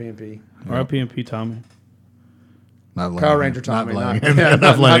PMP. RPMP Tommy. Not Power Ranger Tommy. Not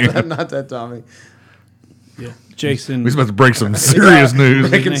that Tommy. Yeah. Jason. We're about to break some serious news.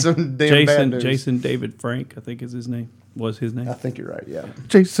 Breaking some damn bad news. Jason David Frank, I think is his name. Was his name. I think you're right, yeah.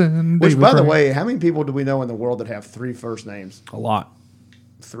 Jason. Which, David by the Frank. way, how many people do we know in the world that have 3 first names? A lot.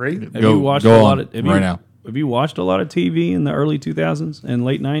 3? Have you watched a lot of now. Have you watched a lot of TV in the early 2000s and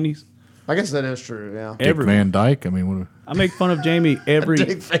late 90s? I guess that is true, yeah. Dick Van Dyke. I mean, what? I make fun of Jamie every.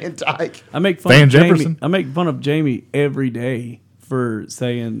 Dick Van Dyke. I make fun Van of Jamie. Jefferson? I make fun of Jamie every day for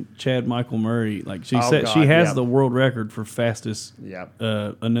saying Chad Michael Murray. Like she said, God, she has yeah. the world record for fastest Yeah.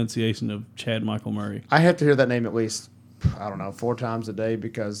 enunciation of Chad Michael Murray. I have to hear that name at least, 4 times a day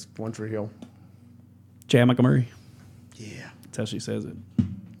because One Tree Hill. Chad Michael Murray. Yeah. That's how she says it.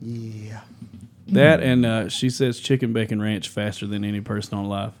 Yeah. That and she says chicken bacon ranch faster than any person on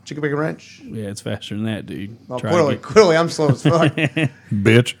live. Chicken Bacon Ranch? Yeah, it's faster than that, dude. Oh, Try to clearly, I'm slow as fuck.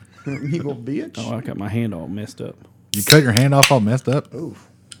 Bitch. You little bitch. Oh, I got my hand all messed up. You cut your hand off all messed up? Ooh.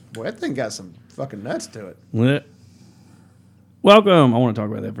 Boy, that thing got some fucking nuts to it. What? Welcome. I want to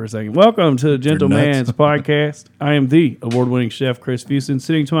talk about that for a second. Welcome to the Gentleman's Podcast. I am the award-winning chef, Chris Fuson.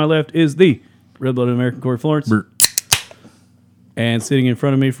 Sitting to my left is the red-blooded American Corey Florence. Brr. And sitting in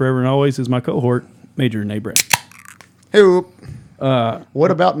front of me forever and always is my cohort, Major Nate Brett. Hey, whoop. What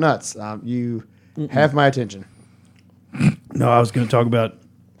about nuts? You have my attention. No, I was going to talk about...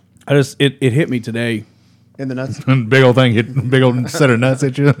 It hit me today. In the nuts? Big old thing hit, big old set of nuts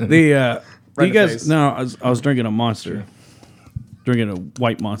at you. The Right you in the guys... face. No, I was drinking a Monster. Drinking a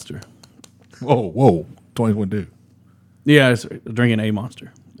white Monster. Whoa. 2022. Yeah, I was drinking a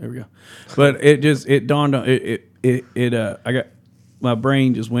Monster. There we go. But it dawned on I got my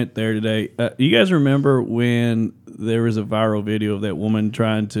brain just went there today. You guys remember when there was a viral video of that woman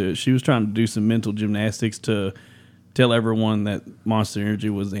she was trying to do some mental gymnastics to tell everyone that Monster Energy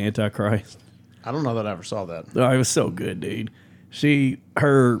was the Antichrist? I don't know that I ever saw that. Oh, it was so good, dude.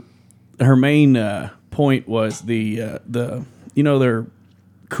 Her main point was the their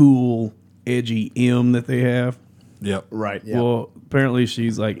cool edgy M that they have. Yep. Right, yeah. Well, apparently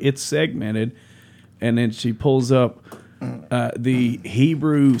she's like, it's segmented. And then she pulls up the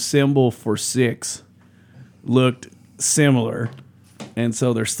Hebrew symbol for 6 looked similar. And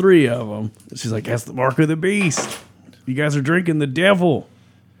so there's 3 of them. She's like, that's the mark of the beast. You guys are drinking the devil.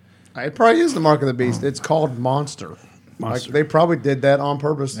 It probably is the mark of the beast. It's called Monster. Like, they probably did that on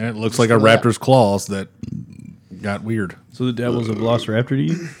purpose. And it looks like a raptor's claws that got weird. So the devil's a velociraptor to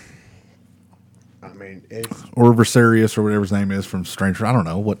you? I mean, it's... Or Versarius or whatever his name is from Stranger. I don't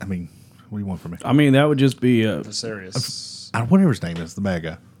know. What do you want from me? I mean, that would just be a... serious. Whatever his name is, the bad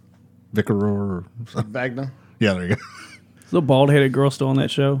guy. Vicar or something. Vagna? Yeah, there you go. Is the bald-headed girl still on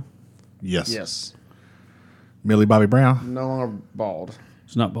that show? Yes. Yes. Millie Bobby Brown. No longer bald.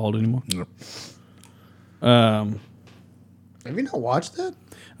 She's not bald anymore. Yep. Have you not watched that?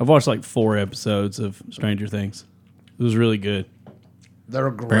 I've watched like 4 episodes of Stranger Things. It was really good. They're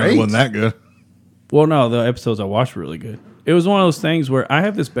Apparently great. wasn't that good. Well, no, the episodes I watched were really good. It was one of those things where I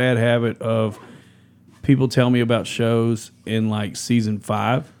have this bad habit of people tell me about shows in like season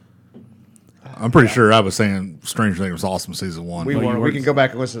 5. I'm pretty sure I was saying Stranger Things was awesome season 1. We you can go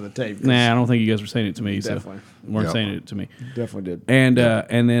back and listen to the tape. Nah, I don't think you guys were saying it to me. Definitely. So you weren't Yep. saying it to me. Definitely did. And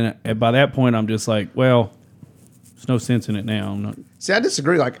then by that point, I'm just like, well, there's no sense in it now. I'm not. See, I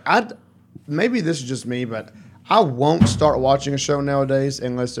disagree. Like, maybe this is just me, but I won't start watching a show nowadays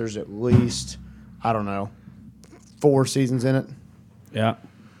unless there's at least, 4 seasons in it. Yeah.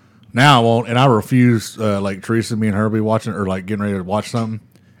 Now I won't, and I refuse. Like Teresa, me and her be watching, or like getting ready to watch something,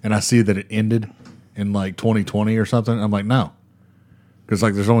 and I see that it ended in like 2020 or something. I'm like, no, because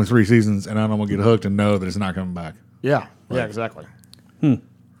like there's only 3 seasons, and I don't want to get hooked and know that it's not coming back. Yeah. Yeah, exactly.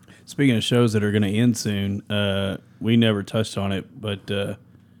 Speaking of shows that are going to end soon, we never touched on it, but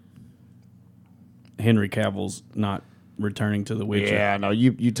Henry Cavill's not returning to The Witcher. Yeah, no,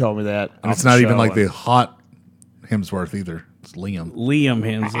 you told me that. And it's not even like the hot Hemsworth either. It's Liam. Liam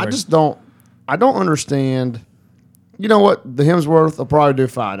Hemsworth. I just don't. I don't understand. You know what? The Hemsworth will probably do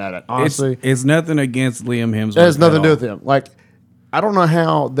fine at it. Honestly, it's nothing against Liam Hemsworth. it has nothing at to do all. with him. Like, I don't know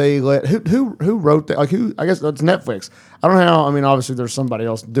how they let who wrote that. Like, who? I guess that's Netflix. I don't know how. I mean, obviously there's somebody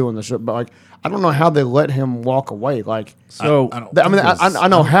else doing the show, but like, I don't know how they let him walk away. Like, So I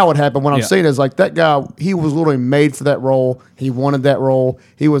know how it happened. What I'm Yeah. saying is like that guy. He was literally made for that role. He wanted that role.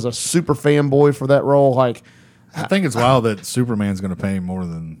 He was a super fanboy for that role. Like, I think it's wild that Superman's going to pay more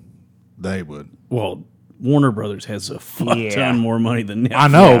than they would. well, Warner Brothers has a fuck Yeah. ton more money than Netflix. I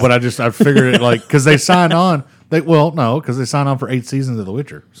know, but I figured it like because they signed on. Because they signed on for 8 seasons of The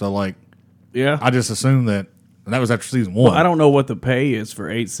Witcher. So like, Yeah. I just assumed that and that was after season 1. Well, I don't know what the pay is for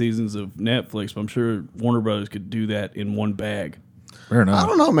 8 seasons of Netflix, but I'm sure Warner Brothers could do that in one bag. Fair enough. I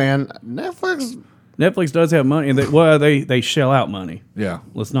don't know, man. Netflix does have money, and they shell out money. Yeah,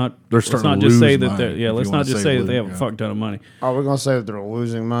 Let's not starting not to just say lose that money, they're if let's you not wanna just say say that lose, they have a yeah. fuck ton of money. Are we gonna say that they're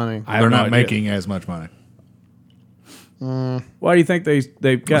losing money? I have they're no not idea. making as much money. Why do you think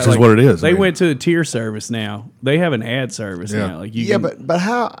they've got? Which is what it is, They I mean. went to a tier service now. They have an ad service Yeah. now. Like you Yeah, can, but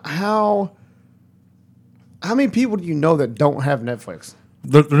how many people do you know that don't have Netflix?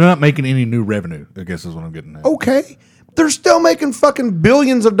 They're not making any new revenue, I guess is what I'm getting at. Okay, they're still making fucking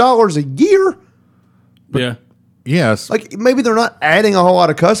billions of dollars a year. yeah. Yes, Like maybe they're not adding a whole lot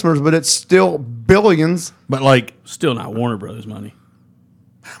of customers, but it's still billions. but like, Still not Warner Brothers money.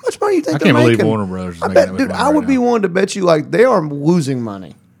 How much money do you think I they're can't believe making? Warner Brothers is I making bet, that much dude, money I would right be now. willing to bet you like they are losing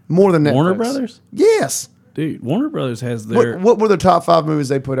money more than Netflix. Warner Brothers? Yes. Dude, Warner Brothers has their. What were the top 5 movies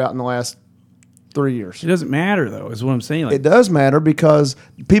they put out in the last 3 years? It doesn't matter though. Is what I'm saying. Like, It does matter because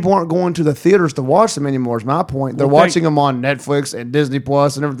people aren't going to the theaters to watch them anymore. Is my point. They're Well, watching them on Netflix and Disney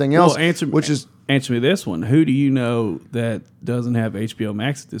Plus and everything else. answer me this one. Who do you know that doesn't have HBO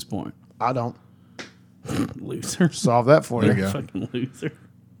Max at this point? I don't Loser. solve that for There you. you go. Fucking loser.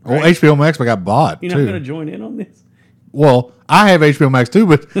 well, HBO Max got bought You're too. not going to join in on this? Well, I have HBO Max too,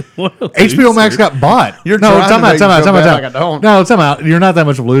 but What a HBO loser. Max got bought. You're no, trying to time make out, me time out, feel time out, bad time like I don't. No, time out. You're not that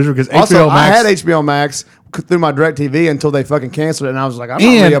much of a loser because Also, HBO I Max had HBO Max through my DirecTV until they fucking canceled it, and I was like, I'm not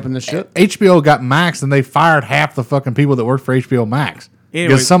and re-upping this shit. HBO got Max, and they fired half the fucking people that worked for HBO Max Anyway.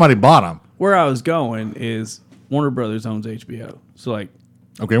 because somebody bought them. Where I was going is Warner Brothers owns HBO. So like,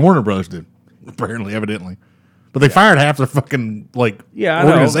 Okay, Warner Brothers did apparently, evidently, but they fired half their fucking yeah, I know.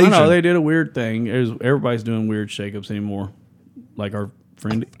 organization. I know they did a weird thing. Everybody's doing weird shakeups anymore. Like our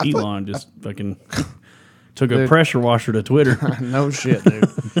friend Elon just fucking took a pressure washer to Twitter. No shit, dude.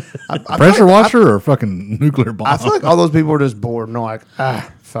 I feel Pressure like- washer or fucking nuclear bomb? I feel like all those people are just bored and they're like,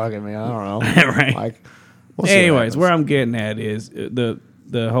 fucking me. I don't know. Right. Like, we'll see what Anyways, happens. where I'm getting at is the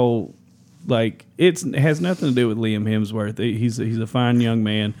whole like it has nothing to do with Liam Hemsworth. He's a fine young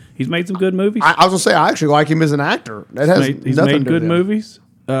man. He's made some good movies. I was gonna say I actually like him as an actor. It has He's nothing made to do good with him. movies,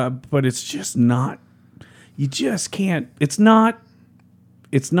 but it's just not. You just can't. It's not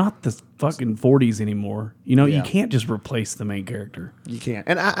the fucking 40s anymore. You know, Yeah. you can't just replace the main character. You can't.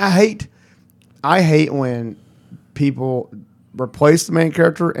 And I hate when people replace the main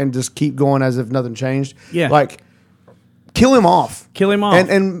character and just keep going as if nothing changed. Yeah. Like, kill him off. Kill him off.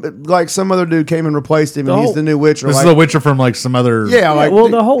 And like some other dude came and replaced him, and The he's whole- the new Witcher. This like, is the Witcher from like some other. yeah, like well,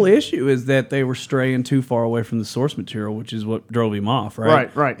 the whole issue is that they were straying too far away from the source material, which is what drove him off,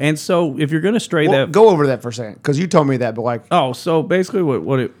 right? Right. And so, if you're going to stray well, that, go over that for a second because you told me that, but like, oh, so basically,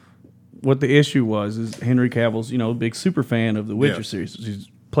 what the issue was is Henry Cavill's, a big super fan of the Witcher Yeah. series.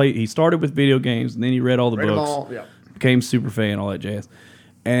 He started with video games, and then he read all the read 'em books, all, yeah. became super fan, all that jazz.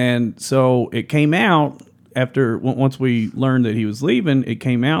 And so it came out after once we learned that he was leaving. It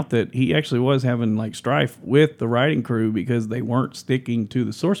came out that he actually was having like strife with the writing crew because they weren't sticking to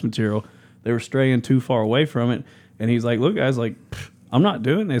the source material. They were straying too far away from it. And he's like, "Look, guys, like, I'm not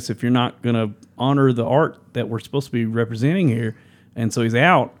doing this if you're not going to honor the art that we're supposed to be representing here." And so he's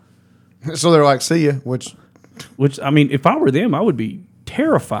out. So they're like, "See ya," which, Which, I mean, if I were them, I would be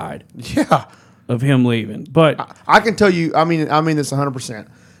terrified yeah, of him leaving. But I can tell you. I mean this 100%.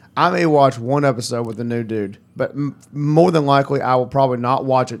 I may watch one episode with the new dude, but more than likely, I will probably not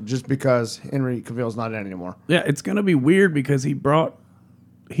watch it just because Henry Cavill's not in it anymore. yeah, it's going to be weird because he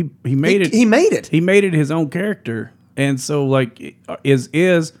made it. He made it. He made it his own character, and so like, is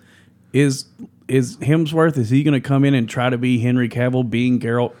Hemsworth? Is he going to come in and try to be Henry Cavill being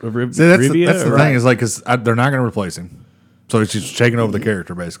Geralt of Rivia? See, that's the or- thing is like because they're not going to replace him, so he's just taking over the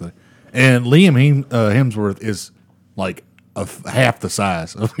character basically. And Liam Hemsworth is like half the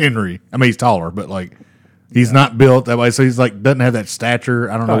size of Henry. I mean, he's taller, but like he's not built that way, so he's like doesn't have that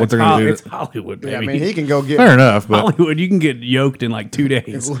stature. I don't know what they're going to do. It's Hollywood, baby. Yeah, I mean, he can go get Fair enough, but Hollywood, you can get yoked in like 2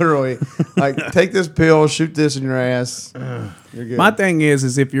 days. literally like take this pill, shoot this in your ass. You're good. My thing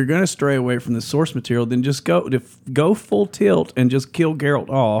is if you're going to stray away from the source material, then just go full tilt and just kill Geralt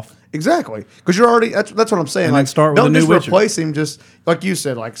off. Exactly, because you're already. That's what I'm saying. And then like, start with don't a new just Witcher. replace him. Just like you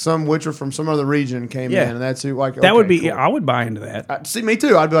said, like some Witcher from some other region came Yeah. in, and that's who. Like That would okay, be. cool. I would buy into that. See, me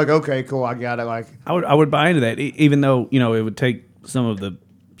too. I'd be like, okay, cool, I got it. Like, I would buy into that, even though it would take some of the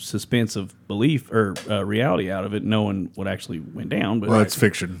suspense of belief or reality out of it, knowing what actually went down. But well, it's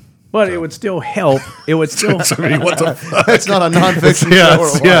fiction. it would still help. It would still. I mean, what the fuck? it's not a nonfiction Yeah, show. or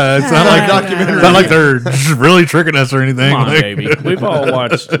it's, what. yeah, it's not like documentary. It's not like they're just really tricking us or anything. Come on, Like- baby.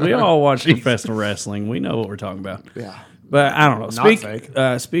 We all watched professional wrestling. We know what we're talking about. Yeah. But I don't know. Not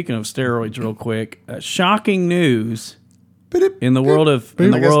fake. Speaking of steroids, real quick, shocking news in the world of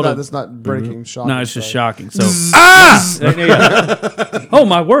that's not breaking shock. no, it's just shocking. So oh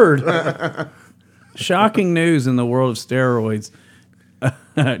my word! Shocking news in the world of steroids.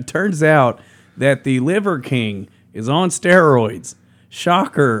 It turns out that the Liver King is on steroids.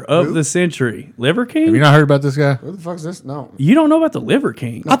 Shocker of the century. Liver King? Have you not heard about this guy? Who the fuck is this? No. You don't know about the Liver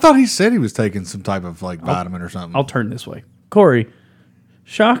King? I thought he said he was taking some type of like vitamin or something. I'll turn this way. Corey,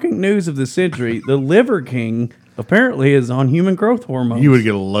 shocking news of the century. The Liver King apparently is on human growth hormones. You would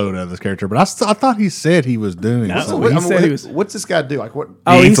get a load out of this character, but I thought he said he was doing No. something. He said he was- What's this guy do? Like what?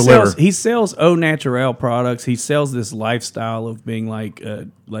 Oh, He he eats a sells, liver. he sells au naturel products. He sells this lifestyle of being like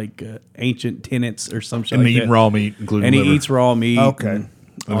ancient tenants or some shit And like eating that. raw meat, including And he liver. eats raw meat. Okay. And,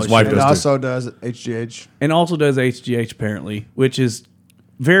 And his all wife shit. And does too. also does HGH. And also does HGH apparently, which is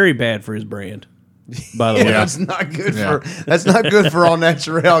very bad for his brand. By the Yeah, way, that's not good Yeah. that's not good for all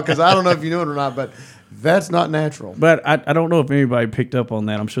natural because I don't know if you knew it or not, but that's not natural. but I don't know if anybody picked up on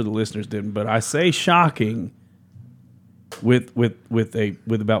that. I'm sure the listeners didn't. But I say shocking with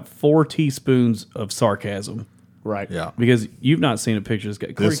about 4 teaspoons of sarcasm. Right. Yeah. Because you've not seen a picture of this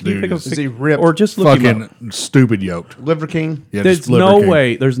guy. Corey, This can you dude pick up is- a Is he picture? ripped? Or just look him up. Fucking stupid yoked. Liver King. Yeah, There's just Liver no King.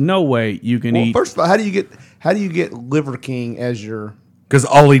 way. There's no way you can Well, eat. first of all, how do you get Liver King as your? Because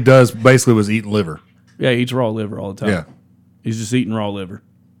all he does basically was eating liver. Yeah, he eats raw liver all the time. Yeah. He's just eating raw liver.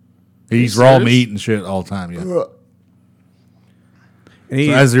 He eats raw serious? meat and shit all the time. Yeah. And he,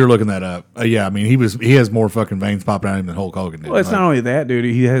 So as you're looking that up, yeah, I mean he has more fucking veins popping out of him than Hulk Hogan did. well, it's Like, not only that, dude.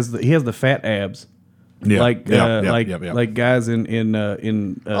 He has the fat abs, yeah, like yeah, yeah, yeah, yeah. like guys in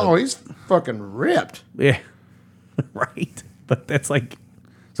Oh, he's fucking ripped. yeah, right. But that's like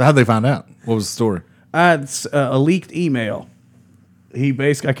So how'd they find out? What was the story? it's a leaked email. He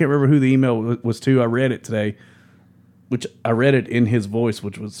basically, I can't remember who the email was to. I read it today, which I read it in his voice,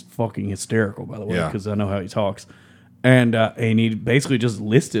 which was fucking hysterical, by the way, Yeah. because I know how he talks. And he basically just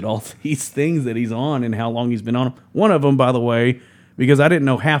listed all these things that he's on and how long he's been on them. One of them, by the way, because I didn't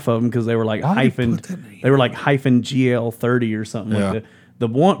know half of them because they were like Why would he hyphen, put that in? they were like hyphen GL30 or something Yeah. like that. The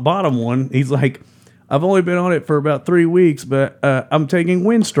bottom one, he's like, I've only been on it for about 3 weeks, but I'm taking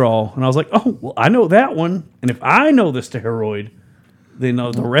Winstrol. And I was like, oh, well, I know that one. And if I know the steroid, then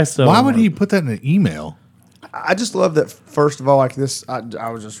the rest of Why them would are- he put that in an email? I just love that. First of all, like this, I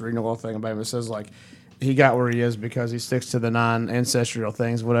was just reading a little thing about him. It says like he got where he is because he sticks to the 9 ancestral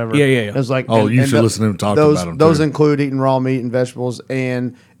things, whatever. Yeah, yeah, yeah. It was like, Oh, you should tho- listen to him talk those, about 'em, Those too. include eating raw meat and vegetables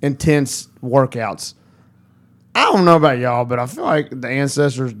and intense workouts. I don't know about y'all, but I feel like the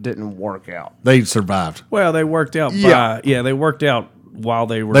ancestors didn't work out. They survived. Well, they worked out. Yeah. They worked out while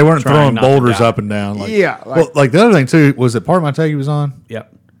they were. They weren't trying throwing not to boulders die. up and down. Like, Yeah, well, like the other thing too was that part of my take he was on.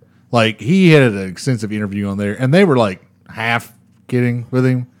 Yep. Like he had an extensive interview on there, and they were like half kidding with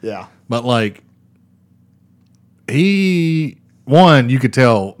him. Yeah. But like you could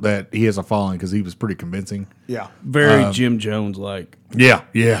tell that he has a following because he was pretty convincing. Yeah. Very Jim Jones like. Yeah.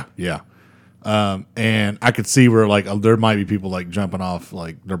 And I could see where like there might be people like jumping off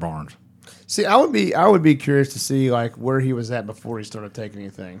like their barns. See, I would be curious to see like where he was at before he started taking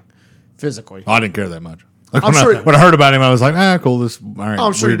anything physically. I didn't care that much. Like, I'm when, sure- when I heard about him, I was like, cool. This all right.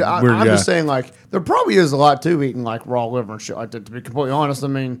 I'm sure. weird, I'm weird guy. just saying, like, there probably is a lot to eating like raw liver and shit like that. To be completely honest, I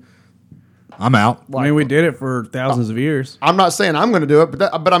mean, I'm out. I mean, we did it for thousands of years. I'm not saying I'm going to do it,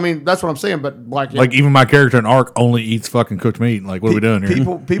 but I mean, that's what I'm saying. But like, Like even my character in Ark only eats fucking cooked meat. Like what are we doing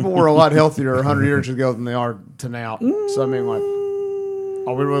here? people were a lot healthier 100 years ago than they are to now. So I mean, like,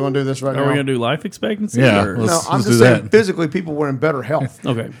 are we really going to do this right Are now? we going to do life expectancy? Yeah, or- No, let's- I'm let's just do saying that. physically, people were in better health.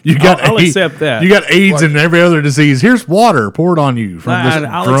 Okay. You got I'll AIDS- accept that. You got AIDS and every other disease. Here's water poured on you from this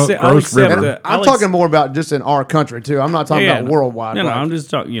I'll accept gross river. that. I'm Alex- talking more about just in our country too. I'm not talking about worldwide. No, like- I'm just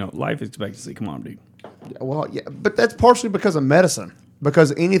talking. Life expectancy. Come on, dude. Well, yeah, but that's partially because of medicine.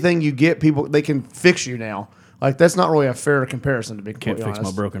 Because anything you get, people they can fix you now. Like that's not really a fair comparison to be Can't completely fix my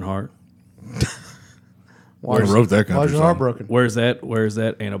honest. broken heart. Why Who is- wrote that country Why's your song? heart broken? Where's that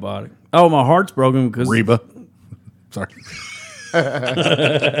antibiotic? Oh, my heart's broken because Reba. Sorry.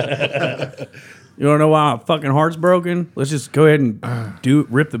 you want to know why my fucking heart's broken? Let's just go ahead and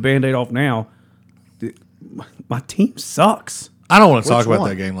rip the Band-Aid off now. My team sucks. I don't want to talk Which about one?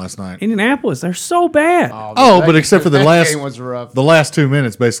 that game last night. Indianapolis, they're so bad. Oh, but except for the that last game was rough. the last 2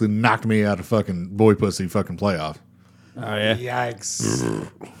 minutes basically knocked me out of fucking boy pussy fucking playoff. Oh yeah, Yikes!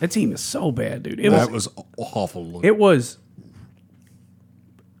 that team is so bad, dude. That was awful. It was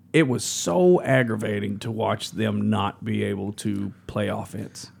so aggravating to watch them not be able to play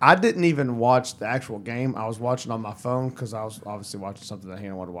offense. I didn't even watch the actual game. I was watching on my phone because I was obviously watching something that I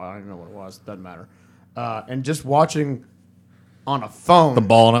didn't know what it was. I don't even know what it was. Doesn't matter. And just watching on a phone. The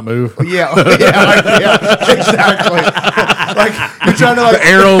ball not move. Yeah, exactly. Like you're trying to The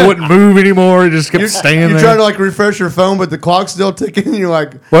arrow wouldn't move anymore. It just kept staying you're there. trying to like refresh your phone, but the clock's still ticking. And you're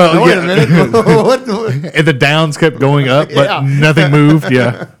like, Well, no, wait yeah. a minute. what? And the downs kept going up, but Yeah. nothing moved.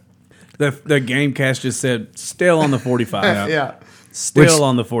 Yeah. The Gamecast just said still on the 45. Yeah. Still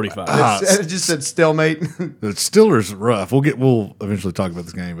on the 45. It just said stalemate. The Steelers are rough. We'll eventually talk about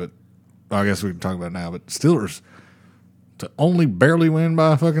this game, but I guess we can talk about it now. But Steelers to only barely win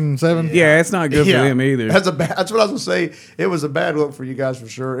by fucking 7. Yeah, it's not good for them either. That's what I was gonna say. It was a bad look for you guys for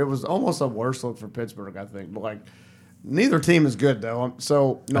sure. It was almost a worse look for Pittsburgh, I think. But like, neither team is good though.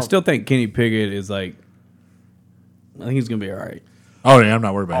 So no, I still think Kenny Pickett is like, I think he's gonna be all right. Oh yeah, I'm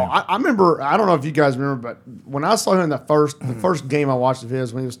not worried about him. I remember. I don't know if you guys remember, but when I saw him in the first game I watched of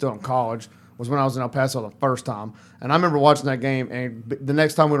his when he was still in college was when I was in El Paso the first time, and I remember watching that game. And the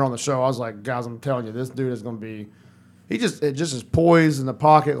next time we were on the show, I was like, guys, I'm telling you, this dude is going to be. It just is poised in the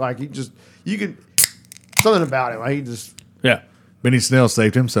pocket, like you could something about it. Like he just. Yeah. Benny Snell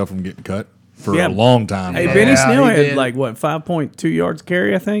saved himself from getting cut for Yeah. a long time. Hey, bro. Benny Yeah, Snell he had did. like what 5.2 yards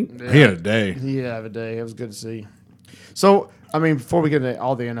carry, I think. He had a day. He had a day. It was good to see. So, I mean, before we get into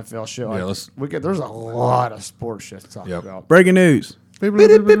all the NFL shit, like, let's- there's a lot of sports shit to talk Yep. about. Breaking news: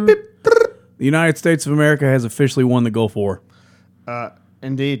 the United States of America has officially won the Gulf War.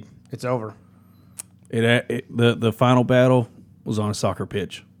 Indeed, it's over. The final battle was on a soccer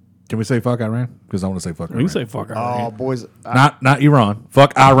pitch. Can we say fuck Iran? Because I want to say fuck We Iran. can say fuck Oh, Iran. boys, Not Iran.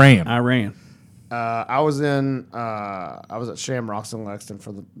 Fuck Iran. Iran. I was at Shamrocks in Lexington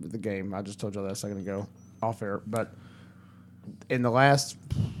for the game. I just told you that a second ago, off air. But in the last,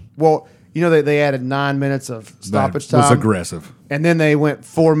 they added 9 minutes of stoppage That was time, aggressive. and then they went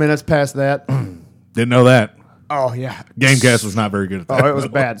 4 minutes past that. Didn't know that. Oh yeah, Gamecast was not very good at that. Oh, it was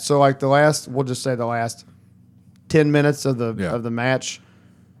bad. So like we'll just say the last 10 minutes of the match,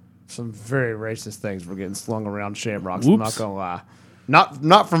 some very racist things were getting slung around Shamrocks. I'm not Whoops. gonna lie,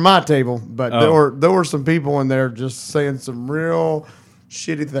 not from my table, but there were some people in there just saying some real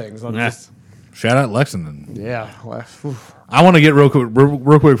shitty things. I'm Nah. just, Shout out Lexington. yeah, well, whew. I want to get real quick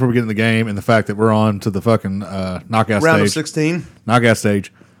before we get in the game and the fact that we're on to the fucking knockout round of stage. 16. Knockout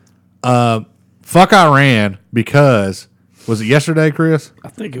stage. Fuck Iran because was it yesterday, Chris? I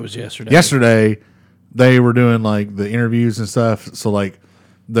think it was yesterday. Yesterday they were doing like the interviews and stuff. So like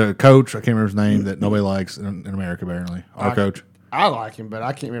the coach, I can't remember his name, that nobody likes in America apparently. Our coach. I like him, but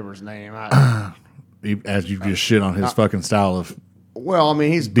I can't remember his name. As you just shit on his fucking style of Well, I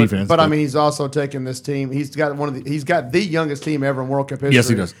mean, he's Defense, but I but- mean, he's also taken this team. He's got the youngest team ever in World Cup history. Yes,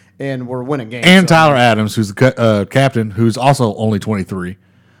 he does. And we're winning games. and so- Tyler Adams, who's the captain, who's also only 23.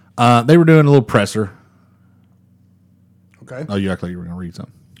 They were doing a little presser. Okay. Oh, you act like you were going to read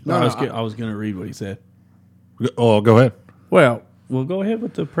something. No, I was going to read what he said. Oh, go ahead. Well, we'll go ahead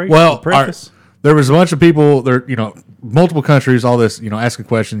with the Well, the preface. there was a bunch of people there, multiple countries, all this, asking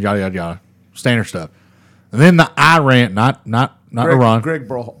questions, yada yada yada, standard stuff. And then the Iran, not Iran, Greg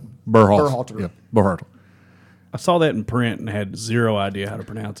Berhalter. Berhalter. Yeah, Berhalter. I saw that in print and had zero idea how to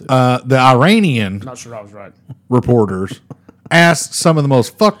pronounce it. The Iranian Not sure I was right. reporters asked some of the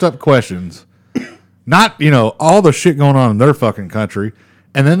most fucked up questions. Not, all the shit going on in their fucking country.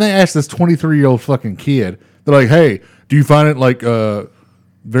 And then they asked this 23-year-old fucking kid, they're like, hey, do you find it like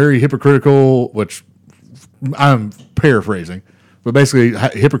very hypocritical, which I'm paraphrasing, but basically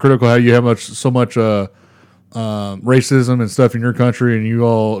hypocritical how you have so much racism and stuff in your country, and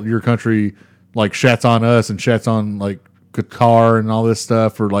your country like shats on us and shats on like Qatar and all this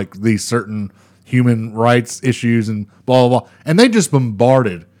stuff for like these certain human rights issues and blah blah blah. And they just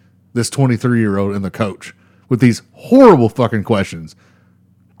bombarded this 23-year-old and the coach with these horrible fucking questions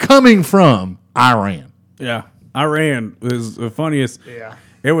coming from Iran. Yeah, Iran was the funniest. Yeah.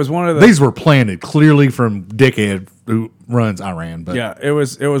 It was one of the These were planted clearly from dickhead who runs Iran. But yeah. It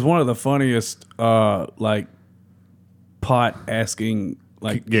was one of the funniest like pot asking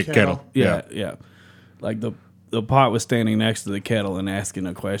like get kettle. yeah. Like the pot was standing next to the kettle and asking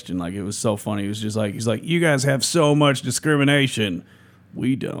a question. Like it was so funny. It was just like he's like, you guys have so much discrimination.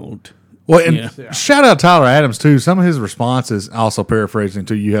 We don't. Well, and Yeah. shout out Tyler Adams too. Some of his responses, also paraphrasing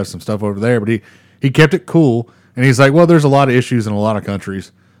too. You have some stuff over there, but he kept it cool, and he's like, "Well, there's a lot of issues in a lot of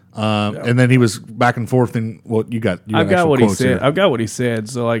countries." And then he was back and forth. And you got I've got actual what he quotes said. here. I've got what he said.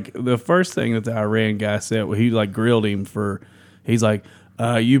 So like the first thing that the Iran guy said, well, he like grilled him for. He's like,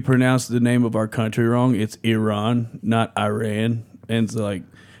 you pronounced the name of our country wrong. It's Iran, not Iran. And so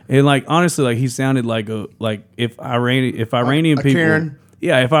like, honestly, like he sounded like if Iranian a people, Karen.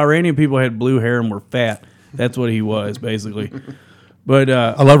 yeah, if Iranian people had blue hair and were fat, that's what he was basically. But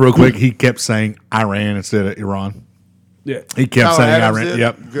I love real quick. He kept saying Iran instead of Iran. Yeah. He kept Tyler saying I Adams ran. did?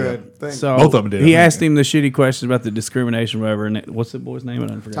 Yep. Good. Thank So Both of them did. He asked him the shitty questions about the discrimination, or whatever. And what's the boy's name?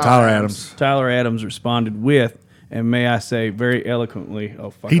 I forgot. Tyler Adams. Tyler Adams responded with, and may I say, very eloquently.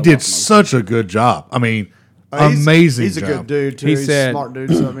 Oh, fuck! He I did lost such a good job. I mean, amazing. He's a job. good dude too. He He's said- a smart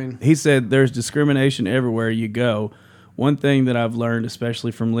dude. So I mean, He said, "There's discrimination everywhere you go. One thing that I've learned,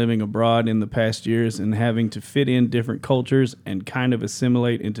 especially from living abroad in the past years and having to fit in different cultures and kind of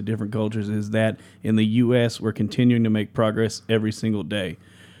assimilate into different cultures, is that in the U.S. we're continuing to make progress every single day.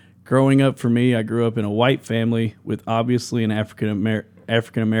 Growing up for me, I grew up in a white family with obviously an African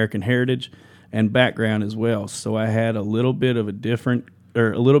American heritage and background as well. So I had a little bit of different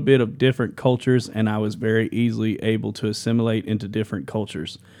cultures, and I was very easily able to assimilate into different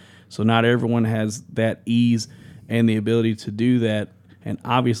cultures. So not everyone has that ease and the ability to do that, and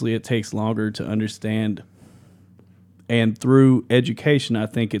obviously it takes longer to understand. And through education, I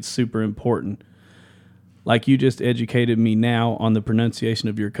think it's super important. Like you just educated me now on the pronunciation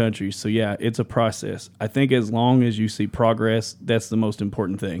of your country. So yeah, it's a process. I think as long as you see progress, that's the most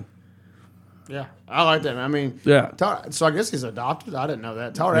important thing. yeah, I like that. Man. I mean, Yeah. So I guess he's adopted. I didn't know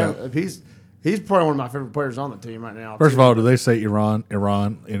that. Tyler Adams, he's probably one of my favorite players on the team right now. First too. of all, do they say Iran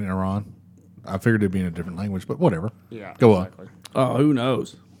in Iran? I figured it'd be in a different language, but whatever. Yeah, Go exactly. Oh, who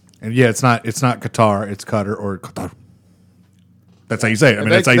knows? on. And yeah, it's not Qatar, it's Qatar or Qatar. That's how you say it. I mean,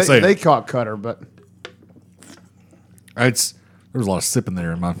 that's how you say They it. caught Cutter, but There was a lot of sipping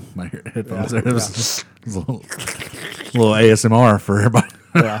there in my headphones. There. It was a little ASMR for everybody.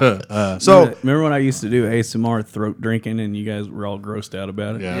 so Remember when I used to do ASMR throat drinking and you guys were all grossed out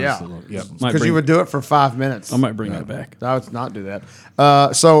about it? Yeah. Yeah. it's a little- yep. Might because you bring- would do it for 5 minutes. I might bring that back. I would not do that.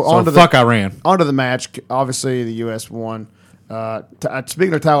 So So on to fuck Iran. onto the match. Obviously, the U.S. won.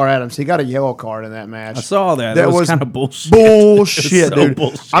 Speaking of Tyler Adams, he got a yellow card in that match. I saw that. That was kind of bullshit. Bullshit, It was so dude.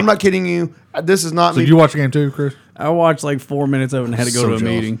 bullshit. I'm not kidding you. This is not So me. did you watch the game too, Chris? I watched like 4 minutes of it and had to go So to a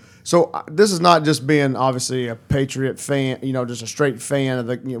jealous. meeting. So this is not just being obviously a Patriot fan, just a straight fan of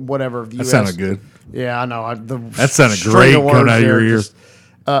the whatever. Of the That US. sounded good. Yeah, I know. That sounded string great of coming words out of your there ear. just,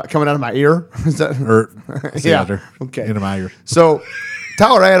 coming out of my ear. Is that? Or Yeah, okay. Into my ear. So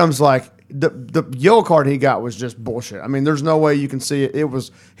Tyler Adams, like the yellow card he got was just bullshit. I mean, there's no way you can see it. It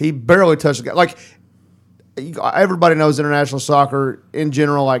was he barely touched the guy. Like everybody knows international soccer in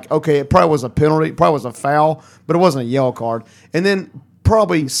general. Like okay, it probably was a penalty, probably was a foul, but it wasn't a yellow card. And then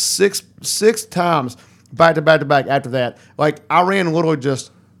probably six times back to back after that, like Iran literally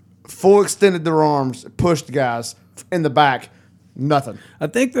just full extended their arms, pushed guys in the back, nothing. I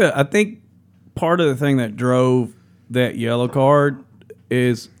think part of the thing that drove that yellow card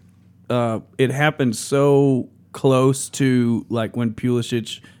is it happened so close to like when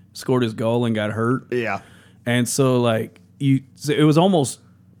Pulisic scored his goal and got hurt. Yeah. And so like it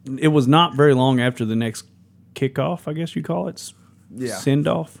was not very long after the next kickoff, I guess you call it. Yeah. Send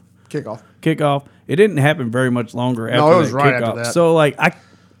off. Kickoff. It didn't happen very much longer after No, it was that right kickoff. after that. So like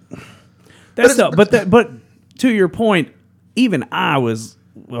but to your point, even I was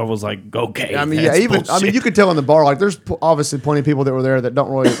like, okay. I mean, that's yeah, bullshit. you could tell in the bar, like, there's obviously plenty of people that were there that don't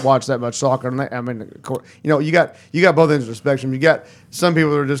really watch that much soccer. And I mean, of course, you got both ends of the spectrum. You got some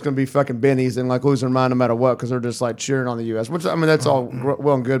people that are just going to be fucking bennies and like losing their mind no matter what because they're just like cheering on the U.S. Which I mean, that's all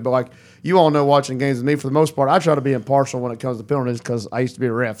well and good. But like, you all know, watching games with me for the most part, I try to be impartial when it comes to penalties because I used to be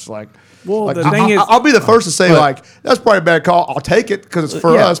a ref. So like, Well, like, the thing is- I'll be the first to say like that's probably a bad call. I'll take it because it's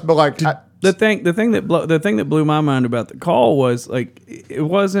for Yeah. us. But like, the thing that blew my mind about the call was like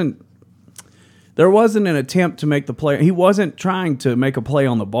there wasn't an attempt to make the play. He wasn't trying to make a play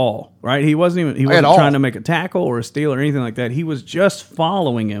on the ball, right? He wasn't all. trying to make a tackle or a steal or anything like that. He was just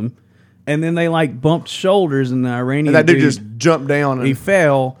following him, and then they like bumped shoulders, and the Iranian and that dude dude, just jumped down and he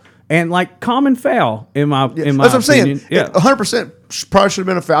fell, and like common foul in my that's what I'm opinion. saying. Yeah. 100% probably should have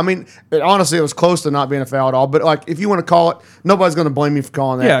been a foul. I mean, honestly, it was close to not being a foul at all. But like, if you want to call it, nobody's going to blame me for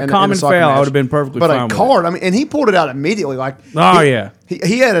calling that. Yeah, in common a soccer foul, I match. would have been perfectly but fine a with card. I mean, and he pulled it out immediately. Like, Oh, yeah.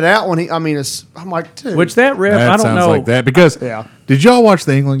 he had it out when he. I mean, I'm like, dude, Which that ref, That I don't sounds know. like that because Yeah. did y'all watch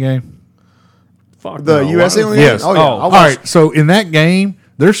the England game? Fuck the no. U.S. England game? Yes. Oh yeah. Oh, I All watched- right. So in that game,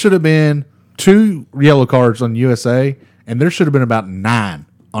 there should have been 2 yellow cards on USA, and there should have been about 9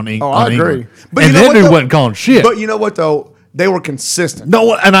 on England. Oh, I agree. But and you know that what, dude though? wasn't calling shit. But you know what though? They were consistent.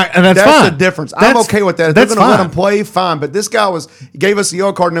 no, and that's That's fine. the difference. I'm That's- okay with that. If they're That's going to let fine. him play, fine. But this guy gave us a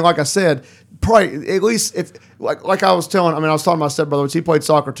yellow card, and like I said, probably at least if like I was telling. I mean, I was talking to my stepbrother, which he played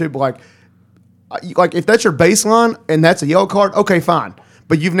soccer too. But like if that's your baseline and that's a yellow card, okay, fine.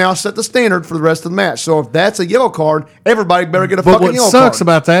 But you've now set the standard for the rest of the match. So if that's a yellow card, everybody better get a But fucking what yellow sucks card.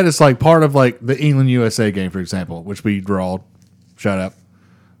 about that is like part of like the England USA game, for example, which we drawed. Shut up.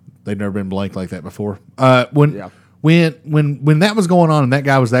 They've never been blanked like that before. when that was going on and that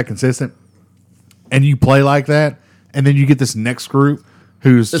guy was that consistent, and you play like that, and then you get this next group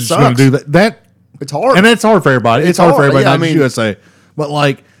who's just going to do that. It's hard, and it's hard for everybody. It's hard for everybody, yeah, not just USA. But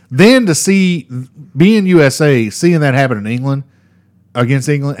like then to see being USA, seeing that happen in England against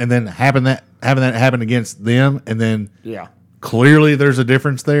England, and then having that happen against them, and then clearly there's a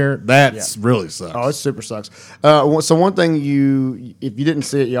difference there. That's really sucks. Oh, it super sucks. So one thing if you didn't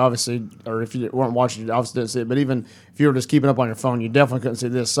see it, you obviously, or if you weren't watching, you obviously didn't see it. But even if you were just keeping up on your phone, you definitely couldn't see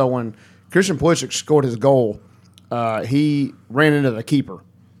this. So when Christian Pulisic scored his goal, he ran into the keeper,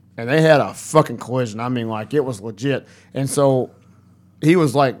 and they had a fucking collision. I mean, like it was legit. And so he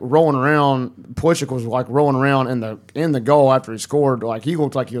was like rolling around. Pulisic was like rolling around in the goal after he scored. Like he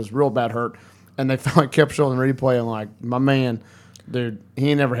looked like he was real bad hurt. And they finally kept showing the replay, and like my man, dude, he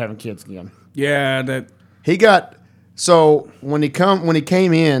ain't never having kids again. Yeah, that he got. So when he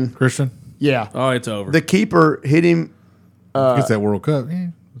came in, Christian. Yeah. Oh, it's over. The keeper hit him. Gets that World Cup. Yeah.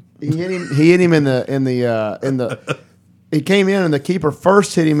 He hit him in the. He came in and the keeper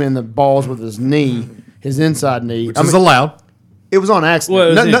first hit him in the balls with his knee, his inside knee. Which is allowed. It was on accident.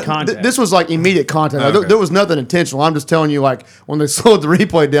 Well, it was contact. This was like immediate contact. Okay. There was nothing intentional. I'm just telling you, like, when they slowed the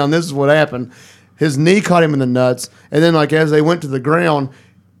replay down, this is what happened. His knee caught him in the nuts, and then, like, as they went to the ground,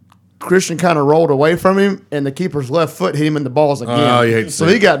 Christian kind of rolled away from him, and the keeper's left foot hit him in the balls again. Oh, you hate to so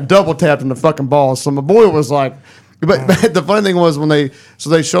see he got double tapped in the fucking balls. So my boy was like, but the funny thing was when they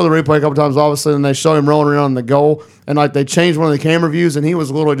show the replay a couple times, obviously, and they show him rolling around in the goal, and like they changed one of the camera views, and he was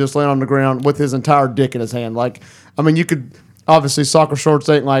literally just laying on the ground with his entire dick in his hand. Like, I mean, you could. Obviously, soccer shorts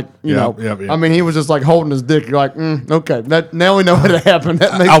ain't like, you know. I mean, he was just like holding his dick. You're like, okay, now we know what happened.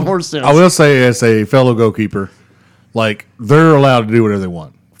 That makes more sense. I will say, as a fellow goalkeeper, like, they're allowed to do whatever they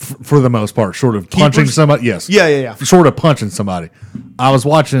want for the most part, short of punching somebody. Yes. Yeah. Short of punching somebody. I was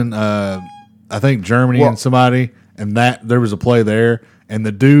watching, I think, Germany and somebody, and that there was a play there, and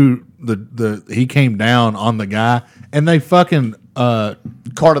the dude, he came down on the guy, and they fucking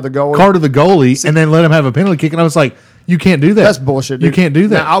carted the goalie, and then let him have a penalty kick, and I was like, you can't do that. That's bullshit, dude. You can't do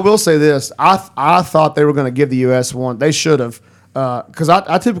that. Now, I will say this. I thought they were going to give the U.S. one. They should have. Because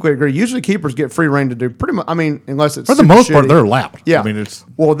I typically agree. Usually keepers get free reign to do pretty much. I mean, unless it's for the most part, shitty. they're allowed. Yeah. I mean, it's.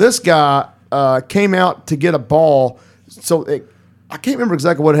 Well, this guy came out to get a ball. So I can't remember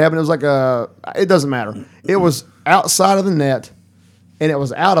exactly what happened. It was like it doesn't matter. It was outside of the net, and it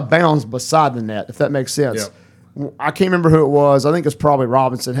was out of bounds beside the net, if that makes sense. Yep. I can't remember who it was. I think it's probably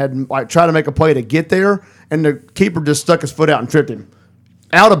Robinson. Had like tried to make a play to get there, and the keeper just stuck his foot out and tripped him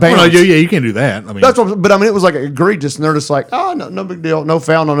out of bounds. Well, yeah, you can't do that. I mean, that's what. But I mean, it was like egregious, and they're just like, oh, no big deal, no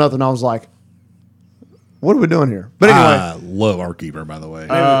foul, no nothing. I was like, what are we doing here? But anyway, I love our keeper, by the way.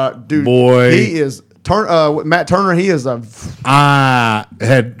 Dude, boy, he is Matt Turner. He is a. I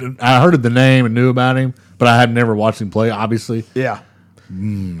heard of the name and knew about him, but I had never watched him play. Obviously, yeah.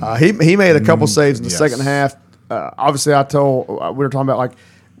 He made a couple saves in the second half. Obviously, we were talking about like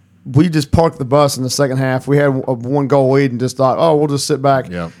we just parked the bus in the second half. We had a 1-goal lead and just thought, oh, we'll just sit back.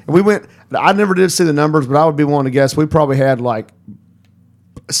 Yeah. And we went. I never did see the numbers, but I would be willing to guess we probably had like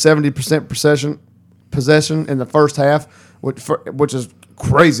 70% possession in the first half, which is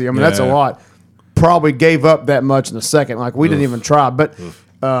crazy. I mean, that's a lot. Probably gave up that much in the second. Like we didn't even try, but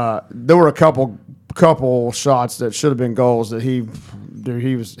there were a couple shots that should have been goals that he's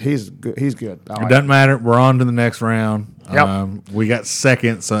good. He's good. It doesn't matter. We're on to the next round. Yep. We got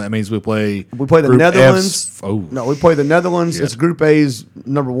second, so that means we play the Netherlands. No, we play the Netherlands. Yeah. It's Group A's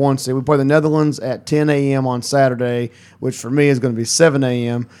number 1 seed. We play the Netherlands at 10 a.m. on Saturday, which for me is going to be 7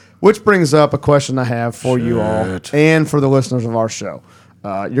 a.m., which brings up a question I have for you all and for the listeners of our show.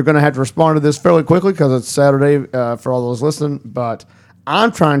 You're going to have to respond to this fairly quickly because it's Saturday for all those listening, but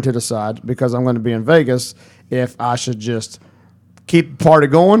I'm trying to decide, because I'm going to be in Vegas, if I should just keep the party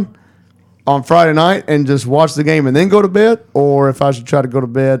going on Friday night and just watch the game and then go to bed, or if I should try to go to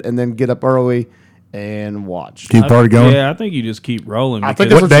bed and then get up early and watch. Keep the party going? Yeah, I think you just keep rolling. I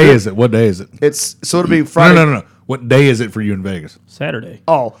think What day is it? What day is it? It'll be Friday. No. What day is it for you in Vegas? Saturday.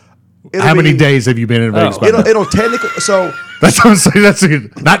 Oh. How many days have you been in Vegas? It'll technically, so that's what I'm saying. That's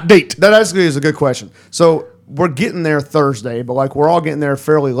good. Not date. That actually is a good question. So we're getting there Thursday, but like we're all getting there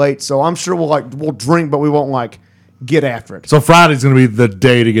fairly late. So I'm sure we'll drink, but we won't like get after it. So Friday's going to be the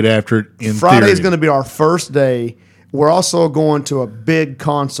day to get after it. Friday's going to be our first day. We're also going to a big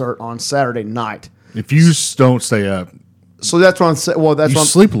concert on Saturday night. If you don't stay up, so that's what I'm saying. Well, that's you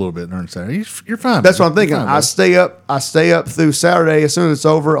sleep a little bit during Saturday. You're fine. That's what I'm thinking. I stay up through Saturday. As soon as it's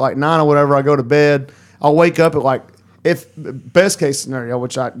over at like 9 or whatever, I go to bed. I'll wake up at like, if best case scenario,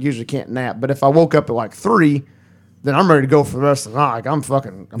 which I usually can't nap, but if I woke up at like 3, then I'm ready to go for the rest of the night. Like, I'm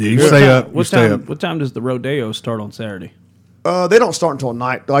You good. stay up. You stay up. What time does the rodeo start on Saturday? They don't start until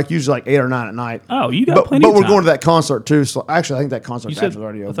night, like usually like 8 or 9 at night. Oh, you got but plenty but of we're time. going to that concert too. So actually, I think that concert's You said, after the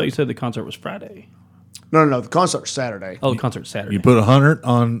rodeo. I thought you said the concert was Friday. No. The concert's Saturday. Oh, the concert's Saturday. You put 100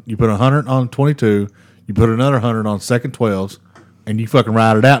 on. You put 100 on 22. You put another 100 on second 12s, and you fucking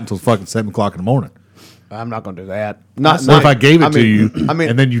ride it out until fucking 7 o'clock in the morning. I'm not going to do that. Not. What if I gave it to you? I mean,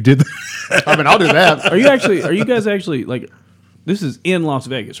 and then you did. I'll do that. Are you guys actually like? This is in Las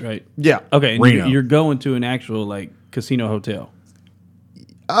Vegas, right? Yeah. Okay, and Reno. you're going to an actual like casino hotel.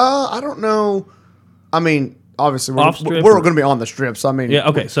 I don't know. I mean, obviously, Off strip we're or- going to be on the strip. So I mean, Yeah.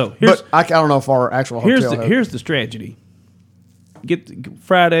 Okay. So here's But I don't know if our actual hotel. here's the strategy.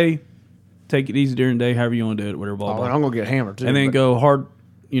 Friday, take it easy during the day, however you want to do it, whatever. Blah Oh, blah. I'm going to get hammered too. And then but- go hard,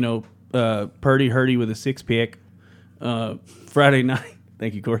 purdy hurdy with a 6-pack. Friday night.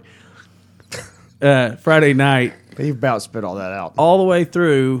 Thank you, Corey. Friday night, You've about spit all that out. all the way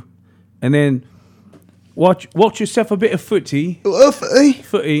through, and then watch yourself a bit of footy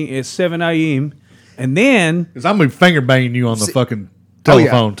at 7 a.m. And then Because I'm gonna be finger banging you on the fucking Oh, yeah.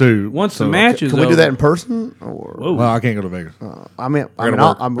 telephone too. once So- the match is Can we over, do that in person? Or, Whoa. Well, I can't go to Vegas. I mean, gotta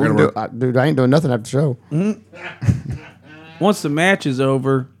work. I'm I gotta gonna do, work. dude. I ain't doing nothing after the show. once the match is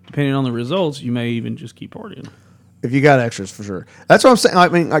over, depending on the results, you may even just keep partying. If you got extras, for sure. That's what I'm saying. I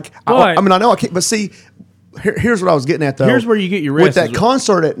mean, like, But- I know I can't, but see, here's what I was getting at though. Here's where you get your With rest. that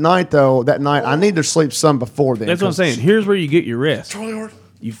concert at night though. That night, I need to sleep some before then. That's what I'm 'cause- saying. Here's where you get your rest.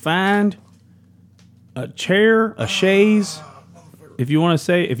 You find a chair, a chaise, if you want to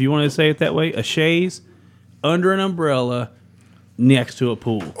say it that way, a chaise under an umbrella next to a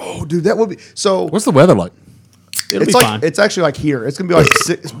pool. Oh, dude, that would be so. What's the weather like? It'll It's be like fine. it's actually like here. It's gonna be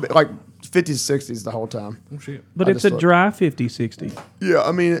like like 50s, 60s the whole time. But I it's just a looked. dry 50, 60. Yeah,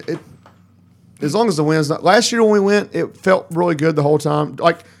 I mean it. As long as the wind's not. Last year when we went, it felt really good the whole time.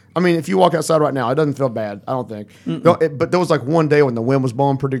 Like, I mean, if you walk outside right now, it doesn't feel bad. I don't think. No, but there was like one day when the wind was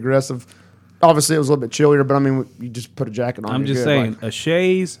blowing pretty aggressive. Obviously, it was a little bit chillier, but I mean, you just put a jacket on. I'm you're just good. saying, Like, a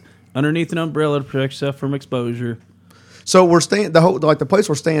chaise underneath an umbrella to protect yourself from exposure. so we're staying. The place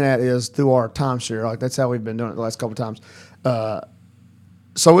we're staying at is through our timeshare. Like that's how we've been doing it the last couple of times.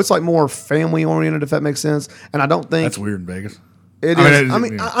 So it's like more family oriented, if that makes sense. And I don't think That's weird in Vegas. it I is. mean, I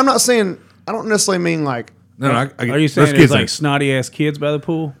mean, yeah. I'm not saying. I don't necessarily mean like. No, I get, Are you saying there's there's kids like there. snotty ass kids by the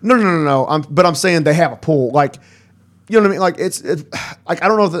pool? No. But I'm saying they have a pool. Like, you know what I mean? Like it's like I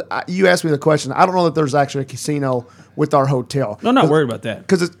don't know that you asked me the question. I don't know that there's actually a casino with our hotel. No, I'm not worried about that.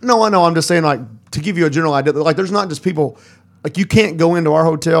 Because no, I know. I'm just saying like to give you a general idea. Like there's not just people. Like you can't go into our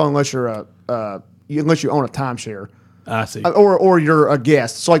hotel unless you're unless you own a timeshare. I see. Or you're a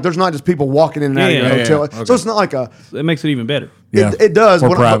guest. So like there's not just people walking in and out of Yeah, your yeah, hotel. yeah. So Okay. it's not like a. That makes it even better. Yeah. It does. Or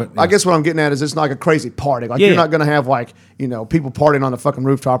What private, I yeah. guess what I'm getting at is it's not like a crazy party. Like Yeah. you're not going to have like people partying on the fucking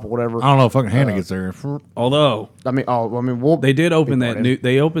rooftop or whatever. I don't know if fucking Hannah gets there. Although They they opened that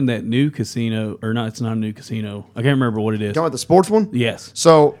partying. new casino, or not? It's not a new casino. I can't remember what it is. Talking about the sports one? Yes,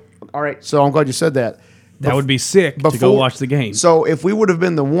 So, all right. So I'm glad you said that. that would be sick to go watch the game. So if we would have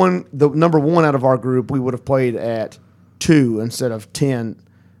been the number one out of our group, we would have played at 2 instead of 10.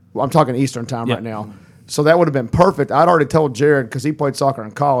 Well, I'm talking Eastern time Yeah. right now. So that would have been perfect. I'd already told Jared because he played soccer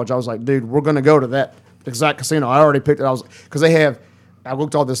in college. I was like, dude, we're going to go to that exact casino. I already picked it. Because they have. I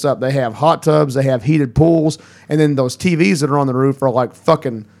looked all this up. They have hot tubs. They have heated pools, and then those TVs that are on the roof are like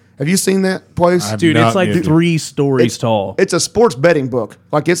fucking. Have you seen that place? I've Dude, not it's like yet. 3 stories tall. It's a sports betting book.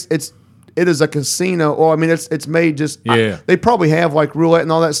 Like it is a casino. Well, I mean, it's made just. Yeah. They probably have like roulette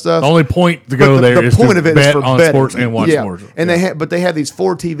and all that stuff. The only point to But go there the is point to of it is bet for on betting. sports and watch sports. And they have these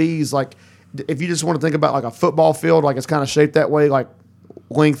 4 TVs. Like if you just want to think about like a football field, like it's kind of shaped that way, like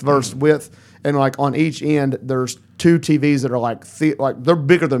length versus width, and like on each end there's 2 TVs that are like they're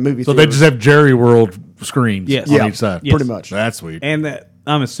bigger than movie. So they just have Jerry World screens Yes. on Yeah. each side. Yes. pretty much. That's sweet. And that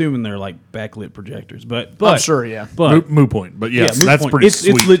I'm assuming they're like backlit projectors, but I'm sure, yeah. But Moo point. But yes, moot that's point. pretty it's,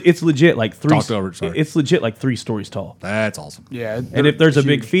 sweet. It's legit like 3. Talked over it, sorry. It's legit like 3 stories tall. That's awesome. Yeah. And if there's a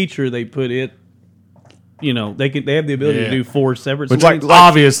big feature, they put it. They have the ability Yeah. to do 4 separate. But screens.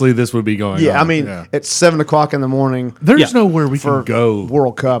 obviously this would be going yeah, on. I mean, it's 7:00 in the morning there's Yeah. nowhere we for can go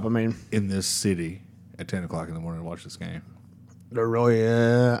World Cup. I mean, in this city at 10 o'clock in the morning to watch this game. they're really.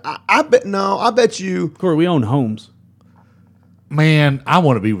 I bet no. I bet you. Corey, we own homes. Man, I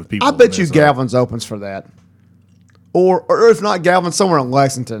want to be with people. I in bet you this, Galvin's opens for that. Or if not Galvin, somewhere in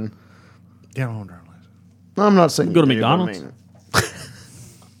Lexington. Yeah, I don't know. I'm not saying Go to you do, but I McDonald's? mean-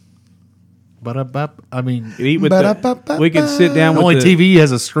 But I mean, Eat with Ba-da-ba-ba-ba. we can sit down the with only TV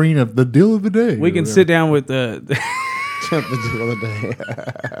has a screen of the deal of the day. We can sit down with the. the other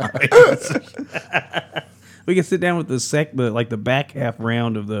day. We can sit down with the back half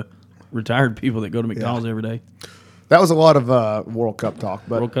round of the retired people that go to McDonald's every day. That was a lot of World Cup talk,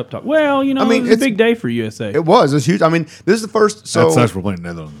 but World Cup talk. Well, I mean, it's a big day for USA. it was huge. I mean, this is the first. So That sucks for playing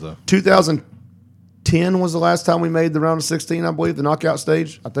Netherlands though. 2010 was the last time we made the round of 16, I believe, the knockout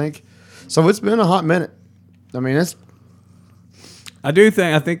stage, I think. So it's been a hot minute. I mean, it's I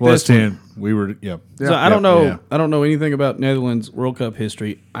think Well, this it's 10. We were, yeah. So I don't know. Yeah. I don't know anything about Netherlands World Cup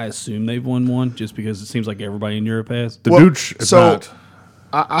history. I assume they've won one just because it seems like everybody in Europe has. The Well, Dooch is so- not.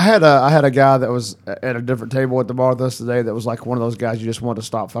 I had a guy that was at a different table at the bar with us today that was like one of those guys you just want to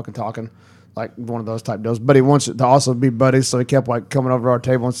stop fucking talking, like one of those type deals. But he wants it to also be buddies, so he kept like coming over to our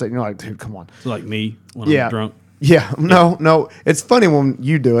table and saying, "You're like, dude, come on." So like me when Yeah. I'm drunk. Yeah, no. It's funny when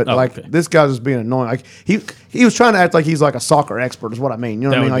you do it. Oh, like okay. this guy's just being annoying. Like he was trying to act like he's like a soccer expert, is what I mean. You know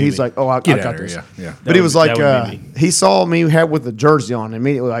what I That mean? would Like be he's me. like, oh, I Get got out of this. here. Yeah. But he was like, that would be me. he saw me have with the jersey on, and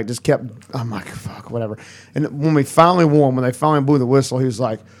immediately like just kept. I'm like, fuck, whatever. And when we finally won, when they finally blew the whistle, he was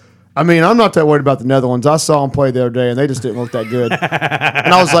like, I mean, I'm not that worried about the Netherlands. I saw them play the other day, and they just didn't look that good.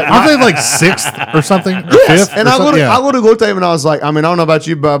 And I was like, Aren't they like 6th or something? Or yes. 5th? And or I something? would have looked at him and I was like, I mean, I don't know about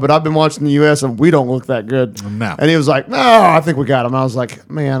you, bud, but I've been watching the U.S. and we don't look that good. No. And he was like, no, I think we got him. I was like,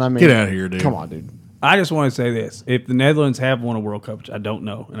 man, I mean, Get out of here, dude. Come on, dude. I just want to say this: if the Netherlands have won a World Cup, which I don't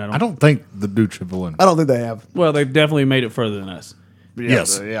know, and I don't think the Dooch have won. I don't think they have. well, they've definitely made it further than us.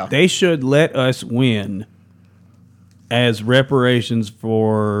 Yes. Yeah. They should let us win as reparations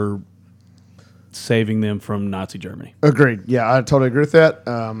for saving them from Nazi Germany. Agreed. Yeah, I totally agree with that.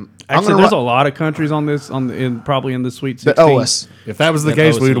 Actually, there's a lot of countries on this probably in the Sweet 16. that owe us. If that was the That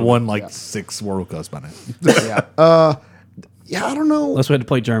case, was we would have it. won like 6 World Cups by now. Yeah. Yeah, I don't know. Unless we had to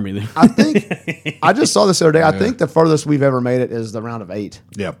play Germany. Then. I think I just saw this the other day. I think the furthest we've ever made it is the round of 8.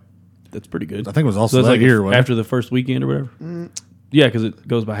 Yeah. That's pretty good. I think it was also that's that like year, wasn't it? after the first weekend or whatever. Yeah, because it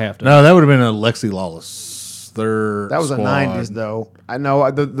goes by half. No, that would have been a Lexi Lawless. Their That was the squad. 90s, though. I know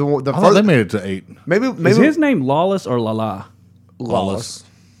the I thought they furthest. made it to 8. Maybe Is his name Lawless or Lala? Lawless.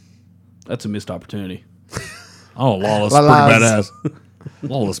 That's a missed opportunity. Oh, Lawless. Lawless. Pretty badass.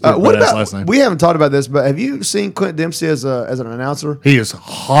 Lawless. Pretty What badass about? last name. We haven't talked about this, but have you seen Clint Dempsey as an announcer? He is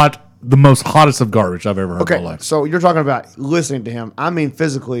hot. The most hottest of garbage I've ever heard in my Okay, life. so you're talking about listening to him. I mean,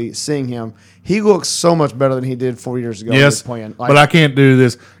 physically seeing him. He looks so much better than he did 4 years ago. when he was Yes, playing. but I can't do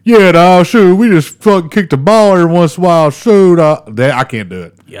this. Yeah, dog, shoot, we just fucking kicked the ball every once in a while. Shoot, I can't do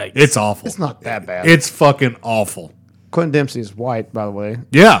it. Yikes. It's awful. It's not that bad. It's fucking awful. Clint Dempsey is white, by the way.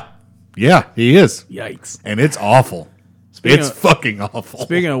 Yeah, he is, Yikes. and it's awful. Speaking It's of- fucking awful.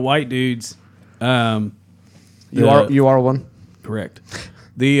 Speaking of white dudes, You the- are one. correct.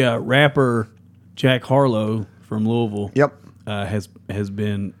 The rapper Jack Harlow from Louisville. Yep. Has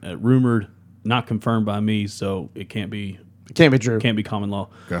been rumored, not confirmed by me, so it can't be Can't be true. common law.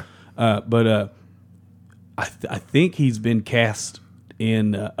 Okay. But I think he's been cast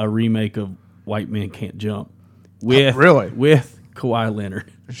in a remake of White Men Can't Jump with Really? with Kawhi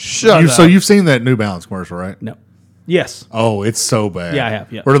Leonard. Shut up. So you've seen that New Balance commercial, right? No. Yes. Oh, it's so bad. Yeah, I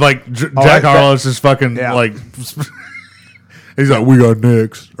have, yeah. Where like Jack that- Harlow's just fucking Yeah. like. He's like, we got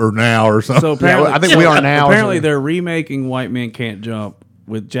next or now or something. So apparently, I think we are now. Apparently, they're remaking White Men Can't Jump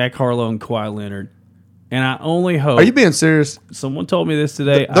with Jack Harlow and Kawhi Leonard. And I only hope Are you being serious? someone told me this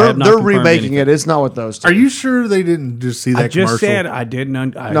today. I They're have not they're confirmed remaking anything. it. It's not with those two. Are you sure they didn't just see that I just commercial? said I did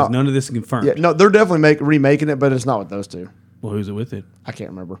none. No. None of this is confirmed. Yeah, no, they're definitely remaking it, but it's not with those two. Well, who's it with it? I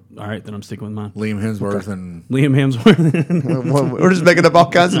can't remember. All right, then I'm sticking with mine. Liam Hemsworth and Liam Hemsworth. We're just making up all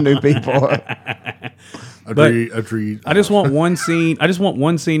kinds of new people. Adri. I just want one scene. I just want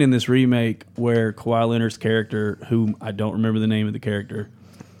one scene in this remake where Kawhi Leonard's character, whom I don't remember the name of the character,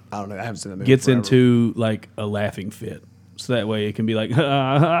 I don't know. I haven't seen that movie gets forever. into like a laughing fit. So that way it can be like, you guys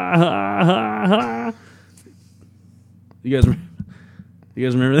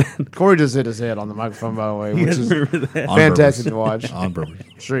remember that? Corey just hit his head on the microphone, by the way, You which guys is remember that? On fantastic purpose. to watch. On purpose.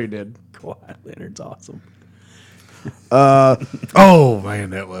 Sure you did. Kawhi Leonard's awesome. Oh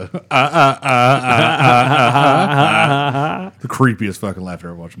man, that was the creepiest fucking laughter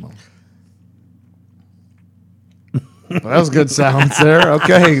I ever watched in my life. Well, that was good sounds there.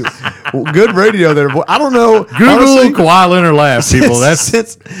 Okay. Well, good radio there. Boy. I don't know. Google honestly, Kawhi Leonard laugh, people. That's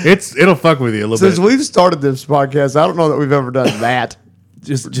since it'll fuck with you a little since bit. we've started this podcast, I don't know that we've ever done that.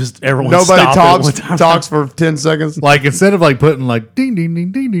 Just everyone. Nobody stop at one talks time. talks for 10 seconds. Like instead of like putting like ding ding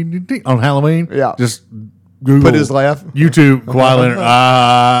ding ding ding ding, ding on Halloween, Yeah. just Google Put his laugh. YouTube Kawhi Leonard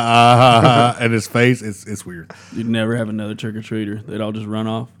and his face. It's weird. You'd never have another trick or treater. They'd all just run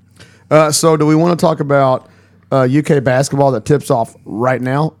off. So do we want to talk about UK basketball that tips off right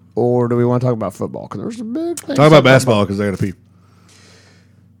now, or do we want to talk about football? Because there's a big thing. Talk about basketball because I got to pee.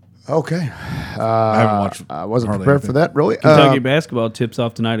 Okay. I haven't watched. I wasn't hardly prepared for anything. that, really. Kentucky basketball tips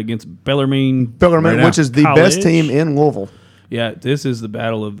off tonight against Bellarmine. Bellarmine, right which now. is the College. best team in Louisville. Yeah, this is the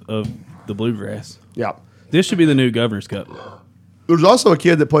battle of the Bluegrass. Yeah. This should be the new Governor's Cup. There's also a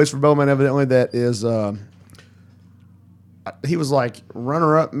kid that plays for Bellarmine, evidently, that is. He was like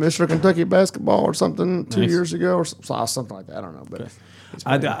runner-up Mr. Kentucky basketball or something 2 Nice. years ago, or something like that. I don't know, but it's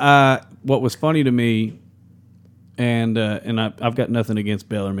funny. What was funny to me, and I've got nothing against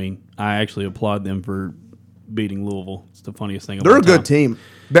Bellarmine. I actually applaud them for beating Louisville. It's the funniest thing. Of They're all a good time.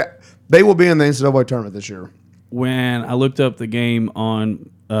 team. They will be in the NCAA tournament this year. When I looked up the game on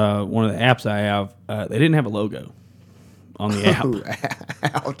one of the apps I have, they didn't have a logo on the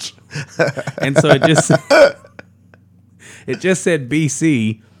app, Ouch. and so it just said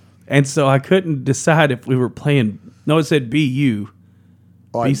BC, and so I couldn't decide if we were playing. No, it said BU.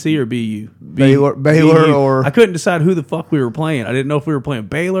 BC or BU? Baylor BU. or- I couldn't decide who the fuck we were playing. I didn't know if we were playing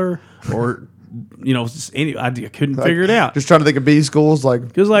Baylor or just any. I couldn't figure it out Just trying to think of B schools. Like,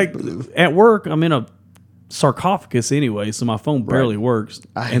 because like at work I'm in a sarcophagus anyway, so my phone barely works,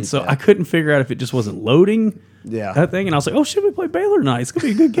 I and hate so that. I couldn't figure out if it just wasn't loading. Yeah. That thing, and I was like, "Oh shit, we play Baylor tonight. It's gonna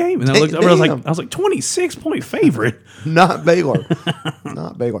be a good game." And then I looked up, and Damn. I was like, 26-point favorite. not Baylor.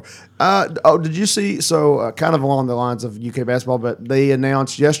 Not Baylor. Did you see? So, kind of along the lines of UK basketball, but they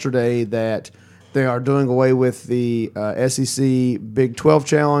announced yesterday that they are doing away with the SEC Big 12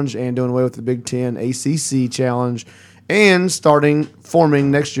 Challenge and doing away with the Big 10 ACC Challenge, and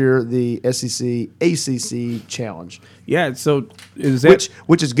forming next year the SEC ACC Challenge, Yeah. So is that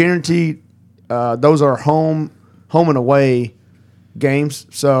which is guaranteed. Those are home and away games.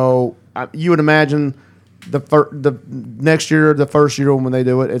 So you would imagine the next year, the first year when they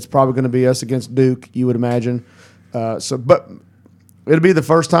do it, it's probably going to be us against Duke. You would imagine. But it'll be the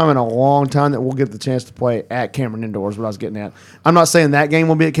first time in a long time that we'll get the chance to play at Cameron Indoor. Is what I was getting at. I'm not saying that game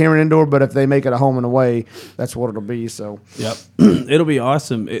will be at Cameron Indoor, but if they make it a home and away, that's what it'll be. So Yep, it'll be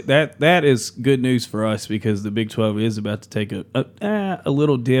awesome. That is good news for us because the Big 12 is about to take a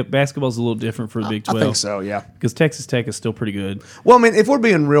little dip. Basketball's a little different for the Big 12. I think so. Yeah. Because Texas Tech is still pretty good. Well, I mean, if we're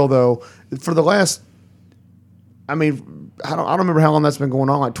being real though, for the last, I don't remember how long that's been going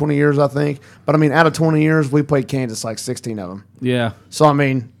on, like 20 years, I think. But I mean, out of 20 years, we played Kansas like 16 of them. Yeah, So I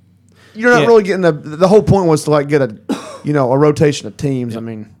mean, you're not Yeah. really getting the whole point was to like get a rotation of teams. I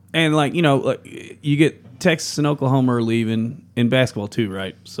mean, and like you get Texas and Oklahoma are leaving in basketball too,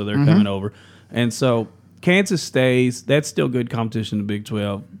 right? So they're coming over, and so Kansas stays. That's still good competition in the Big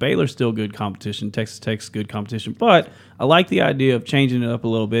 12. Baylor's still good competition. Texas Tech's good competition. But I like the idea of changing it up a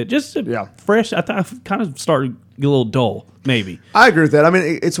little bit. Just to fresh. I thought I kind of started to get a little dull, maybe. I agree with that. I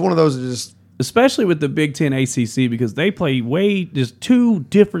mean, it's one of those that just Especially with the Big 10 ACC because they play just two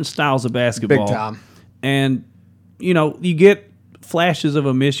different styles of basketball. big time. And, you get flashes of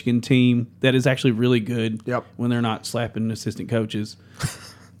a Michigan team that is actually really good Yep. when they're not slapping assistant coaches.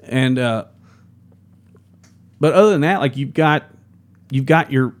 And but other than that, like you've got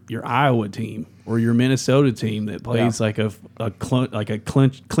your Iowa team or your Minnesota team that plays like a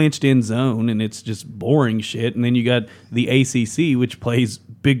clinched in zone and it's just boring shit. And then you got the ACC which plays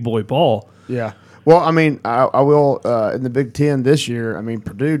big boy ball. Yeah. Well, I mean, I will in the Big Ten this year. I mean,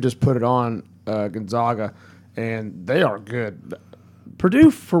 Purdue just put it on Gonzaga, and they are good.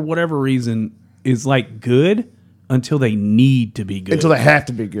 Purdue, for whatever reason, is like good until they need to be good. Until they have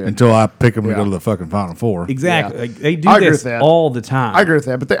to be good. Until I pick them to Yeah. go to the fucking Final Four. exactly. Yeah. Like, they do I agree this with that. all the time. I agree with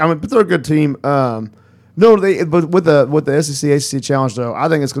that, but they're a good team. No, but with the SEC ACC challenge though, I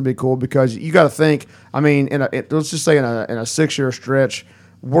think it's going to be cool because you got to think. I mean, let's just say in a 6-year stretch,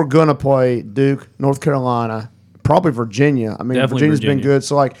 we're going to play Duke, North Carolina, probably Virginia. I mean, Definitely Virginia's been Virginia. good,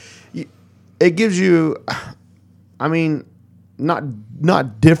 so like, it gives you. I mean,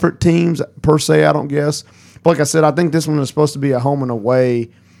 not different teams per se. I don't guess, but like I said, I think this one is supposed to be a home and away.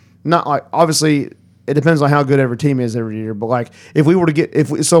 Not like obviously. It depends on how good every team is every year, but like if we were to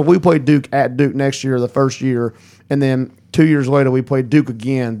if we play Duke at Duke next year, the first year, and then 2 years later we play Duke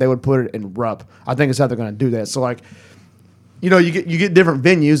again, they would put it in Rupp. I think it's how they're going to do that. So like, you get different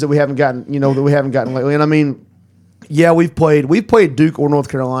venues that we haven't gotten lately, and I mean, yeah, we've played Duke or North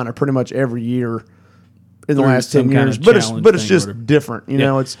Carolina pretty much every year in the Through last 10 some kind years, of but it's challenge just thing or whatever. different. You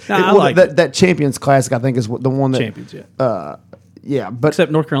know, it's I like it. that Champions Classic. I think is the one that Champions, yeah. yeah, but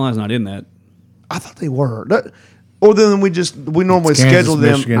Except North Carolina's not in that. I thought they were. Or then we normally It's Kansas, schedule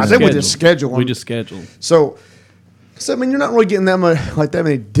them. Michigan, I and think we schedule. just schedule them. We just scheduled. So I mean, you're not really getting that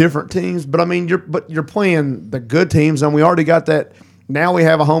many different teams, but I mean, you're playing the good teams, and we already got that. Now we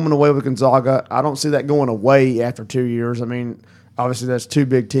have a home and away with Gonzaga. I don't see that going away after 2 years. I mean, Obviously, that's two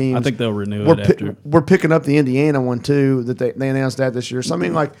big teams. I think they'll renew it after. We're picking up the Indiana one too. That they announced that this year. So I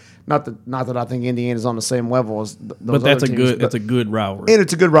mean, like, not that I think Indiana's on the same level as those But that's other teams, that's a good rivalry. and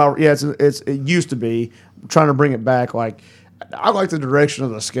it's a good rivalry. Yeah, it used to be. Trying to bring it back. Like, I like the direction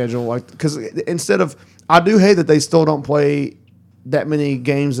of the schedule. Like, because instead of, I do hate that they still don't play that many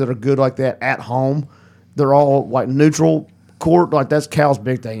games that are good like that at home. They're all like neutral court. Like, that's Cal's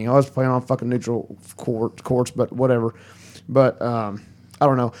big thing. He always playing on fucking neutral courts, but whatever. But I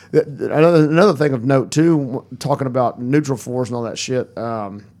don't know. Another thing of note too, talking about neutral floors and all that shit.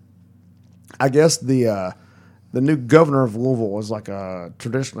 I guess the new governor of Louisville was like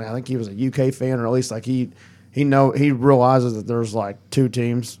traditionally, I think he was a UK fan, or at least like he realizes that there's like two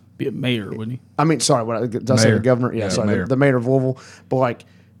teams. Be a mayor, wouldn't he? I mean, sorry, did I say the governor? Yeah, sorry, mayor. The mayor of Louisville. But like,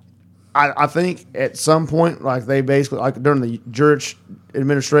 I think at some point, like they basically, like during the Jurich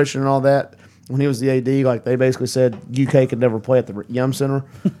administration and all that, when he was the AD, like they basically said UK could never play at the Yum Center,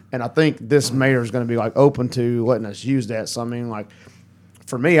 and I think this mayor is going to be like open to letting us use that. So I mean, like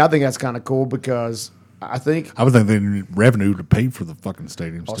for me, I think that's kind of cool because I would think they need revenue to pay for the fucking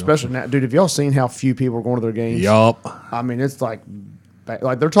stadium. Still. Especially now, dude. Have y'all seen how few people are going to their games? Yup. I mean, it's like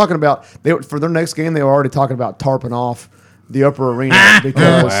they're talking about for their next game. They were already talking about tarping off the upper arena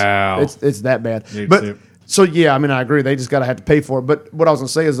because Wow. it's that bad. Need But to. so yeah, I mean, I agree. They just gotta have to pay for it. But what I was gonna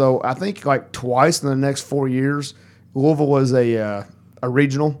say is though, I think like twice in the next 4 years, Louisville was a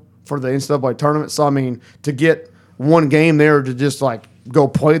regional for the NCAA tournament. So I mean, to get one game there to just like go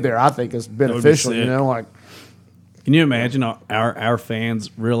play there, I think is beneficial. You sick. know, like. Can you imagine our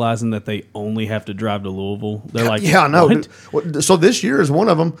fans realizing that they only have to drive to Louisville? They're like, Yeah, I know. "What?" Dude. So this year is one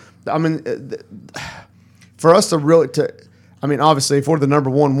of them. I mean, for us to really I mean, obviously, if we're the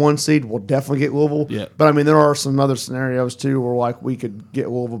number one seed, we'll definitely get Louisville. Yeah. But I mean, there are some other scenarios too where like we could get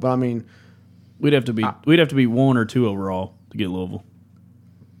Louisville. But I mean, we'd have to be 1 or 2 overall to get Louisville.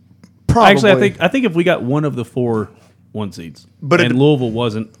 probably. Actually, I think if we got one of the 4 1 seeds, But and it- Willville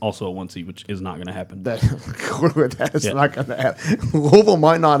wasn't also a 1 seed, which is not going to happen. that's Yeah. not going to happen. Louisville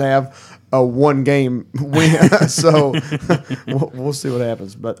might not have a one game win, so we'll see what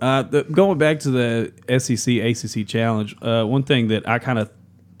happens. But Going back to the SEC ACC challenge, one thing that I kind of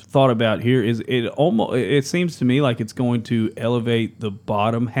thought about here is it seems to me like it's going to elevate the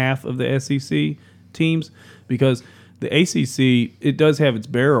bottom half of the SEC teams, because the ACC, it does have its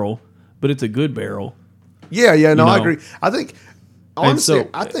barrel, but it's a good barrel. yeah, no, I know. agree. I think honestly, so-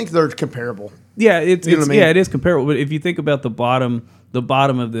 I think they're comparable. Yeah, it's You know what I mean? yeah, it is comparable. But if you think about the bottom of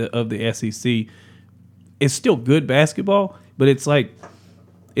the SEC, it's still good basketball, but it's like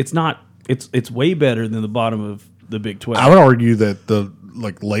it's way better than the bottom of the Big 12. I would argue that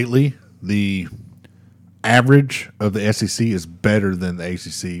lately the average of the SEC is better than the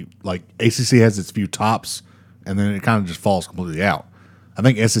ACC. Like ACC has its few tops, and then it kind of just falls completely out. I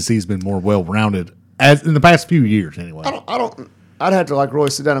think SEC has been more well rounded as in the past few years, anyway. I don't. I'd have to like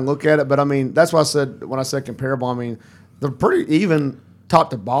really sit down and look at it, but I mean that's why I said when I said comparable. I mean they're pretty even top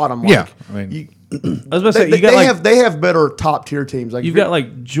to bottom. Like, Yeah, I mean- I was about to say they, you got they have better top tier teams. Like you've got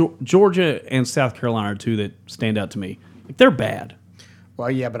like Georgia and South Carolina are two that stand out to me. Like, they're bad. well,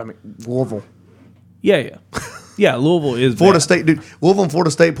 yeah, but I mean Louisville, Yeah. Louisville is Florida bad. State, dude. Louisville and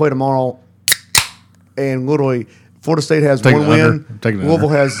Florida State play tomorrow, and literally Florida State has Taking one the under. win. Taking the Louisville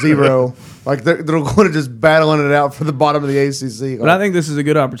under. has 0. Like they're going to just battling it out for the bottom of the ACC. But I think this is a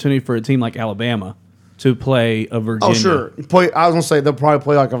good opportunity for a team like Alabama to play a Virginia. oh sure, play. I was gonna say they'll probably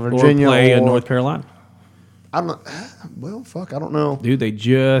play like a Or Virginia play a or North Carolina. I don't know. Well, fuck, I don't know. Dude, they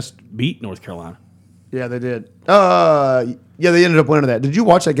just beat North Carolina. Yeah, they did. Yeah, they ended up winning that. Did you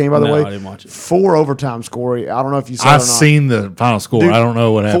watch that game, by the No, way? I didn't watch it. 4 overtimes, Corey. I don't know if you saw it or I've not. seen the final score. Dude, I don't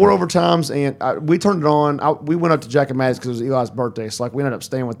know what happened. 4 overtimes, and we turned it on. We went up to Jack and Matt's because it was Eli's birthday, so like we ended up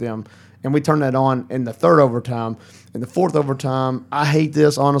staying with them, and we turned that on in the 3rd overtime. In the 4th overtime, I hate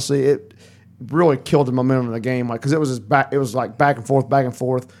this, honestly. It really killed the momentum of the game, like because it was just back. It was like back and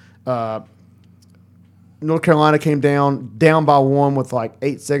forth. North Carolina came down by 1 with like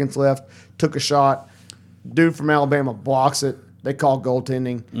 8 seconds left. Took a shot. Dude from Alabama blocks it. They call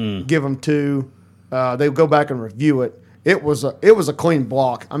goaltending. Give them 2. They go back and review it. It was a clean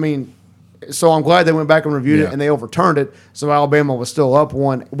block. I mean, so I'm glad they went back and reviewed it Yeah. and they overturned it. So Alabama was still up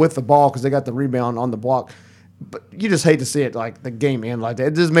 1 with the ball because they got the rebound on the block. But you just hate to see it like the game end like that.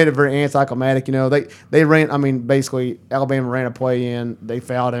 It just made it very anticlimactic. You know, they ran. I mean, basically Alabama ran a play in. They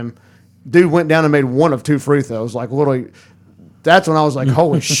fouled him. Dude went down and made 1 of 2 free throws. Like literally, that's when I was like,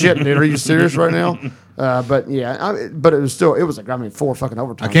 "Holy shit, dude! Are you serious right now?" But yeah, but it was still. It was like 4 fucking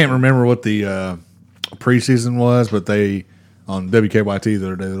overtime. I can't remember what the preseason was, but they on WKYT the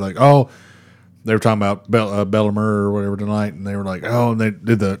other day they're like, "Oh, they were talking about Bellarmine or whatever tonight, and they were like, oh, and they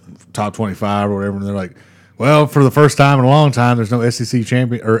did the top 25 or whatever, and they're like, well, for the first time in a long time, there's no SEC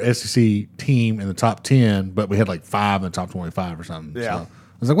champion or SEC team in the top 10, but we had like 5 in the top 25 or something. Yeah. So I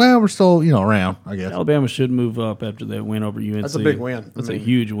was like, well, we're still, around, I guess. Alabama should move up after that win over UNC. That's a big win. That's a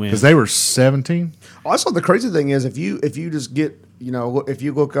huge win. Because they were 17. Also, the crazy thing is, if you just get, if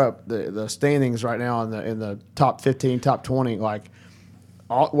you look up the standings right now in the top 15, top 20, like,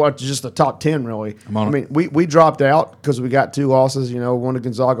 just the top 10 really. I mean, we dropped out because we got 2 losses. One to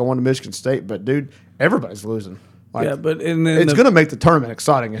Gonzaga, one to Michigan State. But dude, everybody's losing. Like, yeah, but and then it's going to make the tournament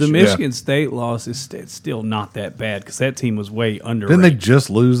exciting. The Michigan State loss is still not that bad because that team was way under. Didn't they just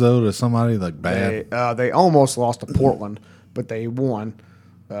lose though to somebody like bad? They almost lost to Portland, but they won.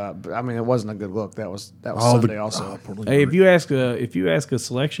 But, I mean, it wasn't a good look. That was Sunday also. Hey, if you ask a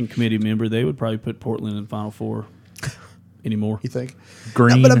selection committee member, they would probably put Portland in Final Four anymore. You think?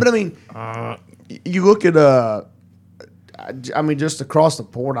 Green. But I mean, you look at I mean, just across the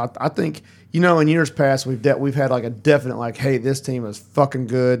board, I think in years past we've had like a definite like, hey, this team is fucking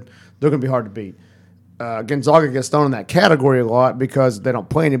good. They're gonna be hard to beat. Gonzaga gets thrown in that category a lot because they don't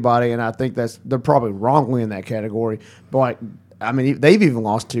play anybody, and I think they're probably wrongly in that category. But like, I mean, they've even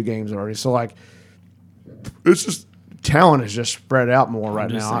lost 2 games already. So like, it's just talent is just spread out more right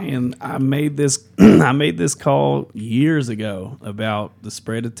now. And I made this I made this call years ago about the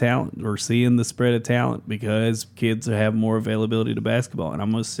spread of talent or seeing the spread of talent because kids have more availability to basketball, and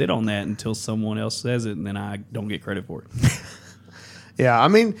I'm going to sit on that until someone else says it, and then I don't get credit for it. Yeah, I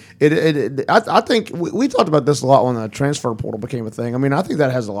mean, I think we talked about this a lot when the transfer portal became a thing. I mean, I think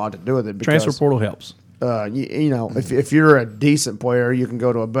that has a lot to do with it. Because, transfer portal helps. If you're a decent player, you can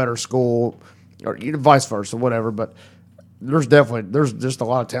go to a better school, or vice versa, whatever. But there's just a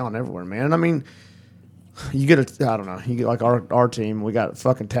lot of talent everywhere, man. And I mean, you get like our team, we got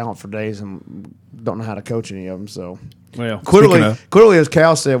fucking talent for days and don't know how to coach any of them. So well, clearly, as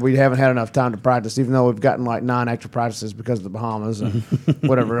Cal said, we haven't had enough time to practice, even though we've gotten like 9 extra practices because of the Bahamas and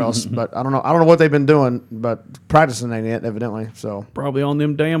whatever else. But I don't know what they've been doing, but practicing ain't it, evidently. So probably on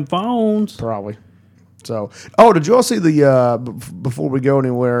them damn phones. Probably. So, did you all see before we go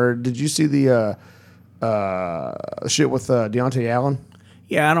anywhere? Did you see the shit with Deontay Allen?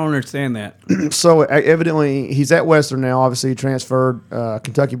 Yeah, I don't understand that. So evidently he's at Western now. Obviously, he transferred,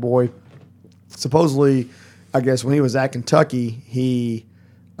 Kentucky boy. Supposedly, I guess when he was at Kentucky, he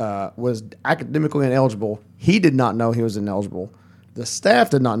was academically ineligible. He did not know he was ineligible. The staff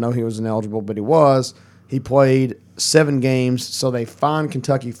did not know he was ineligible, but he was. He played 7 games, so they fined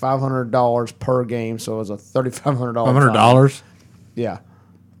Kentucky $500 per game. So it was a $3,500. $500. Yeah.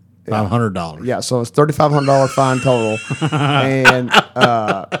 $500. Yeah, so it's $3,500 fine total,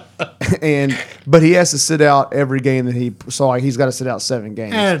 but he has to sit out every game that he's got to sit out 7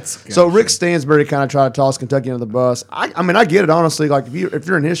 games. So Rick Stansbury kind of tried to toss Kentucky under the bus. I mean, I get it honestly. Like if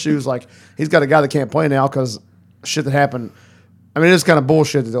you're in his shoes, like he's got a guy that can't play now because shit that happened. I mean, it's kind of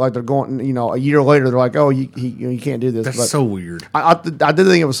bullshit that like they're going. A year later they're like, oh, you can't do this. That's so weird. I did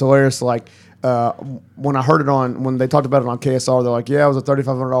think it was hilarious. Like. When I heard it when they talked about it on KSR, they're like, yeah, it was a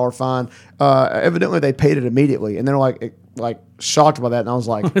 $3,500 fine. Evidently, they paid it immediately, and they're like shocked by that. And I was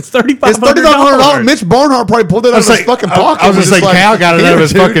like, it's $3,500. Mitch Barnhart probably pulled it out of his fucking pocket. I was just like, Cal got it out of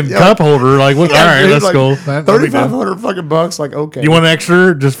his fucking cup holder. Like, all right, that's cool. $3,500 fucking bucks. Like, okay, you want an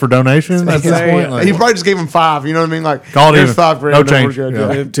extra just for donation? At this point, he probably just gave him 5. You know what I mean? Like, here's $5,000. No change.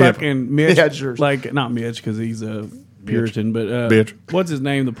 Fucking Mitch, yeah, sure. like not Mitch because he's a Puritan, but bitch. What's his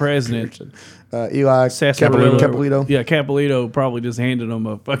name? The president, Eli Capolito. Yeah, Capolito probably just handed him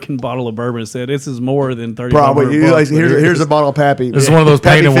a fucking bottle of bourbon and said, "This is more than $3,500." Probably. Here's a bottle of Pappy. This is one of those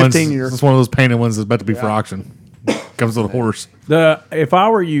painted ones. This is one of those painted ones that's about to be for auction. Comes with a horse. If I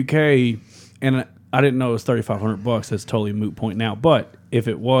were UK and I didn't know it was $3,500, that's totally a moot point now. But if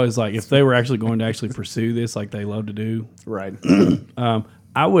it was if they were actually going to actually pursue this, like they love to do, right?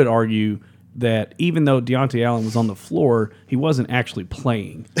 I would argue that even though Deontay Allen was on the floor, he wasn't actually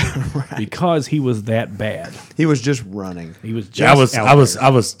playing because he was that bad. He was just running. He was just I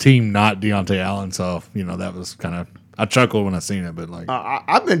was team not Deontay Allen, so that was kind of I chuckled when I seen it, but like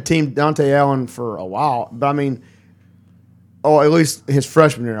I've been team Deontay Allen for a while, but I mean, at least his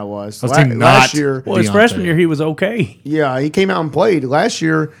freshman year I was. Last year, his freshman year he was okay. Yeah, he came out and played. Last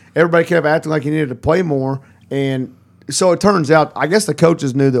year, everybody kept acting like he needed to play more, and so it turns out, I guess the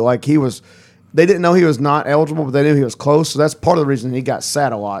coaches knew that he was. They didn't know he was not eligible, but they knew he was close. So that's part of the reason he got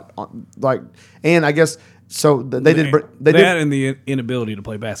sat a lot. And I guess so they did. And the inability to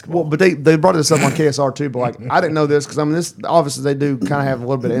play basketball. Well, but they brought this up on KSR too. But I didn't know this because this obviously they do kind of have a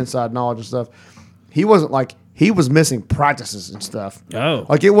little bit of inside knowledge and stuff. He wasn't he was missing practices and stuff. Oh,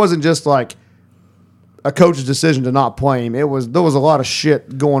 it wasn't just a coach's decision to not play him. There was a lot of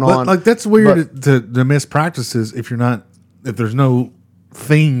shit going But on. like that's weird to miss practices if there's no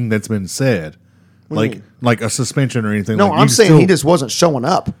thing that's been said, do you like a suspension or anything. No, like, I'm you saying still- he just wasn't showing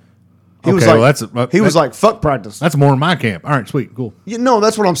up. He was Okay, like, well, he was like, fuck practice. That's more in my camp. All right, sweet, cool. No,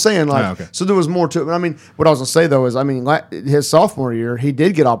 that's what I'm saying. Like, Oh, okay. so there was more to it. But I mean, what I was gonna say though is, I mean, like, his sophomore year, he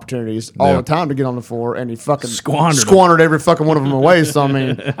did get opportunities all Yeah. the time to get on the floor, and he fucking Squandered every fucking one of them away. So I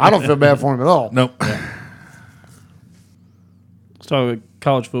mean, I don't feel bad for him at all. Nope. Let's talk about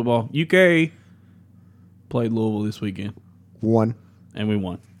college football. UK played Louisville this weekend, One. and we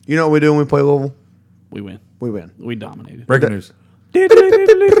won. You know what we do when we play Louisville? We win. We win. We dominated. Breaking news.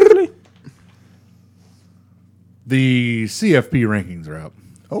 The CFP rankings are out.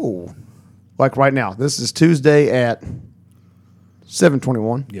 Oh, like right now. This is Tuesday at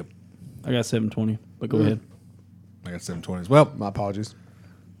 7:21. Yep. I got 720, but go ahead. I got 720s. Well, My apologies.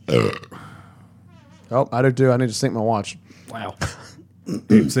 Oh, I do too. I need to sync my watch. Wow. you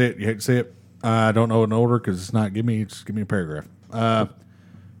hate to say it. You hate to say it. I don't know an order because it's not. Just give me a paragraph.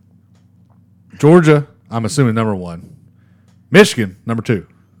 Georgia, I'm assuming number 1. Michigan, number 2.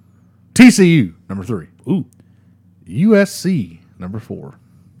 TCU, number 3. Ooh. USC, number 4.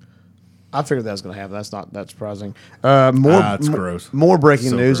 I figured that was going to happen. That's not that surprising. More, It's gross. More breaking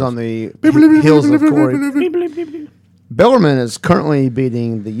So news gross. on the heels of Corey. Bellarmine is currently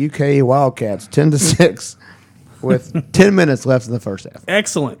beating the UK Wildcats 10-6 with 10 minutes left in the first half.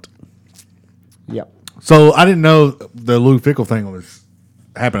 Excellent. Yep. So I didn't know the Lou Fickle thing was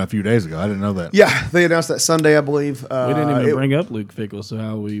happened a few days ago. I didn't know that. Yeah, they announced that Sunday, I believe. We didn't even bring up Luke Fickle, so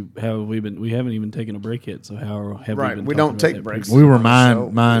how have we been? We haven't even taken a break yet. So how have Right, we been? we talking don't about take that breaks. We were So,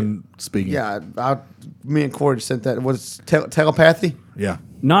 mind speaking. Yeah, me and Corey sent that. Was telepathy? Yeah.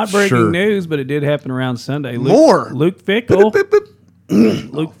 Not breaking Sure. news, but it did happen around Sunday. More. Luke Fickle.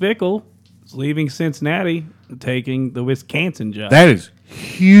 Luke Fickle is leaving Cincinnati, taking the Wisconsin job. That is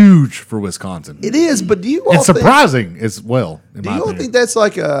huge for Wisconsin. It is, but do you all It's surprising as well. In Do my you all opinion. think that's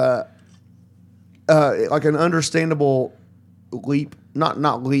like an understandable leap?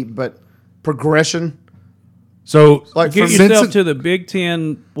 Not leap, but progression. So Like Get from yourself to the Big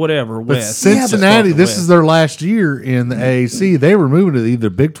Ten, whatever, but West. Cincinnati, Yeah, but this is their last year in the AAC. They were moving to either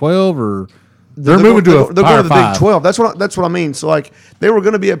Big 12 or they're moving to a they're Power going to the 5. Big 12. That's what I mean. So like they were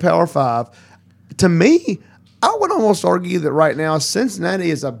going to be a Power 5. To me, I would almost argue that right now Cincinnati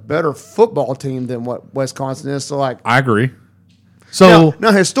is a better football team than what Wisconsin is. So like I agree. So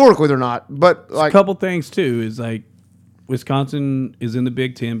now historically they're not, but A like couple things too is like Wisconsin is in the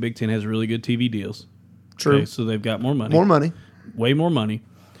Big Ten. Big Ten has really good TV deals. True. Okay, so they've got more money. more money. Way more money.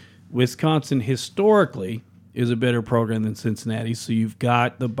 Wisconsin historically is a better program than Cincinnati, so you've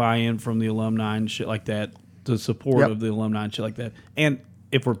got the buy-in from the alumni and shit like that, the support Yep. of the alumni and shit like that. And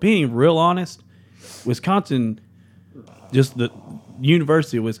if we're being real honest, Wisconsin, just the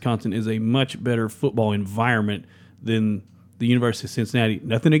University of Wisconsin is a much better football environment than the University of Cincinnati.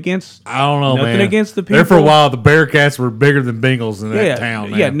 Nothing against I don't know, nothing man. against the There for a people. while, the Bearcats were bigger than Bengals in that yeah, town.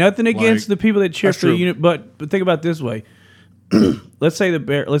 Man. Yeah, nothing against Like, the people that cheer That's for the true. unit, but think about it this way. let's say the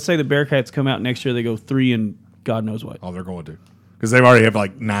Bearcats come out next year, they go 3 and God knows what. Oh, they're going to because they've already have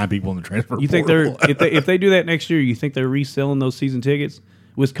like 9 people in the transfer. You think portal. they're if they do that next year, you think they're reselling those season tickets?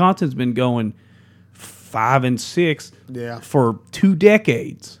 Wisconsin's been going 5 and 6 Yeah. for 2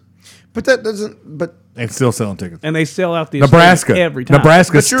 decades. But that doesn't. But and still selling tickets? And they sell out the Nebraska stadium every time.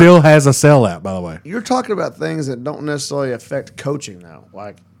 Nebraska But you're- still has a sellout. By the way, you're talking about things that don't necessarily affect coaching, though.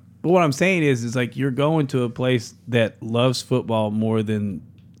 Like But what I'm saying is like you're going to a place that loves football more than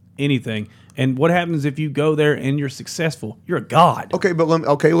anything. And what happens if you go there and you're successful? You're a god. okay, but let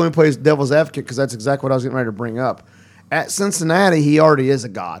me play as devil's advocate because that's exactly what I was getting ready to bring up. At Cincinnati, he already is a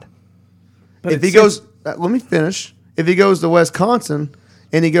god. But If he it's goes, let me finish. If he goes to Wisconsin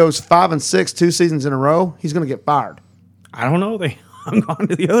and he goes 5 and 6 2 seasons in a row, he's going to get fired. I don't know. They hung on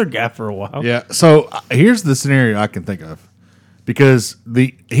to the other guy for a while. yeah. So here's the scenario I can think of because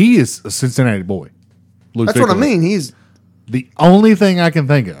he is a Cincinnati boy. Luke That's what I Fickle. mean. He's The only thing I can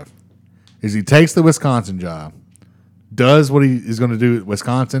think of is he takes the Wisconsin job, does what he is going to do at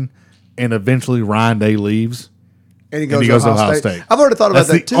Wisconsin, and eventually Ryan Day leaves. and he And he goes to Ohio State. I've already thought about That's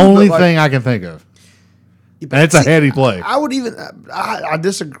that the too. only but, like, thing I can think of. but And it's a see, heady play. I would even I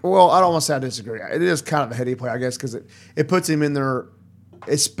disagree. Well, I don't want to say I disagree. It is kind of a heady play, I guess, because it puts him in there.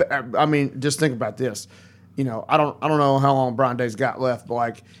 I mean, just think about this. You know, I don't know how long Brian Day's got left, but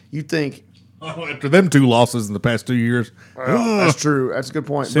like you think After them 2 losses in the past 2 years, that's true. That's a good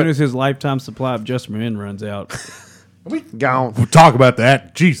point. As soon But as his lifetime supply of Just Men runs out, gone. we'll talk about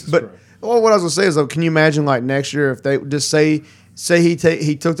that. Jesus. But Christ. well, what I was gonna say is though, can you imagine like next year if they just say he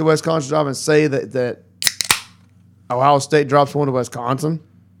took the Wisconsin job and say that Ohio State drops one to Wisconsin.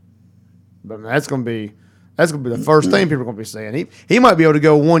 But that's gonna be the first thing people are gonna be saying. He might be able to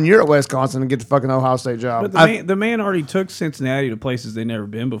go 1 year at Wisconsin and get the fucking Ohio State job. But the man already took Cincinnati to places they've never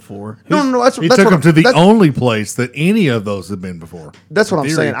been before. No, He took them to the only place that any of those have been before. That's what I'm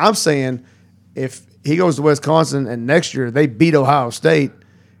saying. I'm saying if he goes to Wisconsin and next year they beat Ohio State,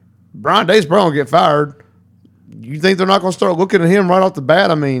 Brian Daboll probably gonna get fired. You think they're not going to start looking at him right off the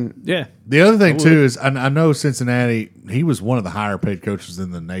bat? I mean, yeah. The other thing too is I know Cincinnati. He was one of the higher paid coaches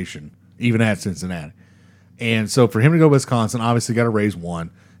in the nation, even at Cincinnati. And so for him to go to Wisconsin, obviously got to raise one.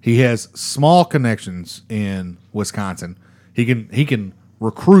 He has small connections in Wisconsin. He can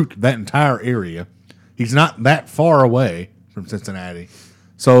recruit that entire area. He's not that far away from Cincinnati.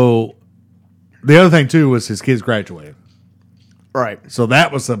 So the other thing too was his kids graduated. right. So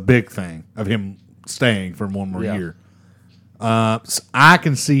that was a big thing of him staying for one more year. So I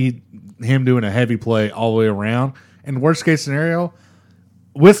can see him doing a heavy play all the way around. And worst case scenario,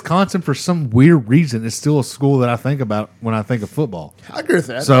 Wisconsin, for some weird reason, is still a school that I think about when I think of football. I agree with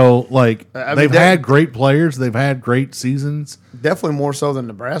that. So, like, I mean, they've had great players. They've had great seasons. Definitely more so than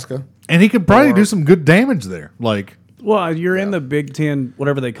Nebraska. And he could probably do some good damage there. Like, Well, you're in the Big Ten,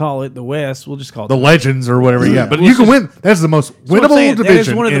 whatever they call it, the West. We'll just call it the Legends or whatever. Yeah, but Well, you can win. That's the most That's what I'm winnable saying. division. That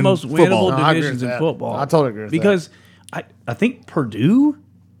is one of the in most football. winnable No, I agree divisions with in that. football. I totally agree with because I think Purdue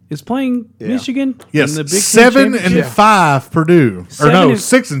is playing Michigan Yes, in the Big Ten 7 championship. and 5 Purdue, Seven or no, and-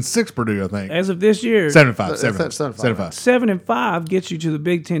 6 and 6 Purdue. I think As of this year, 7 and 5. That's 7 7 and 5. 7 and 5. 7 and 5 gets you to the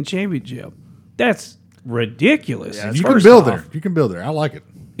Big Ten championship. That's ridiculous. Yeah, You can First build off, there. You can build there. I like it.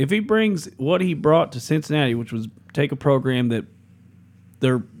 if he brings what he brought to Cincinnati, which was take a program that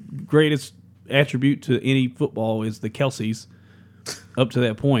their greatest attribute to any football is the Kelseys up to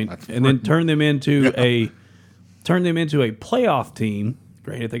that point, and then turn them into a playoff team.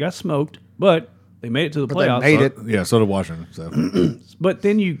 Granted, they got smoked, but they made it to the They playoffs. made it. Yeah, so did Washington. So But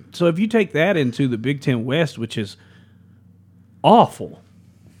then if you take that into the Big Ten West, which is awful.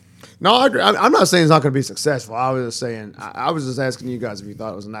 No, I agree. I'm not saying it's not going to be successful. I was just saying. I was just asking you guys if you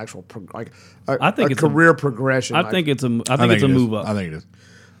thought it was an actual I think a it's career progression. I think it's a it is. move up. I think it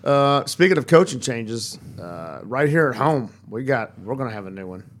is. Speaking of coaching changes, right here at home, we're going to have a new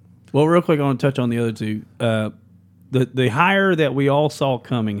one. Well, real quick, I want to touch on the other two. The hire that we all saw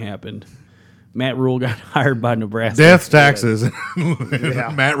coming happened. Matt Rule got hired by Nebraska. Death taxes.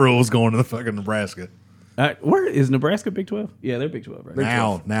 Matt Rule's going to the fucking Nebraska. Where is Nebraska Big 12? Yeah, they're Big 12, right?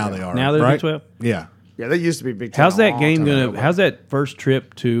 Now they are. Now they're right? Big 12? Yeah. Yeah, they used to be Big Ten. How's a that long game time gonna? ago. How's that first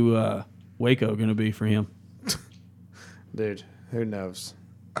trip to Waco gonna be for him? Dude, who knows?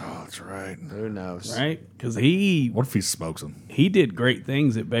 Oh, that's right. Who knows? Right? Because he What if he smokes him? did great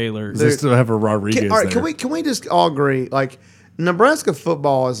things at Baylor. Does they still have a Rodriguez All right, there? can we just all agree? Like, Nebraska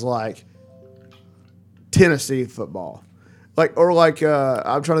football is like Tennessee football, I'm trying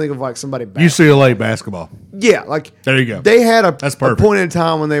to think of like somebody bad. UCLA basketball. Yeah, like There you go. They had That's a perfect. point in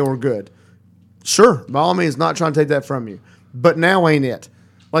time when they were good. Sure, by all means, not trying to take that from you, but now ain't it?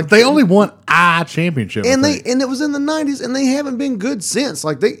 Like They only won a championship. and I think. it was in the '90s, and they haven't been good since.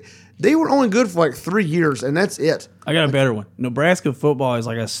 Like they were only good for like 3 years, and that's it. I got a better one. Nebraska football is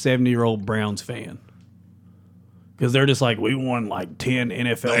like a 70-year-old Browns fan. Because they're just like, we won like 10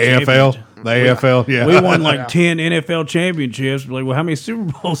 NFL AFL. championships. The AFL. Yeah. We won like 10 NFL championships. Like, well, how many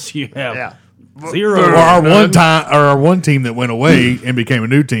Super Bowls do you have? Yeah. Zero. Or our one team that went away and became a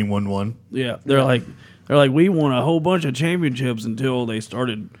new team won one. Yeah, they're like we won a whole bunch of championships until they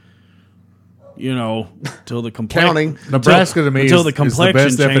started, till the Counting. Nebraska to me until is the the complexion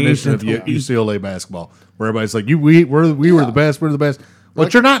best definition of changed. UCLA basketball, where everybody's like, we were the best, we're the best. But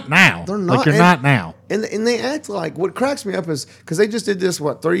Like, you're not now. they're not, Like you're and- not now. And they act like what cracks me up is because they just did this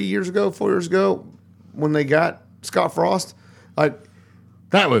 4 years ago when they got Scott Frost. Like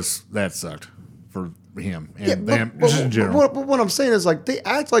That sucked for him and them but, just in general. but what I'm saying is like they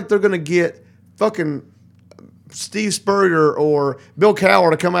act like they're gonna get fucking Steve Spurrier or Bill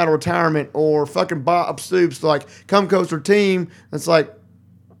Cowher to come out of retirement or fucking Bob Stoops to like come coach their team. It's like,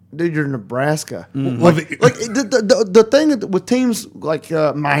 dude, you're Nebraska. Well, The thing with teams like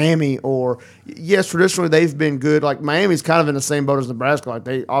Miami or yes, traditionally they've been good. Like Miami's kind of in the same boat as Nebraska. Like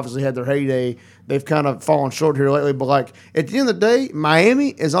they obviously had their heyday. They've kind of fallen short here lately. But like at the end of the day, Miami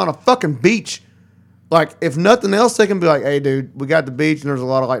is on a fucking beach. Like if nothing else, they can be like, hey, dude, we got the beach, and there's a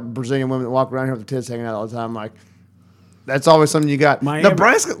lot of like Brazilian women that walk around here with their tits hanging out all the time. Like that's always something you got. Miami.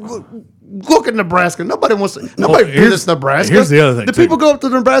 Nebraska. Look at Nebraska. Nobody wants to. Nobody here's- visits Nebraska. here's the other thing, The too. people go up to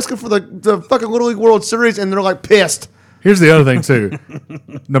Nebraska for the fucking Little League World Series, and they're like pissed. Here's the other thing too.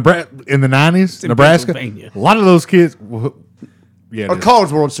 Nebraska in the '90s, in Nebraska, Pennsylvania. a lot of those kids Yeah, Or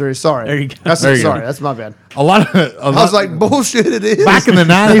College World Series. Sorry. There you go. There you go. Sorry, that's my bad. a lot of. I was like, bullshit. It is. back in the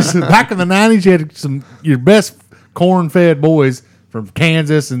 '90s, you had your best corn-fed boys from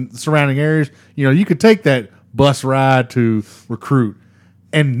Kansas and surrounding areas. You know, you could take that bus ride to recruit,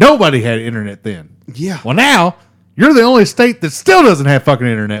 and nobody had internet then. Yeah. Well, now you're the only state that still doesn't have fucking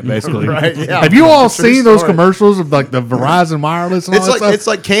internet. Basically, Right, yeah. Have you all True seen those story. commercials of like the Verizon wireless? And all that stuff? It's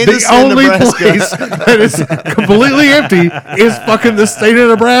like Kansas The and only Nebraska. place that is completely empty is fucking the state of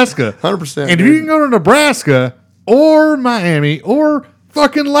Nebraska. 100%, And if you can go to Nebraska or Miami or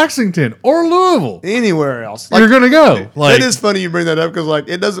fucking Lexington or Louisville, Anywhere else. you're gonna go. Like, it is funny you bring that up because like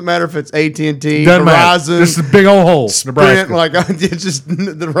it doesn't matter if it's AT&T, doesn't matter. Verizon, This is a big old hole. Sprint, Nebraska. like it's just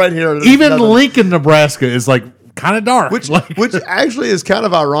right here. there's Even nothing. Lincoln, Nebraska is like kind of dark. which Like, which actually is kind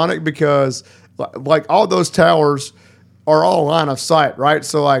of ironic because like all those towers are all line of sight, right?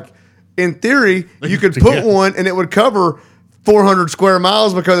 So like in theory, you could put Yeah. one and it would cover 400 square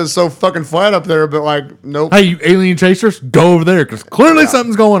miles because it's so fucking flat up there. But like, nope. hey, you alien chasers, go over there because clearly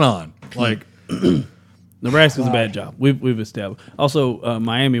something's going on. Like, Nebraska's a bad job. We've established. Also,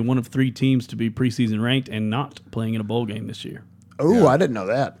 Miami, one of 3 teams to be preseason ranked and not playing in a bowl game this year. Oh, I didn't know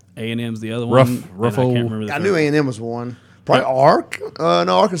that. A&M's the other Rough- one. rough and I old- can't remember the I third knew one. A&M was one. Probably Ark.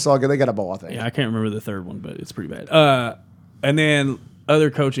 No, Arkansas. They got a bowl, I think. Yeah, I can't remember the third one, but it's pretty bad. And then other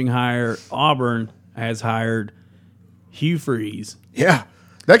coaching hire, Auburn has hired Hugh Freeze. Yeah.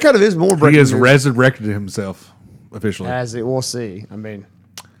 That kind of is more he breaking has news. resurrected himself officially As it, we'll see. I mean,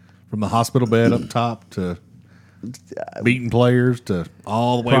 from the hospital bed up top to beating players to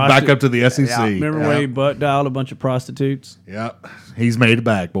all the way Prosti- back up to the SEC. Yeah, Remember when he butt dialed a bunch of prostitutes? Yep. He's made it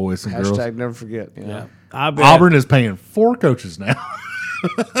back, boys and girls. hashtag never forget. You know? I bet. Auburn is paying 4 coaches now.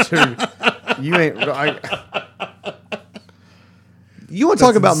 Dude, you ain't. You want to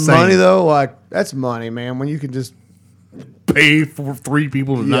talk about insane. money though? Like that's money, man. When you can just Pay for 3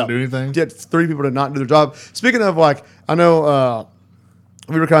 people to not do anything. get 3 people to not do their job. Speaking of, like, I know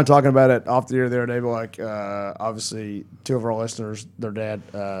we were kind of talking about it off the air the other day, but like obviously 2 of our listeners, their dad,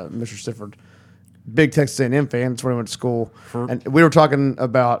 Mr. Stifford, big Texas A&M fan. That's where he went to school, and we were talking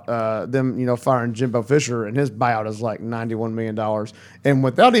about them, you know, firing Jimbo Fisher, and his buyout is like $91 million, and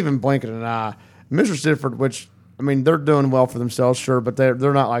without even blinking an eye, Mr. Stifford, which I mean, they're doing well for themselves, sure, but they're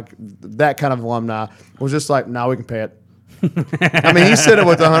not like that kind of alumni. Was just like, no, we can pay it. I mean, he said it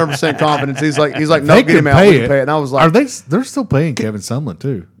with 100% confidence. He's like, no, They get him can out, we pay can it. pay it. And I was like, Are they? They're still paying Kevin Sumlin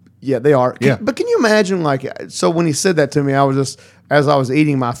too. yeah, they are. Yeah. But can you imagine, like, so when he said that to me, I was just, as I was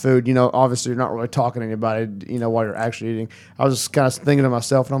eating my food, you know, obviously you're not really talking to anybody, you know, while you're actually eating. I was just kind of thinking to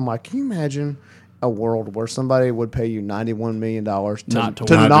myself, and I'm like, can you imagine a world where somebody would pay you $91 million to Not to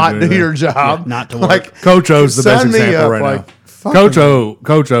to work. not Not to do do your job? Yeah, not to work. Like, Coach O's the best sign me example up, right like, now. fucking-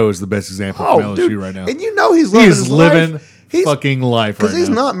 Coach O is the best example from oh, LSU dude. right now. And you know he's He living is his living life. He's, fucking life right because he's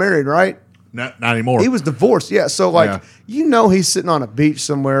now. not married, right? Not anymore. He was divorced, yeah. So, like, Yeah. you know, he's sitting on a beach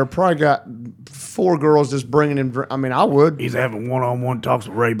somewhere, probably got 4 girls just bringing him. I mean, I would. He's having one-on-one talks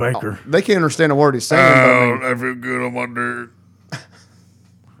with Ray Baker. They can't understand a word he's saying. but I mean, I feel good on my dirt.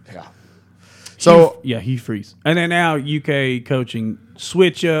 yeah. So, Hugh Freeze. And then now UK coaching,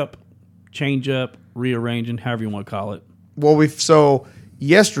 switch up, change up, rearranging, however you want to call it. well,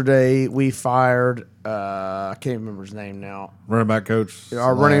 yesterday we fired. I can't remember his name now. Running back coach.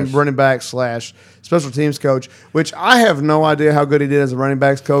 Our running back / special teams coach, which I have no idea how good he did as a running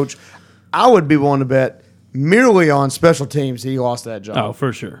backs coach. I would be willing to bet merely on special teams he lost that job. Oh,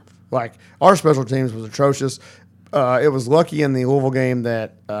 for sure. Like, our special teams was atrocious. It was lucky in the Louisville game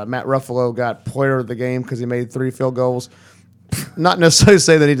that Matt Ruffalo got player of the game because he made 3 field goals. Not necessarily to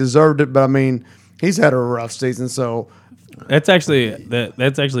say that he deserved it, but I mean, he's had a rough season. So That's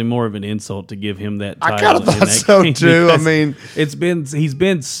actually more of an insult to give him that title. I kind of in thought that so game too. I because mean, he's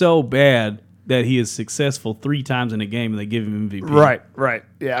been so bad that he is successful 3 times in a game and they give him MVP. right.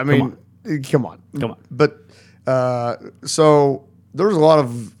 Yeah, I mean, come on. Come on. But so there's a lot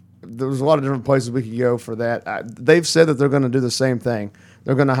of different places we could go for that. They've said that they're going to do the same thing.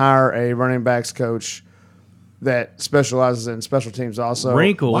 They're going to hire a running backs coach that specializes in special teams also.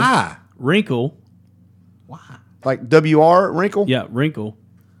 Wrinkle. Why? Wrinkle. Like WR Wrinkle? Yeah, Wrinkle.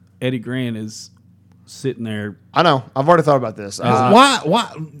 Eddie Grant is sitting there I know. I've already thought about this. Why?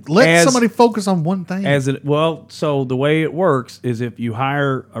 Let as- somebody focus on one thing. so the way it works is if you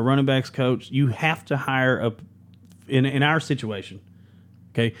hire a running backs coach, you have to hire in our situation.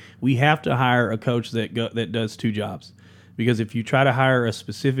 Okay, we have to hire a coach that does 2 jobs, because if you try to hire a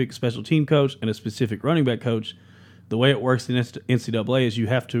specific special team coach and a specific running back coach, the way it works in NCAA is you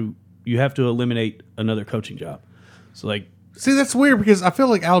have to eliminate another coaching job. So like, See, that's weird because I feel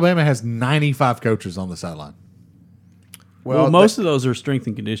like Alabama has 95 coaches on the sideline. Well, most of those are strength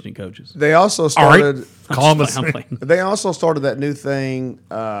and conditioning coaches. They also All right. started. Call him I'm a playing. They also started that new thing.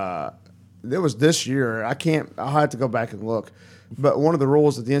 There was this year. I'll have to go back and look. But one of the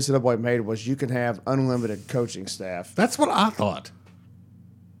rules that the NCAA made was you can have unlimited coaching staff, That's what I thought.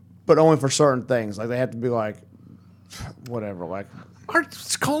 but only for certain things. Like they have to be like, whatever. Like Or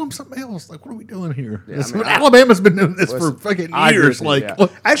just call him something else. Like, what are we doing here? I mean, Alabama's been doing this for listen, fucking I agree years. with you, Like, yeah.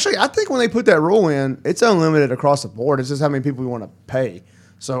 look, Actually, I think when they put that rule in, it's unlimited across the board. It's just how many people we want to pay.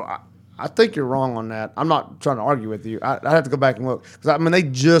 So I think you're wrong on that. I'm not trying to argue with you. I have to go back and look because I mean they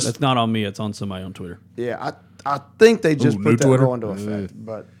just That's not on me. It's on somebody on Twitter. yeah. I think they just Ooh, put new that Twitter? rule into effect.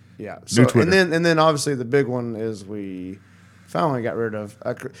 But yeah. So Twitter. and then obviously the big one is we finally got rid of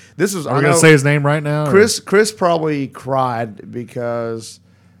this was are we going to say his name right now? or- Chris probably cried because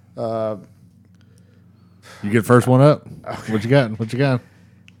You get first one up. What you got? What you got?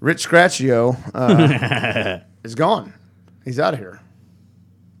 Rich Scratchio is gone. He's out of here.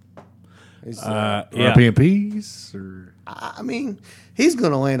 He's, Yeah. RP and peas? Or? I mean, he's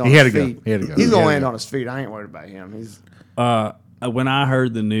going to land on He had his to go. feet. He had to go. He's He going had to to land go. on his feet. I ain't worried about him. He's When I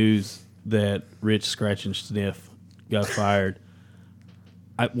heard the news that Rich Scratch and Sniff got fired,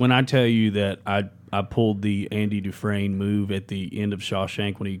 when I tell you that I pulled the Andy Dufresne move at the end of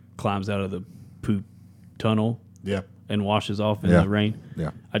Shawshank when he climbs out of the poop tunnel Yeah. and washes off in Yeah. the rain,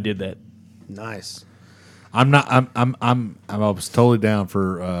 Yeah. I did that. nice. I was totally down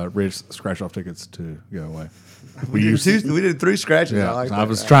for Rich scratch off tickets to go away. We did 3 scratches. Yeah, I like I that.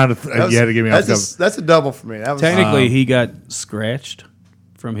 was trying to. You had to give me off. that's a double for me. That was Technically, he got scratched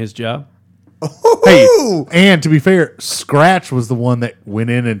from his job. Hey, Ooh! and to be fair, Scratch was the one that went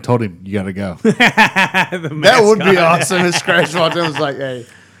in and told him you got to go. That would be awesome. If Scratch walked in and was like, "Hey,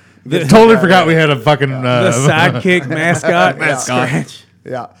 Totally forgot we had a fucking The sidekick mascot, Mascot. Scratch.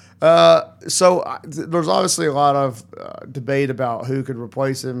 yeah." So there's obviously a lot of debate about who could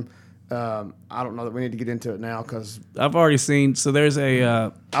replace him. I don't know that we need to get into it now because I've already seen. So there's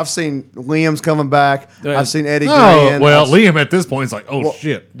a I've seen Liam's coming back. Yeah. I've seen Eddie Oh Grant. well, I've- Liam at this point is like, oh well,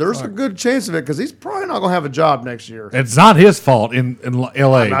 shit. There's a good chance of it because he's probably not going to have a job next year. It's not his fault in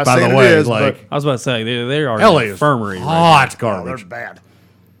L.A. not By saying the it way, is, like I was about to say they are L.A. an is infirmary. Right hot They're garbage. bad. now.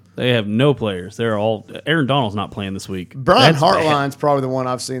 They have no players. They're all. Aaron Donald's not playing this week. Brian That's bad. Hartline's probably the one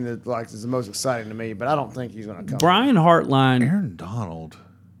I've seen that like is the most exciting to me, but I don't think he's going to come. Brian Hartline. Aaron Donald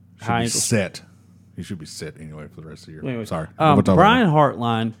should High be ankle. set. He should be set anyway for the rest of the year. Wait. Sorry, Brian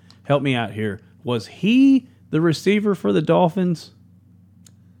Hartline, help me out here. Was he the receiver for the Dolphins?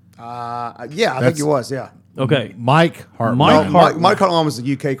 Yeah, I think That's- he was. Yeah, Okay, Mike Hart. Mike No, Hart- Mike Hartline was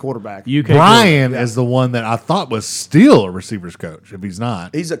the UK quarterback. UK. Brian Yeah. is the one that I thought was still a receivers coach. If he's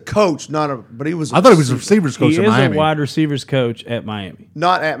not, He's a coach, but he was. I thought he was a receivers coach He in is Miami. a wide receivers coach at Miami.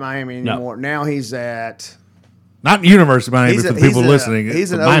 not at Miami No. anymore. Now he's at. Not University of Miami, He's for a, the people he's a- listening. He's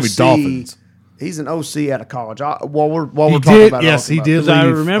the an Miami OC. Dolphins. He's an OC at a college. While we're He talking did. about it, Yes, I'll he talk did. Because I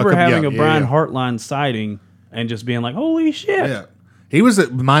leave remember couple- having yeah, a Brian yeah. Hartline sighting and just being like, "Holy shit!" Yeah, he was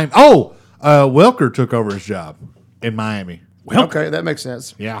at Miami. Oh, Welker took over his job in Miami. about. Okay, that makes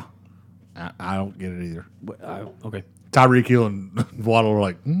sense. Yeah, I don't get it either. Okay. Tyreek Hill and Waddle were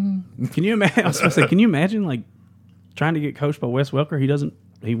like, Can you imagine? I was going to say, can you imagine like trying to get coached by Wes Welker?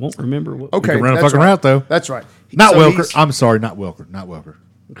 He won't remember what. Okay, run a that's fucking right. route, though. That's right. Not So Welker. he's- I'm sorry, not Welker. Not Welker.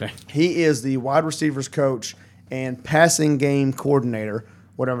 Okay. He is the wide receivers coach and passing game coordinator,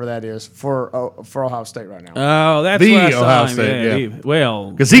 whatever that is, for Ohio State right now. Oh, that's The what I saw Ohio him. State, yeah.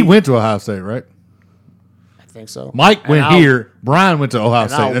 Well, Because he went to Ohio State, right? I think so. Mike And went I'll- here. Brian went to Ohio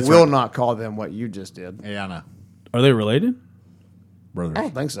And State. I That's will right. not call them what you just did. Yeah, I know. are they related? Brothers. I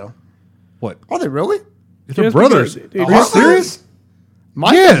don't think so. What? Are they really? They're Just brothers. because- Are dude, you Hartline? serious?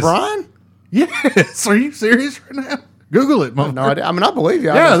 Mike Yes. and Brian? Yes. Are you serious right now? Google it. No idea. I mean, I believe you.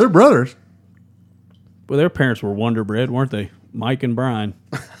 I Yeah, just- they're brothers. Well, their parents were Wonder Bread, weren't they? Mike and Brian.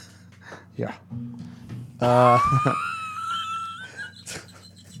 yeah.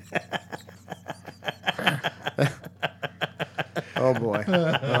 Oh boy.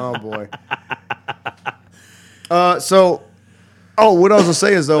 Oh boy. What I was gonna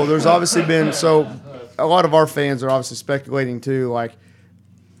say is though, there's obviously been a lot of our fans are obviously speculating too, like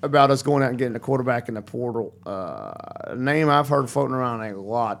about us going out and getting a quarterback in the portal. A name I've heard floating around a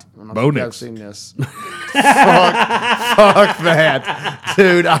lot. I don't know if Bo you guys Nix. seen this. fuck that,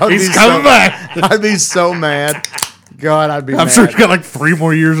 dude. He's coming back. I'd be so mad. God, I'd be. I'm mad. sure he's got like 3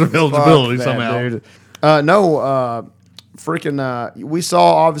 more years of Fuck eligibility that, somehow. dude. We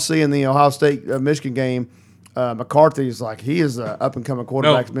saw obviously in the Ohio State Michigan game, McCarthy's like he is an up and coming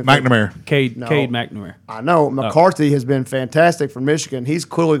quarterback. No, McNamara. Cade No. McNamara. I know McCarthy has been fantastic for Michigan. He's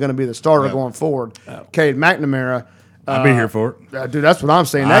clearly going to be the starter Yeah. going forward. Cade McNamara I'd be here for it. Dude, that's what I'm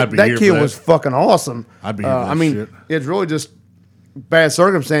saying. I'd be That here kid for that. was fucking awesome. I'd be here for that I mean, shit. it's really just bad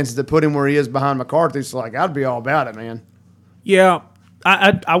circumstances that put him where he is behind McCarthy. So, like, I'd be all about it, man. Yeah,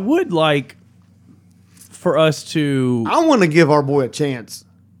 I would like for us to. I want to give our boy a chance.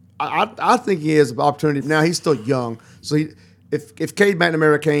 I think he has an opportunity. Now, he's still young. So, if Cade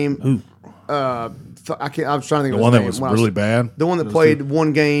McNamara came, I was trying to think of The his one that name. was When I really bad. The one that played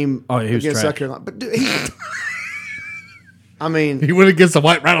one game Oh, he was against South trash. Carolina. But, dude, I mean, He went against the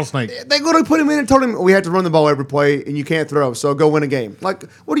white rattlesnake. they go to put him in and told him we have to run the ball every play and you can't throw, so go win a game. Like,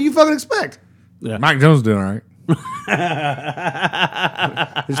 what do you fucking expect? Mike Jones doing all right.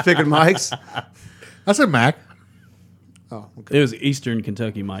 Just picking mics. I said Mac. Oh, okay. It was Eastern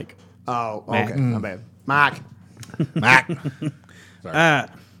Kentucky, Mike. Oh, okay. My bad. Mike. Mac. I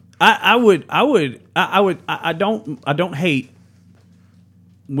don't hate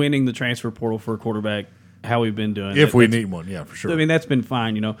winning the transfer portal for a quarterback. How we've been doing. If we need one, yeah, for sure. I mean, that's been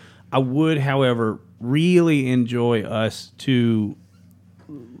fine. You know, I would, however, really enjoy us to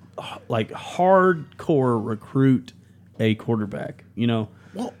like hardcore recruit a quarterback. You know,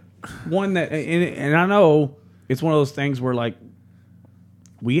 one that, and I know it's one of those things where like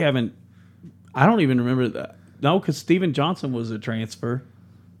we haven't. I don't even remember that. No, because Steven Johnson was a transfer.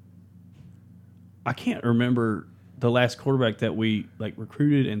 I can't remember the last quarterback that we like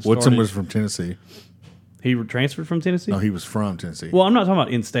recruited and started. Woodson was from Tennessee. He transferred from Tennessee. No, he was from Tennessee. Well, I'm not talking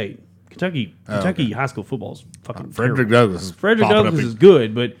about in-state. Kentucky high school football is fucking Frederick terrible. Douglass. Is Frederick popping Douglass up is in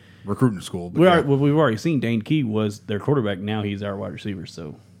good, but recruiting school. But we've already seen Dane Key was their quarterback. Now he's our wide receiver. So, you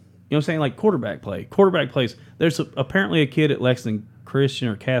know what I'm saying? Like quarterback plays. There's apparently a kid at Lexington Christian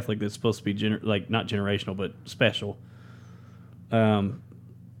or Catholic that's supposed to be not generational, but special. I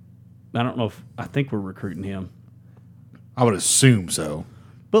don't know if I think we're recruiting him. I would assume so.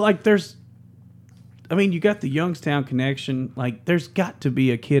 But like you got the Youngstown connection. Like there's got to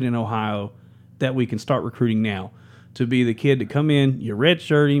be a kid in Ohio that we can start recruiting now to be the kid to come in, you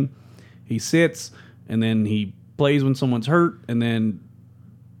redshirt him, he sits, and then he plays when someone's hurt, and then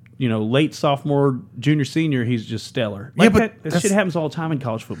late sophomore, junior, senior, he's just stellar. Like that shit happens all the time in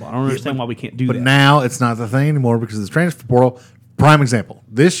college football. I don't understand why we can't do that. But now it's not the thing anymore because of the transfer portal. Prime example.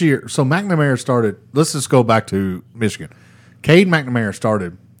 This year, so McNamara started, let's just go back to Michigan. Cade McNamara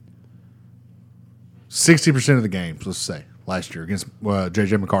started 60% of the games, let's say, last year against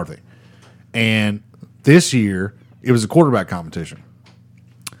J.J. McCarthy. And this year, it was a quarterback competition.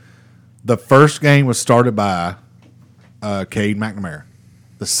 The first game was started by Cade McNamara.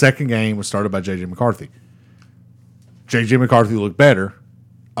 The second game was started by J.J. McCarthy. J.J. McCarthy looked better,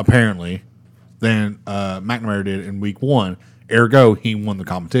 apparently, than McNamara did in week one. Ergo, he won the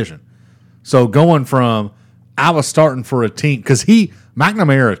competition. So going from, I was starting for a team, because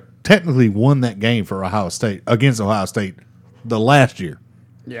McNamara technically won that game for Ohio State, against Ohio State, the last year.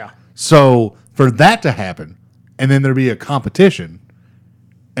 Yeah. So for that to happen, and then there be a competition,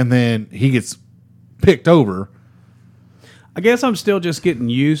 and then he gets picked over. I guess I'm still just getting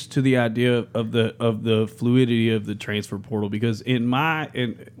used to the idea of the fluidity of the transfer portal because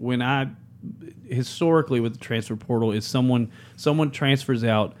historically with the transfer portal is someone transfers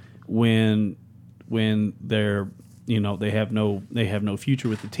out when they're they have no future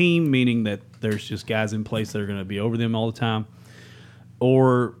with the team, meaning that there's just guys in place that are going to be over them all the time,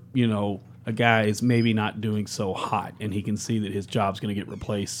 or a guy is maybe not doing so hot and he can see that his job's going to get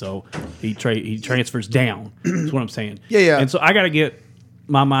replaced, so he transfers down. That's what I'm saying. Yeah. And so I got to get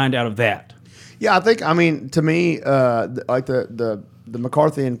my mind out of that. Yeah, to me, like the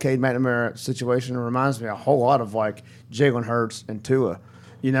McCarthy and Cade McNamara situation reminds me a whole lot of like Jalen Hurts and Tua.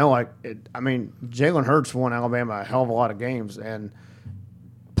 Jalen Hurts won Alabama a hell of a lot of games and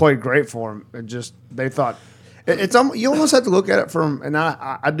played great for him. And just they thought it's you almost have to look at it from, and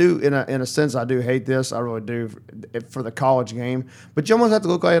I do in a sense I do hate this, I really do for the college game, but you almost have to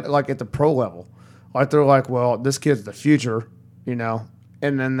look at it like at the pro level, like they're like, well, this kid's the future,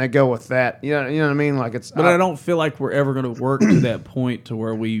 and then they go with that, you know what I mean, like it's. But I don't feel like we're ever going to work to that point to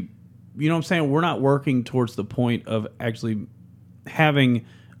where we, you know what I'm saying, we're not working towards the point of actually having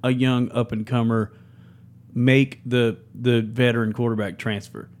a young up and comer make the veteran quarterback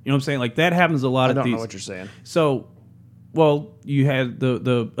transfer. You know what I'm saying? Like that happens a lot. I don't know what you're saying. So, well, you had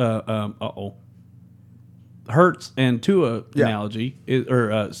Hurts and Tua analogy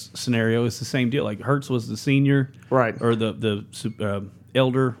scenario is the same deal. Like Hurts was the senior, right, or the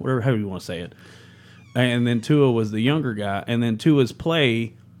elder, whatever, however you want to say it, and then Tua was the younger guy, and then Tua's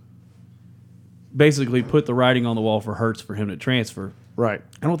play basically put the writing on the wall for Hurts for him to transfer. Right.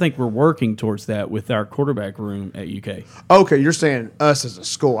 I don't think we're working towards that with our quarterback room at UK. Okay, you're saying us as a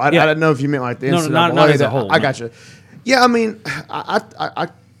school. I didn't know if you meant like the NCAA. Not as a whole. I got you. Yeah, I mean, I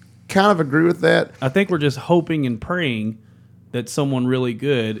kind of agree with that. I think we're just hoping and praying that someone really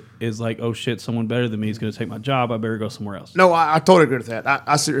good is like, oh shit, someone better than me is going to take my job. I better go somewhere else. No, I totally agree with that.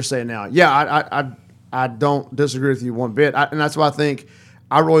 I see what you're saying now. Yeah, I don't disagree with you one bit, and that's why I think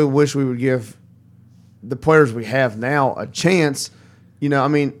I really wish we would give the players we have now a chance. You know, I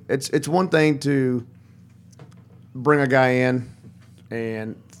mean, it's one thing to bring a guy in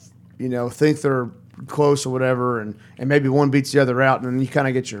and, you know, think they're close or whatever, and maybe one beats the other out, and then you kind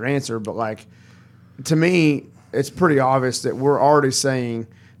of get your answer. But, like, to me, it's pretty obvious that we're already saying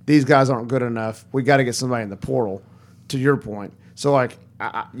these guys aren't good enough. We got to get somebody in the portal, to your point. So, like,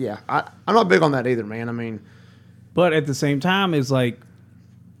 I'm not big on that either, man. I mean, but at the same time, it's like,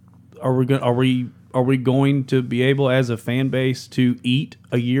 are we going to be able, as a fan base, to eat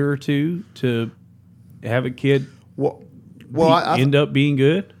a year or two to have a kid end up being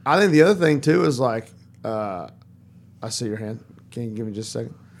good? I think the other thing too is like, I see your hand. Can you give me just a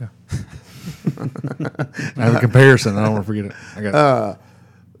second? Yeah. I have a comparison. I don't want to forget it. I got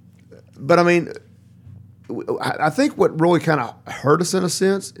it. But I mean, I think what really kind of hurt us in a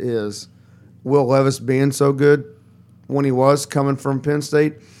sense is Will Levis being so good when he was coming from Penn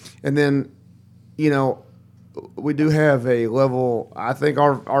State, and then, you know, we do have a level. I think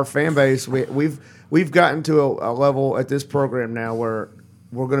our fan base we've gotten to a level at this program now where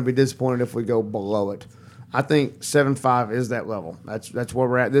we're going to be disappointed if we go below it. I think 7-5 is that level. That's where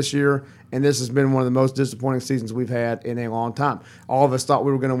we're at this year, and this has been one of the most disappointing seasons we've had in a long time. All of us thought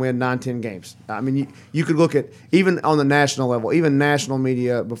we were going to win 9-10 games. I mean, you could look at, even on the national level, even national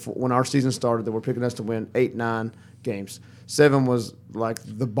media before when our season started, that were picking us to win 8-9 games. 7 was like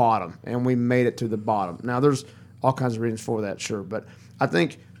the bottom, and we made it to the bottom. Now, there's all kinds of reasons for that, sure, but I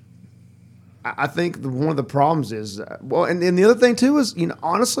think one of the problems is, and the other thing too is, you know,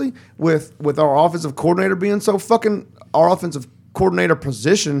 honestly, with our offensive coordinator being so fucking, our offensive coordinator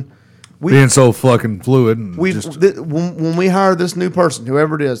position, being so fucking fluid. And when we hire this new person,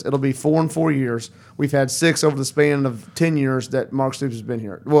 whoever it is, it'll be 4 in 4 years. We've had 6 over the span of 10 years that Mark Stoops has been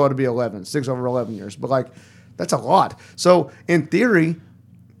here. Well, it'll be 11, 6 over 11 years, but like, that's a lot. So in theory,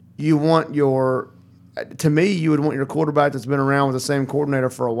 you would want your quarterback that's been around with the same coordinator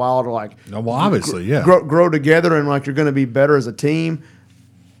for a while to, like, well, obviously, grow together, and like you're going to be better as a team.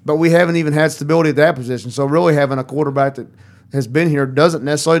 But we haven't even had stability at that position. So really having a quarterback that has been here doesn't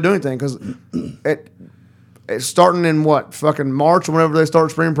necessarily do anything, because it's starting in fucking March or whenever they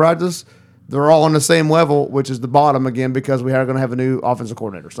start spring practice, they're all on the same level, which is the bottom again, because we are going to have a new offensive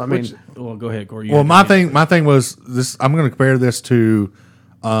coordinator. So I mean, well, go ahead, Corey. Well, my thing was this. I'm going to compare this to,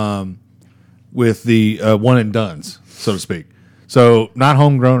 with the one and dones, so to speak. So not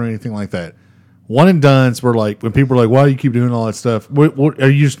homegrown or anything like that. One and dones were like, when people are like, "Why do you keep doing all that stuff? Are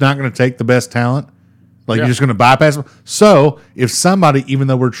you just not going to take the best talent? Like, you're just going to bypass them?" So if somebody, even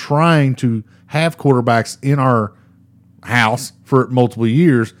though we're trying to have quarterbacks in our house for multiple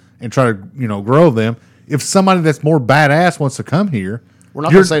years and try to, you know, grow them, if somebody that's more badass wants to come here, we're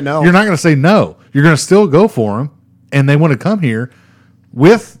not going to say no. You're not going to say no. You're going to still go for them, and they want to come here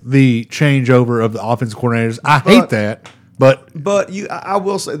with the changeover of the offensive coordinators. I hate that, but I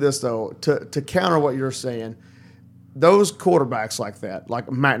will say this though, to counter what you're saying, those quarterbacks like that, like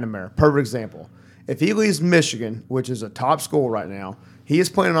McNamara, perfect example. If he leaves Michigan, which is a top school right now, he is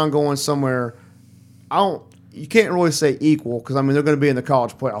planning on going somewhere. You can't really say equal, because I mean they're going to be in the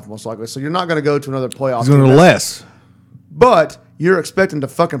college playoff most likely. So you're not going to go to another playoff. He's going to less. But you're expecting to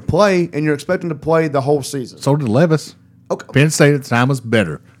fucking play, and you're expecting to play the whole season. So did Levis. Okay. Penn State at the time was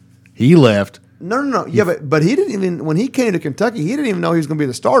better. He left. No. Yeah, but he didn't even, when he came to Kentucky, he didn't even know he was going to be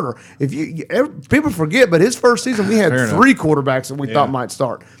the starter. People forget, but his first season we had 3 quarterbacks that we thought might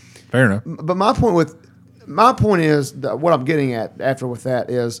start. Fair enough. But my point is that what I'm getting at after with that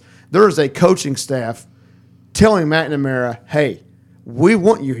is there is a coaching staff telling McNamara, "Hey, we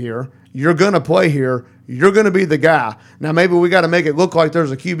want you here. You're going to play here. You're going to be the guy. Now maybe we got to make it look like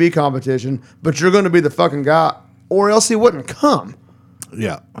there's a QB competition, but you're going to be the fucking guy, or else he wouldn't come."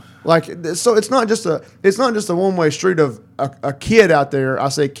 Yeah. Like, so it's not just a one-way street of a kid out there. I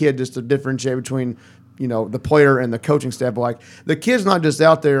say kid just to differentiate between, you know, the player and the coaching staff. But like, the kid's not just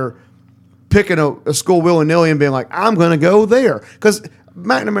out there picking a school willy-nilly and being like, "I'm going to go there." Because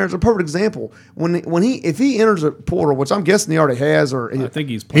McNamara's a perfect example. If he enters a portal, which I'm guessing he already has, or I think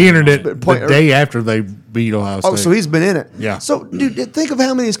he entered it the day after they beat Ohio State. Oh, so he's been in it. Yeah. So, dude, think of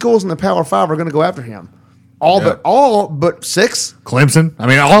how many schools in the Power 5 are going to go after him. All but 6. Clemson. I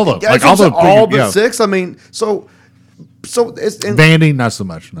mean, all of them. Yeah, like all but 6. I mean, so it's Vandy, not so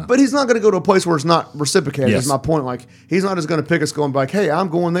much. No. But he's not going to go to a place where it's not reciprocated. Yes. Is my point. Like, he's not just going to pick a school and be like, "Hey, I'm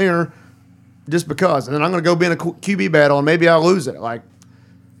going there." just because, and then I'm going to go be in a QB battle, and maybe I'll lose it. Like,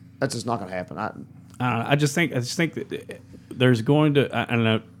 that's just not going to happen. I just think that there's going to. I don't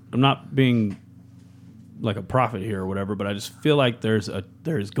know. I'm not being like a prophet here or whatever, but I just feel like there's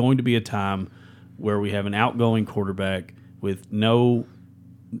going to be a time where we have an outgoing quarterback with no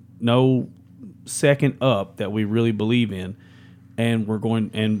second up that we really believe in, and we're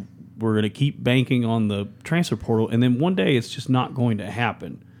going to keep banking on the transfer portal, and then one day it's just not going to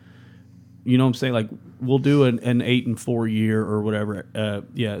happen. You know what I'm saying? Like, we'll do an 8-4 year or whatever,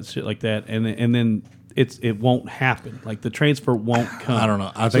 shit like that, and then it won't happen. Like, the transfer won't come. I don't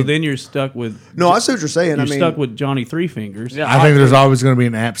know. I so think then you're stuck with. No, I see what you're saying. You're stuck with Johnny Three Fingers. Yeah. I think there's always going to be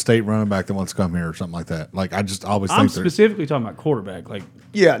an App State running back that wants to come here or something like that. Like, I just always I'm think specifically talking about quarterback. Like,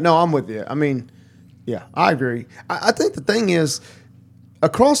 Yeah, no, I'm with you. I mean, yeah, I agree. I think the thing is,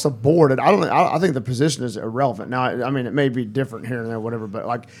 across the board, I think the position is irrelevant. Now, I mean, it may be different here and there, whatever, but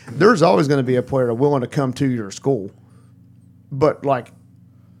like, there's always going to be a player willing to come to your school. But like,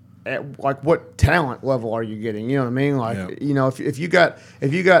 at like what talent level are you getting? You know what I mean? Like, you know, if you got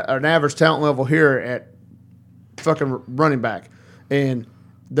an average talent level here at fucking running back, and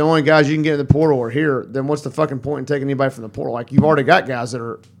the only guys you can get in the portal are here, then what's the fucking point in taking anybody from the portal? Like, you've already got guys that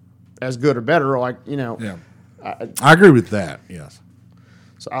are as good or better. Like, you know, I agree with that. Yes.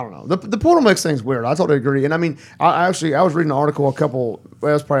 So I don't know. The portal makes things weird. I totally agree. And I mean, I was reading an article it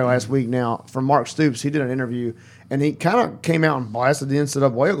was probably last week now, from Mark Stoops. He did an interview, and he kind of came out and blasted the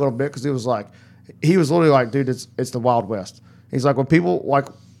NCAA a little bit, because he was literally like, dude, it's the Wild West. He's like, when people like,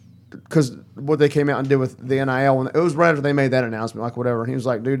 because what they came out and did with the NIL, and it was right after they made that announcement, like whatever. And he was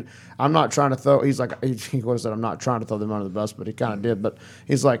like, dude, I'm not trying to throw. He's like, he would have said, I'm not trying to throw them under the bus, but he kind of did. But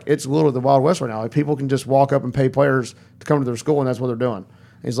he's like, it's literally the Wild West right now. Like, people can just walk up and pay players to come to their school, and that's what they're doing.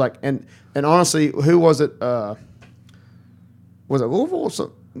 He's like, and honestly, who was it? Was it Louisville?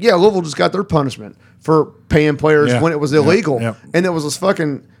 Louisville just got their punishment for paying players when it was illegal, and it was this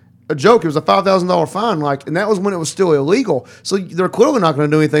fucking a joke. It was a $5,000 fine, like, and that was when it was still illegal. So they're clearly not going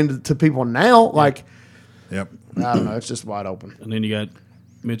to do anything to people now. Like, Yep. I don't know. It's just wide open. and then you got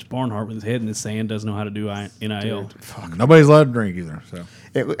Mitch Barnhart with his head in the sand, doesn't know how to do NIL. Nobody's allowed to drink either. So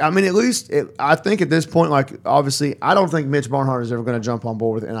I think at this point, like, obviously, I don't think Mitch Barnhart is ever going to jump on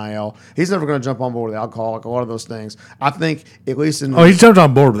board with NIL. He's never going to jump on board with alcohol, like a lot of those things. I think at least in he jumped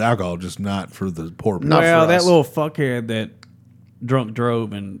on board with alcohol, just not for the poor people. Not Well, for that us. little fuckhead that drunk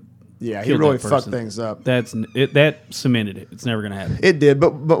drove and yeah, he killed really that fucked person. things up. That cemented it. It's never going to happen. It did,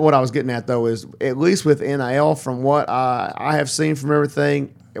 but what I was getting at though is, at least with NIL, from what I have seen from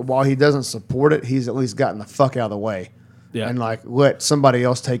everything, while he doesn't support it, he's at least gotten the fuck out of the way. Yeah. And like, let somebody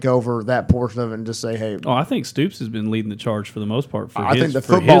else take over that portion of it and just say, hey. Oh, I think Stoops has been leading the charge for the most part for I his, think the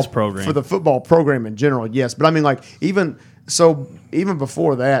for football his program. for the football program in general, yes. But I mean, like, even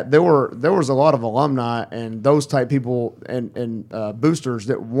before that, there was a lot of alumni and those type people and boosters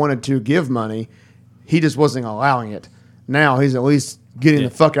that wanted to give money. He just wasn't allowing it. Now he's at least getting the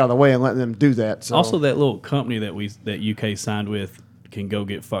fuck out of the way and letting them do that. So. Also, that little company that UK signed with can go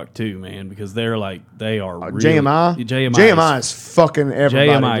get fucked too, man, because they are really, JMI. JMI is fucking everybody.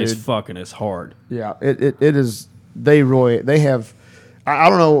 JMI dude. is fucking us hard. Yeah, it is. They have. I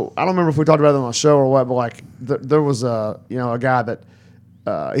don't know. I don't remember if we talked about it on the show or what, but like there was a guy that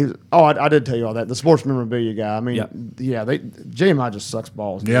he was. Oh, I did tell you all that. The sports memorabilia guy. I mean, JMI just sucks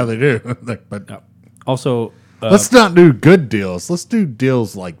balls. Yeah, they do. But Also, let's not do good deals. Let's do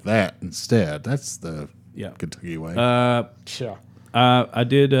deals like that instead. That's the Kentucky way. Yeah. I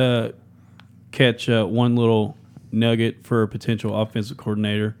did catch one little nugget for a potential offensive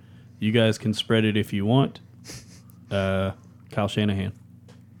coordinator. You guys can spread it if you want. Kyle Shanahan.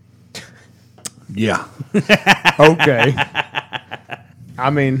 Yeah. Okay. I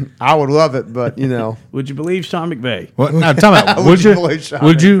mean, I would love it, but Would you believe Sean McVay? What? Now, tell me, would Would you you? believe Sean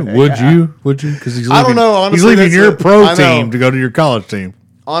Would you? McVay? Would you? Would you? Because he's leaving. I don't know, honestly, he's leaving that's your a- pro I know. team to go to your college team.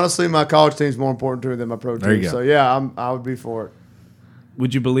 Honestly, my college team's more important to me than my pro There you team. go. So yeah, I would be for it.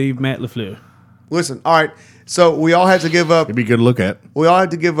 Would you believe Matt LaFleur? Listen, all right. So we all had to give up. It'd be good to look at. We all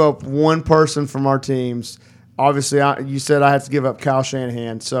had to give up one person from our teams. Obviously, you said I had to give up Kyle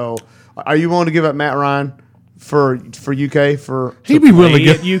Shanahan. So, are you willing to give up Matt Ryan for UK? He'd be willing to Play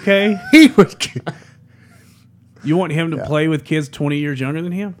get. at UK? He would. Get, You want him to play with kids 20 years younger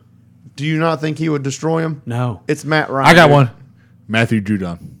than him? Do you not think he would destroy him? No. It's Matt Ryan. I got dude. one. Matthew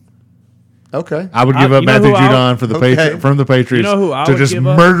Judon. Okay. I would give up you know Matthew who I would- Judon for the Okay. from the Patriots You know who I to would just give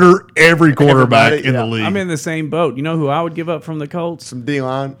up? murder every quarterback Everybody, in yeah. the league. I'm in the same boat. You know who I would give up from the Colts? Some D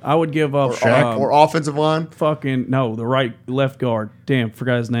line I would give up or offensive line. the left guard. Damn,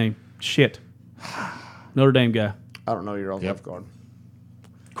 forgot his name. Shit. Notre Dame guy. I don't know your left guard.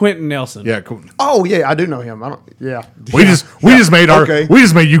 Quentin Nelson. Yeah, cool. Oh yeah, I do know him. I don't. Yeah. We just made Okay.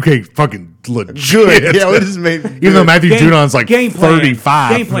 UK fucking legit. Good. Yeah, we just made. Even though Matthew Judon's like game plan,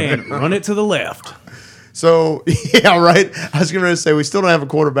 35. Game plan. Run it to the left. So yeah, right. I was going to say we still don't have a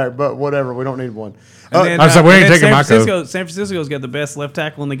quarterback, but whatever. We don't need one. And then, I was like, we ain't and then taking my San Francisco's got the best left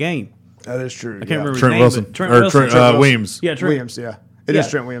tackle in the game. That is true. I can't remember Trent his name. Wilson. But Trent Or Wilson. Trent Williams. Yeah, Trent Williams. Yeah, it is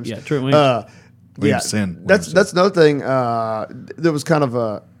Yeah. Trent Williams. Yeah, Trent Williams. Williamson. That's another thing. There was kind of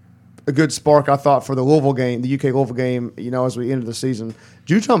a good spark, I thought, for the Louisville game, the UK Louisville game. You know, as we ended the season,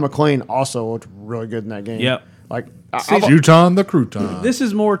 Jujon McClain also looked really good in that game. Yep. Like Juton the Crouton. This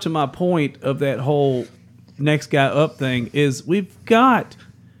is more to my point of that whole next guy up thing is we've got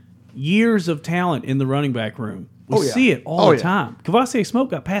years of talent in the running back room. We Oh, yeah. see it all Oh, the yeah. time. Kavasi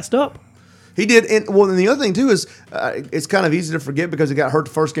Smoke got passed up. he did. And the other thing too is it's kind of easy to forget because he got hurt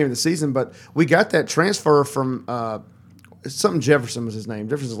the first game of the season. But we got that transfer from something Jefferson was his name.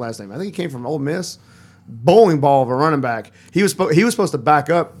 Jefferson's last name. I think he came from Ole Miss. Bowling ball of a running back. He was supposed to back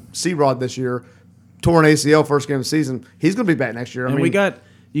up C-Rod this year. Torn ACL first game of the season. He's going to be back next year. And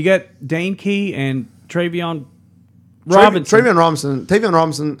you got Dane Key and Travion Robinson. Tavion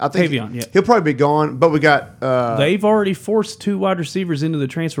Robinson. I think Tavion, yeah. he'll probably be gone. But we got They've already forced 2 wide receivers into the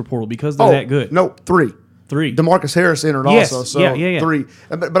transfer portal because they're that good. No, 3. 3. DeMarcus Harris entered Yes, also. So yeah. 3.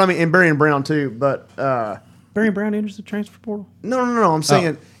 But I mean, and Barry Brown too. But Barry Brown enters the transfer portal. no. I'm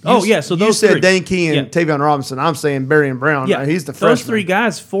saying. Oh, yeah, so you those said three. Dane Key and Yeah. Tavion Robinson. I'm saying Barry and Brown. Yeah, He's the those freshman. 3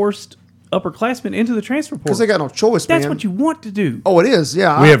 guys forced upperclassmen into the transfer portal. Because they got no choice, That's man. what you want to do. Oh, it is.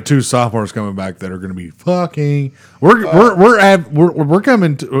 Yeah. We have 2 sophomores coming back that are going to be fucking. We're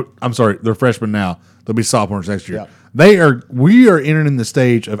coming to. I'm sorry, they're freshmen now. They'll be sophomores next year. Yeah. We are entering the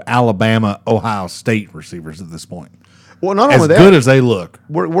stage of Alabama, Ohio State receivers at this point. Well, not As only that, good as they look.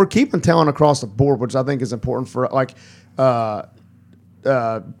 we're keeping talent across the board, which I think is important for like fucking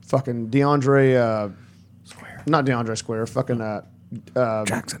DeAndre Square. Not DeAndre Square, fucking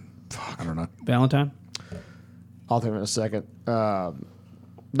Jackson. Fuck, I don't know. Valentine? I'll think of it in a second.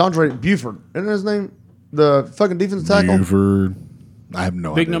 DeAndre Buford, isn't his name? The fucking defensive tackle? Buford. I have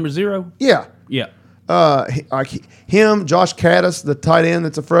no Big idea. number 0? Yeah. Yeah. Him, Josh Caddis, the tight end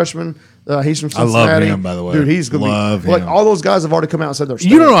that's a freshman. He's from I love Cincinnati. him, by the way. Dude, he's going to be Love like him. all those guys have already come out and said they're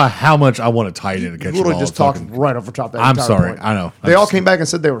You don't know how much I want to tight end to catch the literally ball. just talked fucking- right over top of that. I'm entire sorry. point. I know. They all came back and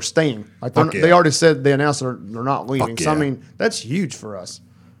said they were staying. Like Fuck yeah. they already said they announced they're not leaving. Fuck So I yeah. mean that's huge for us.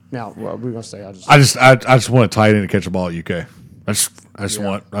 Now we're gonna say I just want a tight end to catch the ball at UK. I just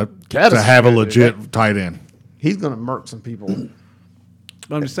want Caddis to is have a good, legit tight end. he's gonna murk some people.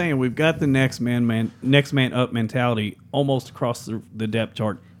 But I'm just saying, we've got the next man up mentality almost across the depth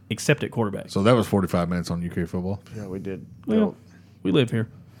chart, except at quarterback. So that was 45 minutes on UK football. Yeah, we did. Well, we live here.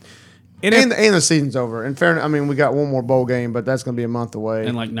 And the season's over. In fairness, I mean we got one more bowl game, but that's gonna be a month away.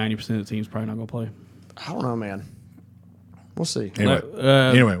 And like 90% of the team's probably not going to play. I don't know, man. We'll see.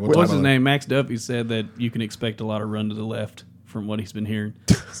 Anyway, What's talk his about name? Max Duffy said that you can expect a lot of run to the left from what he's been hearing.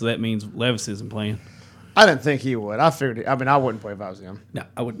 So that means Levis isn't playing. I didn't think he would. I figured. I mean, I wouldn't play if I was him. No,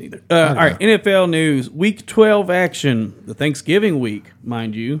 I wouldn't either. All right, NFL news. Week 12 action. The Thanksgiving week,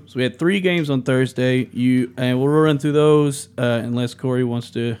 mind you. So we had 3 games on Thursday. And we'll run through those unless Corey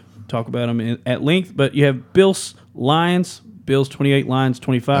wants to talk about them at length. But you have Bills Lions. Bills 28, Lions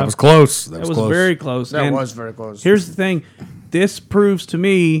 25. That was close. That was very close. That And was very close. Here's the thing. This proves to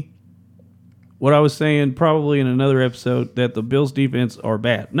me what I was saying probably in another episode, that the Bills defense are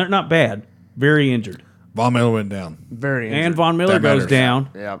bad. Not bad. Very injured. Von Miller went down. Very And injured. Von Miller That goes matters. down.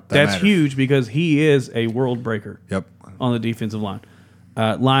 Yeah, that That's matters. huge because he is a world breaker Yep. on the defensive line.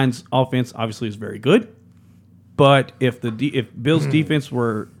 Lions offense obviously is very good, but if Bills defense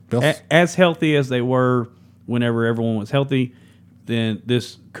were Bills. as healthy as they were whenever everyone was healthy, then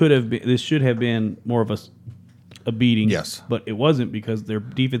this should have been more of a beating. Yes. But it wasn't because their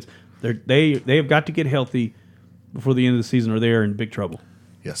defense they have got to get healthy before the end of the season or they're in big trouble.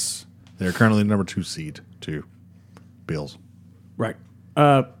 Yes. They're currently number 2 seed to Bills. Right.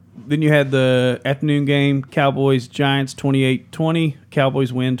 Then you had the afternoon game, Cowboys Giants 28-20.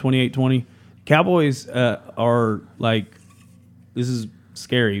 Cowboys win 28-20. Cowboys are like, this is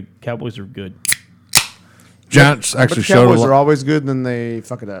scary. Cowboys are good. Giants But actually the showed a Cowboys are lot. always good, and then they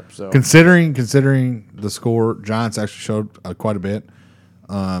fuck it up. So Considering the score, Giants actually showed quite a bit.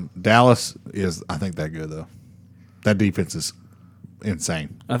 Dallas is, I think, that good though. That defense is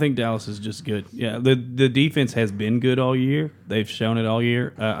insane. I think Dallas is just good. Yeah, the defense has been good all year. They've shown it all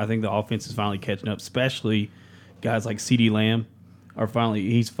year. I think the offense is finally catching up, especially guys like CeeDee Lamb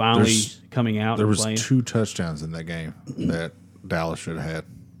he's finally coming out There and was playing. 2 touchdowns in that game that Dallas should have had.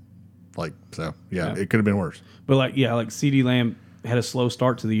 It could have been worse. But like CeeDee Lamb had a slow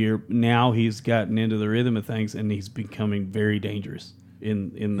start to the year. Now he's gotten into the rhythm of things, and he's becoming very dangerous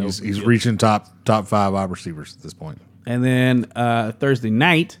in those. He's reaching top 5 wide receivers at this point. And then Thursday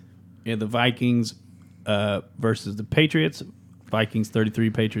night, the Vikings versus the Patriots. Vikings 33,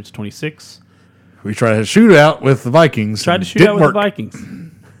 Patriots 26. We tried a shootout with the Vikings. Tried to shoot out with the Vikings.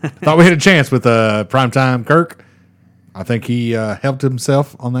 Thought we had a chance with primetime Kirk. I think he helped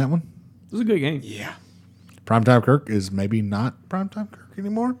himself on that one. It was a good game. Yeah. Primetime Kirk is maybe not Primetime Kirk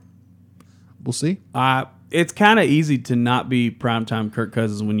anymore. We'll see. It's kind of easy to not be primetime Kirk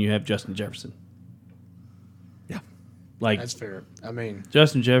Cousins when you have Justin Jefferson. Yeah. Like, That's fair. I mean,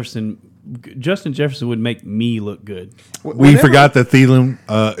 Justin Jefferson would make me look good. We forgot that Thielen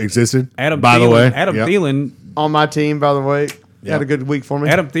existed. By the way, Adam Thielen on my team, by the way, Yep. had a good week for me.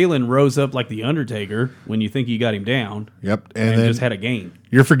 Adam Thielen rose up like the Undertaker when you think you got him down. Yep, And then just had a game.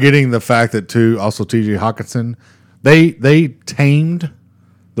 you're forgetting the fact that too. Also, T.J. Hawkinson, they tamed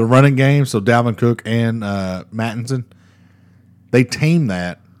the running game. So Dalvin Cook and Mattinson, they tamed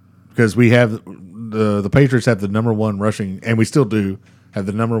that because we have the Patriots have the number one rushing, and we still do have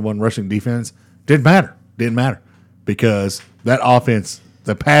the number one rushing defense. Didn't matter because that offense,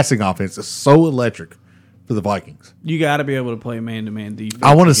 the passing offense, is so electric for the Vikings. You got to be able to play man-to-man defense.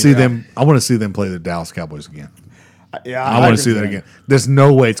 I want to see them. I want to see them play the Dallas Cowboys again. Yeah, I want to see that again. There's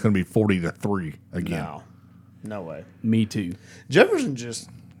no way it's going to be 40-3 again. No way. Me too. Jefferson just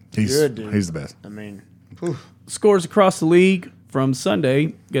good, dude. He's the best. I mean, Scores across the league from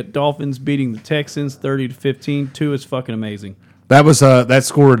Sunday. Got Dolphins beating the Texans 30-15. Tua is fucking amazing. That was that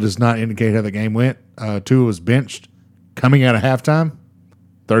score does not indicate how the game went. Tua was benched coming out of halftime,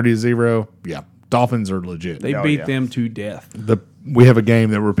 30-0. Yeah, Dolphins are legit. They beat them to death. We have a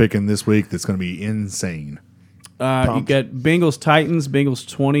game that we're picking this week that's going to be insane. You got Bengals Titans. Bengals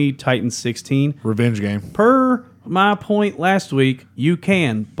 20, Titans 16. Revenge game. Per my point last week, you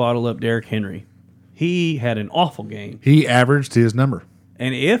can bottle up Derrick Henry. He had an awful game. He averaged his number.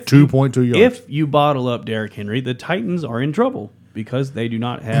 And if 2.2 yards. If you bottle up Derrick Henry, the Titans are in trouble because they do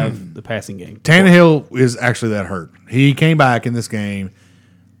not have the passing game. Tannehill is actually that hurt. He came back in this game,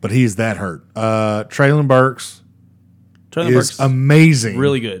 but he's that hurt. Traylon Burks is amazing.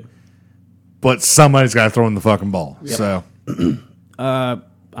 Really good. But somebody's got to throw in the fucking ball. Yep. So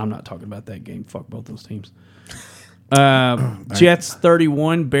I'm not talking about that game. Fuck both those teams. Jets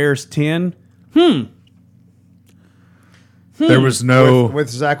 31, Bears 10. There was no with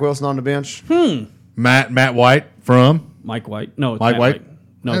Zach Wilson on the bench. Matt White from Mike White. No, it's Mike Matt White? White.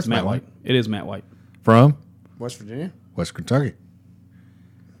 No, That's it's Matt Matt White. It is Matt White. from West Virginia. West Kentucky.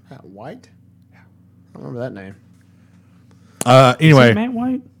 Matt White. I don't remember that name. Is Anyway, it Matt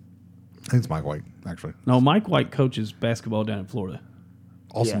White? I think it's Mike White actually. No, Mike White coaches basketball down in Florida.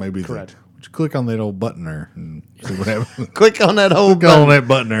 Also, Yeah, maybe correct. would you click on that old button there and see what happens? Click on that whole Click on that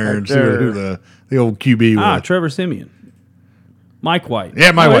button there and see who the old QB was. Trevor Siemian. Mike White.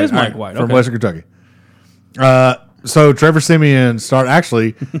 Yeah, Mike Oh, White. It is Mike White. From Okay. Western Kentucky. So Trevor Siemian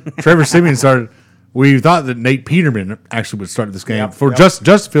Trevor Siemian started. We thought that Nate Peterman actually would start this game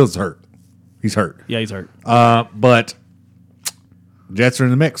Justin Fields is hurt. He's hurt. Yeah, he's hurt. But Jets are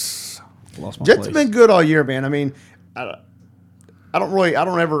in the mix. Lost my Jets place. have been good all year, man. I mean, I don't have Going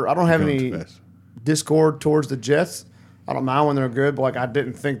too any fast. discord towards the Jets. I don't mind when they're good, but I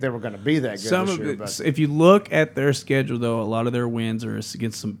didn't think they were going to be that good Some this of year. it, But if you look at their schedule, though, a lot of their wins are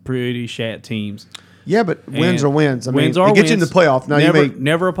against some pretty shat teams. yeah, but wins And are wins. I wins mean, are it gets you in the wins. playoff. Now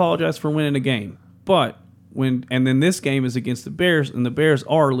Never apologize for winning a game, but then this game is against the Bears, and the Bears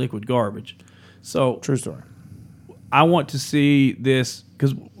are liquid garbage. So true story. I want to see this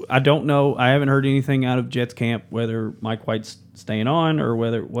because I don't know. I haven't heard anything out of Jets camp whether Mike White's staying on or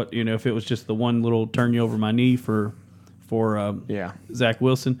whether if it was just the one little turn you over my knee for Zach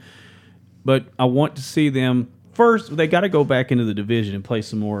Wilson. But I want to see them first. They got to go back into the division and play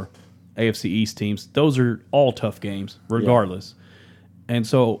some more AFC East teams. Those are all tough games, regardless. And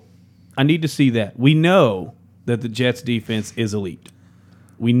so I need to see that. We know that the Jets defense is elite.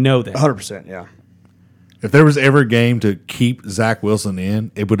 We know that. 100%. Yeah. If there was ever a game to keep Zach Wilson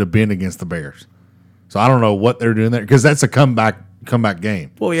in, it would have been against the Bears. So I don't know what they're doing there because that's a comeback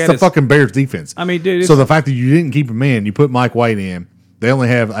game. Well, yeah, it's the fucking Bears defense. I mean, dude. So the fact that you didn't keep him in, you put Mike White in. They only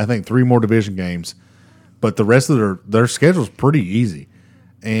have, I think, 3 more division games, but the rest of their schedule is pretty easy.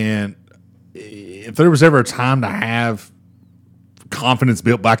 And if there was ever a time to have confidence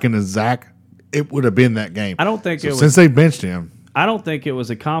built back into Zach, it would have been that game. I don't think it was- since they benched him. I don't think it was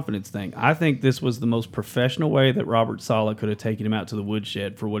a confidence thing. I think this was the most professional way that Robert Saleh could have taken him out to the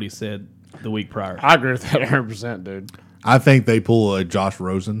woodshed for what he said the week prior. I agree with that 100%, dude. I think they pull a Josh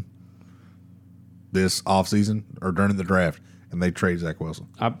Rosen this offseason or during the draft and they trade Zach Wilson.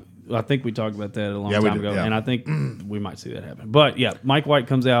 I think we talked about that a long Yeah, we time did, ago, yeah. and I think we might see that happen. But yeah, Mike White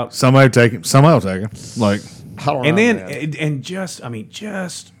comes out, Somebody take him. Somebody will take him. Like, I don't and know, then man. and just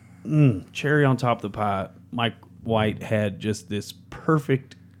cherry on top of the pie. Mike White had just this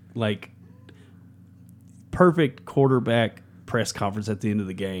perfect quarterback press conference at the end of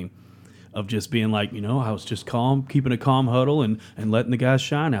the game of just being like, I was just calm, keeping a calm huddle and letting the guys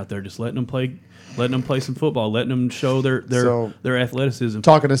shine out there, just letting them play some football, letting them show their athleticism.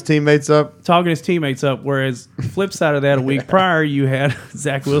 talking his teammates up. Talking his teammates up, whereas flip side of that, a week prior, you had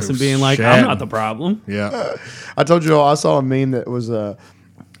Zach Wilson being like, I'm not the problem. yeah. I told you all, I saw a meme that was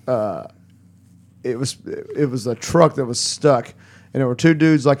it was a truck that was stuck, and there were two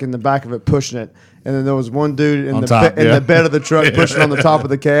dudes like in the back of it pushing it, and then there was one dude in On the top, in yeah. the bed of the truck pushing on the top of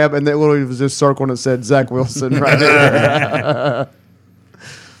the cab, and that literally was just circling and said Zach Wilson right there.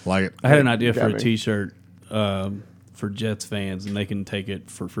 Like it. I had an idea for Got a me. T-shirt for Jets fans, and they can take it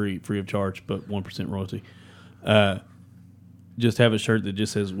for free of charge, but 1% royalty. Just have a shirt that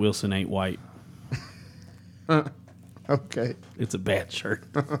just says Wilson ain't white. Okay. It's a bad shirt.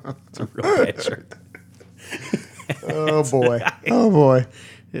 It's a real bad shirt. Oh boy. Oh boy.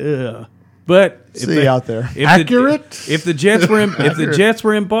 Yeah, but if See you out there. Accurate? If the Jets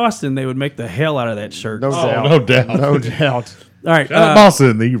were in Boston, they would make the hell out of that shirt. No doubt. no doubt. No doubt. All right, Shout out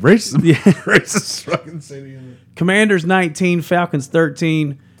Boston, the racist fucking city. Commanders 19, Falcons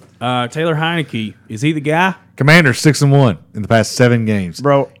 13. Taylor Heineke, is he the guy? Commanders 6-1 in the past 7 games.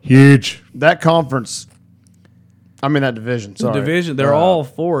 Bro, Huge. that conference, that division. Sorry. Division, they're all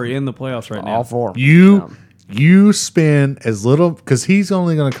 4 in the playoffs right now. all four. You spend as little because he's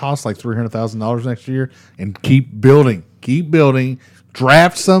only going to cost like $300,000 next year, and keep building,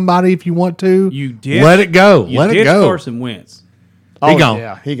 draft somebody if you want to. You did. Let it go. You Let it ditched go. Carson Wentz. Oh, gone.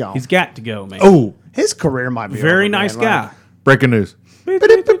 yeah, he gone. He's got to go, man. Oh, His career might be very over, nice man. guy. breaking news.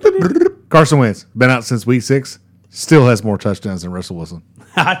 Carson Wentz been out since week 6. Still has more touchdowns than Russell Wilson.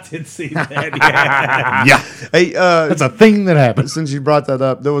 I did see that. Yeah. Yeah, Hey, that's a thing that happens. since you brought that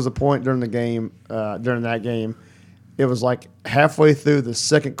up, there was a point during the game, during that game, it was like halfway through the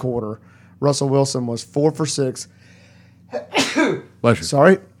second quarter, Russell Wilson was 4 for 6. Bless you.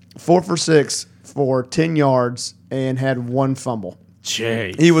 Sorry, 4 for 6 for 10 yards and had 1 fumble.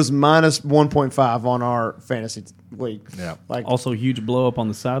 Jay. He was minus 1.5 on our fantasy league. Yeah. Like, Also, huge blow up on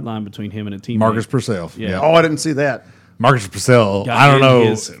the sideline between him and a teammate. Marcus Purcell. Yeah. Yeah. oh, I didn't see that. Marcus Purcell. Got I don't in know.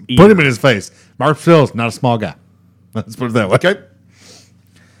 his Put ear. him in his face. Marcus Purcell's not a small guy. Let's put it that way. Okay.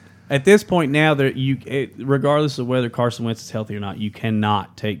 At this point now, regardless of whether Carson Wentz is healthy or not, you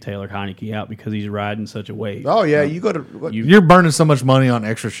cannot take Taylor Heineke out because he's riding such a wave. Oh, yeah, you go to. You're burning so much money on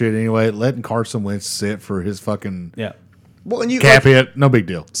extra shit anyway. Letting Carson Wentz sit for his fucking Yeah. well, and you cap hit, no big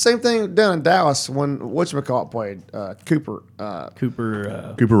deal. same thing down in Dallas when whatchamacallit played Cooper Cooper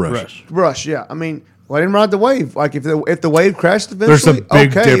Rush. Rush. Yeah, let him ride the wave. Like if the wave crashed There's eventually, a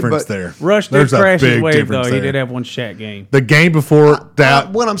big okay, difference but there. Rush did There's a crash his big wave, though. difference He there. did have one Shaq game. The game before that.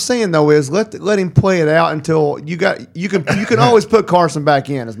 What I'm saying though is let him play it out until you can always put Carson back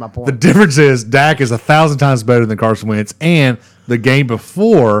in. Is my point. The difference is Dak is 1,000 times better than Carson Wentz, and the game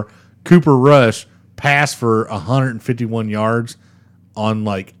before Cooper Rush passed for 151 yards on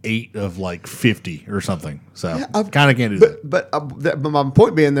like 8 of like 50 or something. So kind of can't do that. But my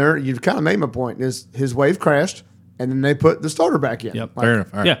point being there, you've kind of made my point. Is his wave crashed and then they put the starter back in. Yep. Like, Fair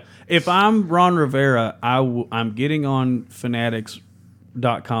enough. All right. Yeah. If I'm Ron Rivera, I'm getting on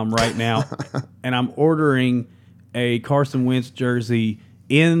fanatics.com right now and I'm ordering a Carson Wentz jersey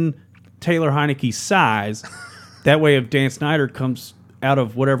in Taylor Heineke's size. That way, if Dan Snyder comes out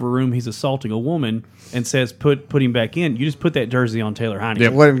of whatever room he's assaulting a woman and says put him back in, you just put that jersey on Taylor Heineke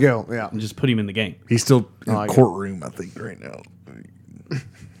Yep. Let him go. Yeah. and just put him in the game. He's still in like it. courtroom, I think, right now.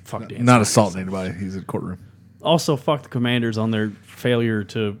 Fuck Dan Not Snyder. assaulting anybody. He's in courtroom. Also, fuck the Commanders on their failure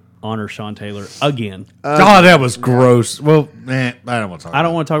to honor Sean Taylor again. God, that was gross. Well, man, I don't want to talk. I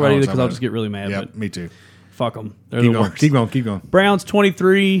don't want to talk about it either because I'll it. just get really mad. Yeah, But me too. fuck them. They're Keep the going. worst. Keep going. Keep going. Browns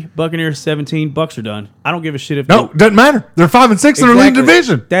 23, Buccaneers 17. Bucks are done. I don't give a shit if No, doesn't matter. They're 5-6 in their leading Exactly.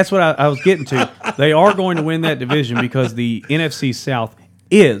 division. That's what I was getting to. They are going to win that division because the NFC South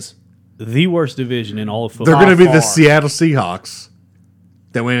is the worst division in all of football. They're going to be the far. Seattle Seahawks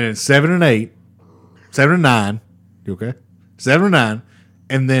that went in 7-8, 7-9. You okay? 7-9,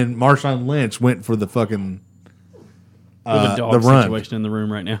 and then Marshawn Lynch went for the fucking We have a dog the run. situation in the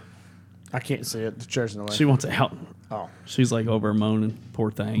room right now. I can't see it. The chair's in the way. She wants out. Oh. She's like over moaning.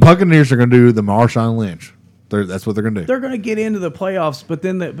 Poor thing. Buccaneers are going to do the Marshawn Lynch. That's what they're going to do. They're going to get into the playoffs, but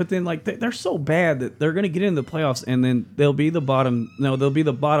then like they're so bad that they're going to get into the playoffs, and then they'll be the bottom. No, they'll be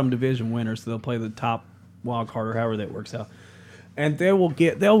the bottom division winners. So they'll play the top wild card or however that works out. and they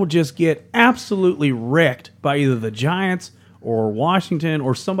will just get absolutely wrecked by either the Giants or Washington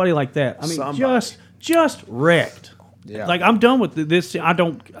or somebody like that. I mean, Somebody. just wrecked. Yeah. Like, I'm done with this. I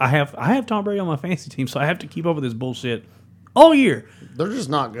have Tom Brady on my fantasy team, so I have to keep up with this bullshit all year. They're just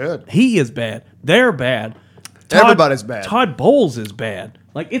not good. He is bad. They're bad. Everybody's bad. Todd Bowles is bad.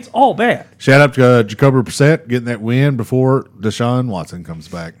 Like, it's all bad. Shout out to Jacoby Brissett getting that win before Deshaun Watson comes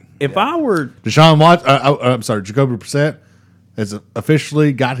back. If I were Jacoby Brissett has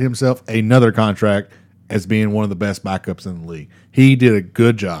officially got himself another contract as being one of the best backups in the league. He did a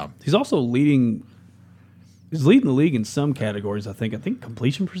good job. He's also leading the league in some categories, I think. I think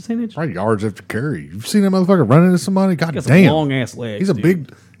completion percentage. Probably yards after carry. You've seen that motherfucker running into somebody? God He's got damn. some long ass legs. He's a dude.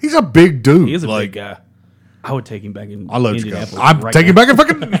 big dude. He is a like, big guy. I would take him back in. I love Indianapolis Jacoby. I'm right taking now. back in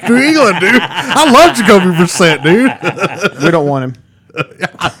fucking New England, dude. I love Jacoby Brissett, dude. We don't want him.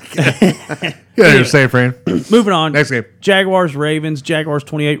 Yeah, you're San Fran. Moving on. Next game. Jaguars, Ravens. Jaguars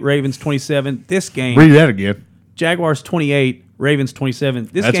 28, Ravens 27. This game. Read that again. Jaguars 28, Ravens 27.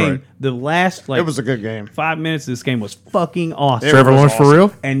 This That's game, right. the last It was a good game. 5 minutes of this game was fucking awesome. Trevor was Lawrence for awesome.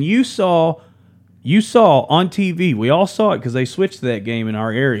 real? And you saw on TV, we all saw it because they switched to that game in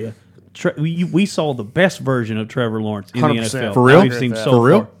our area. We saw the best version of Trevor Lawrence in the 100%. NFL. For real? We've seen so For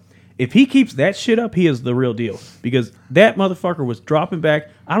real? far. If he keeps that shit up, he is the real deal. Because that motherfucker was dropping back.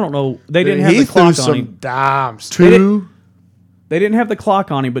 I don't know. They didn't have He the threw clock on some him. dimes. They didn't have the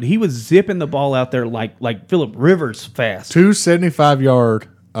clock on him, but he was zipping the ball out there like Phillip Rivers fast. 2 75-yard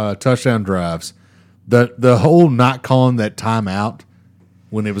touchdown drives. The whole not calling that timeout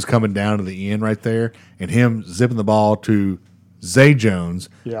when it was coming down to the end right there, and him zipping the ball to Zay Jones,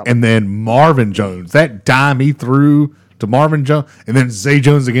 Yeah. and then Marvin Jones. That dime he threw to Marvin Jones, and then Zay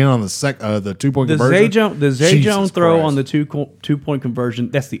Jones again on the 2-point The conversion. Zay Jesus Jones throw Christ. on the 2-point conversion,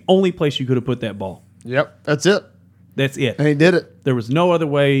 that's the only place you could have put that ball. Yep, that's it. That's it. And he did it. There was no other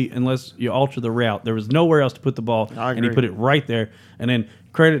way unless you alter the route. There was nowhere else to put the ball, I and he agree. put it right there. And then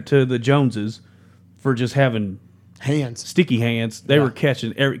credit to the Joneses for just having Hands. sticky hands. They were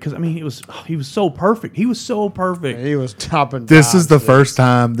catching every because I mean he was so perfect. He was so perfect. He was topping. This is the first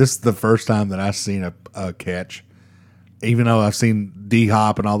time. This is the first time that I've seen a catch. Even though I've seen D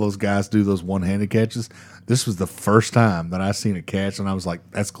Hop and all those guys do those one-handed catches, this was the first time that I seen a catch, and I was like,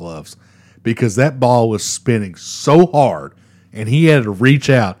 "That's gloves," because that ball was spinning so hard, and he had to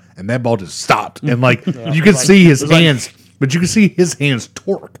reach out, and that ball just stopped, and like you could see his hands, but you could see his hands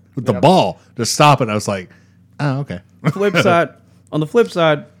torque with the ball to stop it. I was like, "Oh, okay." On the flip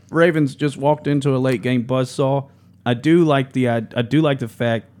side, Ravens just walked into a late game buzzsaw. I do like the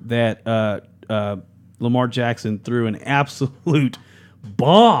fact that Lamar Jackson threw an absolute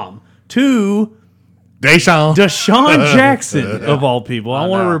bomb to Deshaun. Deshaun Jackson of all people. I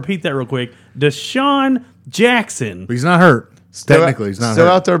want to repeat that real quick. Deshaun Jackson. He's not hurt. Technically, he's not still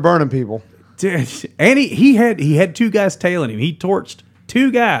hurt. out there burning people. And he had two guys tailing him. He torched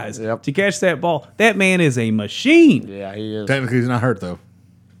two guys Yep. to catch that ball. That man is a machine. Yeah, he is. Technically, he's not hurt though.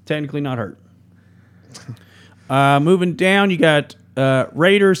 Technically not hurt. Moving down, you got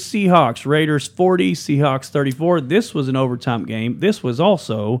Raiders, Seahawks. Raiders 40, Seahawks 34. This was an overtime game. This was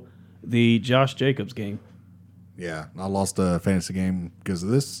also the Josh Jacobs game. Yeah, I lost a fantasy game because of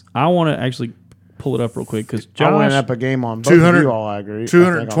this. I want to actually pull it up real quick because I went Josh, up a game on both of 200 you all. I agree.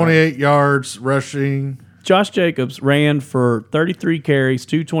 228 yards rushing. Josh Jacobs ran for 33 carries,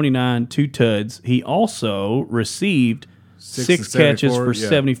 229, 2 tuds. He also received six catches 74, for yeah.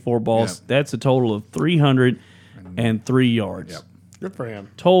 74 balls. Yeah. That's a total of 303 yards. Yep. Good for him.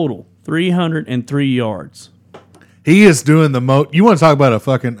 Total 303 yards. He is doing the most. You want to talk about a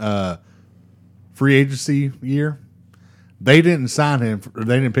fucking free agency year? They didn't sign him.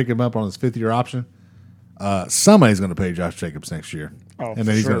 They didn't pick him up on his 5th-year option. Somebody's going to pay Josh Jacobs next year, Oh, and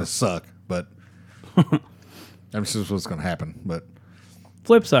then he's sure. going to suck. But that's just what's going to happen. But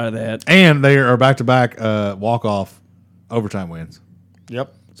Flip side of that, and they are back-to-back walk-off overtime wins.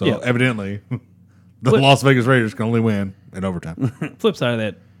 Yep. So Yeah. evidently, the Flip- Las Vegas Raiders can only win in overtime. flip side of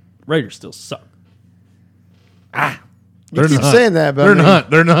that, Raiders still suck. They're keep in the hunt. saying that, but they're I in the mean- hunt.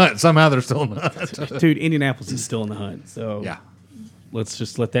 They're in the hunt. Somehow they're still in the hunt. Dude, Indianapolis is still in the hunt. So Yeah. let's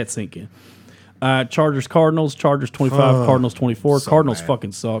just let that sink in. Chargers, Cardinals. Chargers 25, Cardinals 24. so Cardinals mad.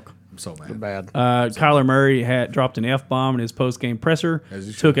 fucking suck. I'm so mad. Bad. Kyler Murray had dropped an F-bomb in his post-game presser. As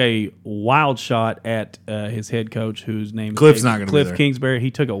he Took a wild shot at his head coach, whose name Cliff's is not gonna be Cliff there. Kingsbury.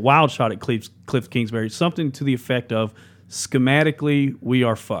 He took a wild shot at Cliff Kingsbury, something to the effect of, schematically, we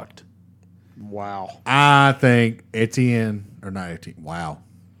are fucked. Wow. I think Etienne, or not Etienne, wow.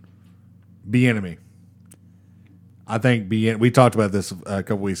 Bieniemy. I think we talked about this a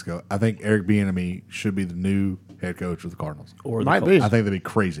couple weeks ago. I think Eric Bieniemy should be the new head coach of the Cardinals. Or the Might Colts. be. I think that'd be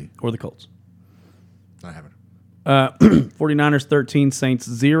crazy. Or the Colts. Not having it. 49ers 13, Saints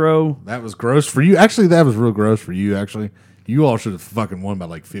 0. That was gross for you. Actually, that was real gross for you. Actually, you all should have fucking won by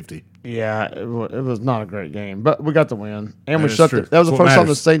like 50. Yeah, it was not a great game, but we got the win, and That we is shut. true. That was the That's what first time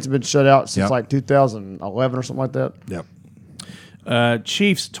the matters. Saints have been shut out since Yep. like 2011 or something like that. Yep.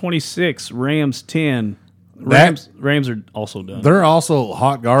 Chiefs 26, Rams 10. That- Rams are also done. They're also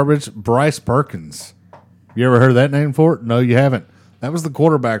hot garbage. Bryce Perkins. You ever heard that name for it? No, you haven't. That was the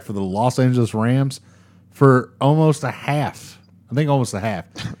quarterback for the Los Angeles Rams for almost a half. I think almost a half.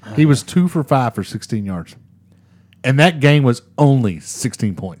 He was 2 for 5 for 16 yards. And that game was only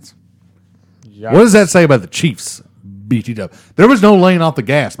 16 points. Yeah. What does that say about the Chiefs? BTW. There was no laying off the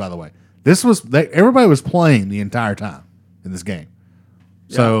gas, by the way. Everybody was playing the entire time in this game.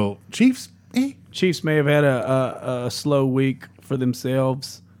 So Chiefs, Chiefs may have had a slow week for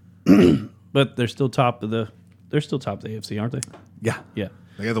themselves, but they're still top of the AFC, aren't they? yeah, Yeah.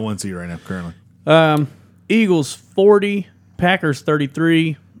 they got the 1 seed right now currently. Eagles 40, Packers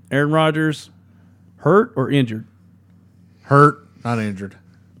 33. Aaron Rodgers hurt or injured? Hurt, not injured.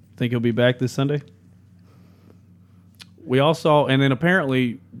 Think he'll be back this Sunday? We all saw, and then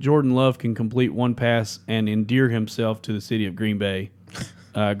apparently Jordan Love can complete one pass and endear himself to the city of Green Bay.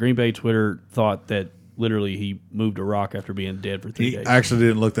 Green Bay Twitter thought that literally he moved a rock after being dead for 3 He days. actually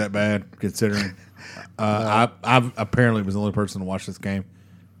didn't look that bad considering. I apparently was the only person to watch this game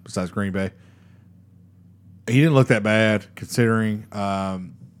besides Green Bay. He didn't look that bad considering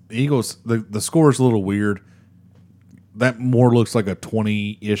Eagles. The score is a little weird. That more looks like a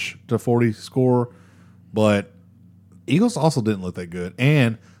 20-ish to 40 score, but Eagles also didn't look that good.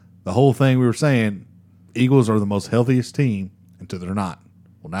 And the whole thing we were saying, Eagles are the most healthiest team until they're not.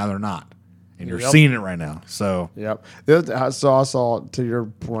 Well, now they're not, and you're Yep. seeing it right now. So Yep. So I saw, to your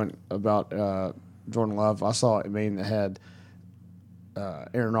point about Jordan Love, I saw a meme that had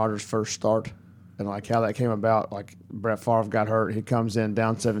Aaron Rodgers' first start and like how that came about. Like Brett Favre got hurt, he comes in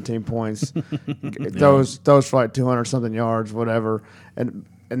down 17 points, throws for like 200 something yards, whatever, and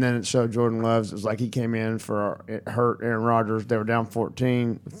then it showed Jordan Love's. It was like he came in for hurt Aaron Rodgers. They were down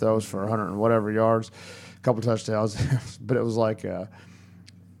 14, throws for 100 and whatever yards, a couple touchdowns, but it was like.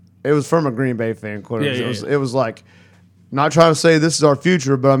 It was from a Green Bay fan. It was like, not trying to say this is our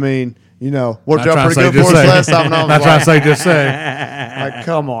future, but I mean, worked out pretty good for us last time. And I was not trying to say like, just say. like,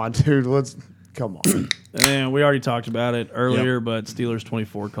 come on, dude, come on. And then we already talked about it earlier, but Steelers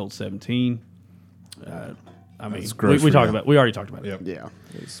 24, Colts 17. I mean, gross we for talked you. about. We already talked about it. Yep. Yeah.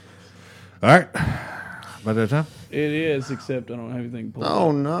 All right. About that time? It is, except I don't have anything pulled Oh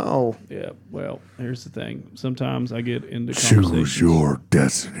up. no. Yeah. Well, here's the thing. Sometimes I get into conversations. your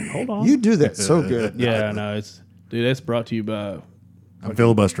destiny. Hold on. You do that so good. Yeah, I know. Dude, that's brought to you by I'm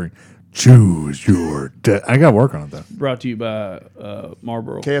filibustering. Choose your destiny. I got to work on it, though.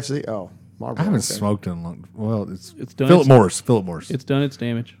 Marlboro. KFC. Oh, Marlboro. I haven't okay. smoked in a long. Well, it's done Philip its- Morris. Philip Morris. It's done its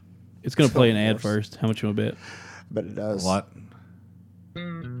damage. It's going to play an ad Morris. first. How much you want to bet? But it does. a lot.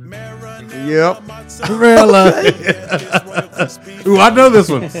 Yep. Really? Ooh, I know this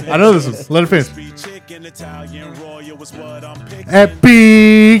one. Let it finish. At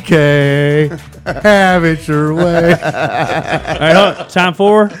BK, have it your way. All right, hold on. Time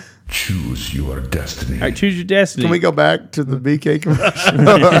for. Choose your destiny. All right, choose your destiny. Can we go back to the BK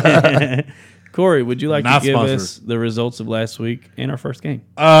commercial? Corey, would you like Not to give sponsored. us the results of last week and our first game?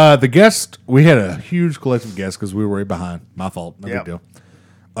 The guest, we had a huge collective guest because we were way behind. My fault. No Yep. big deal.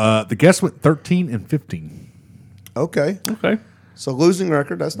 The guest went 13-15. Okay. Okay. So losing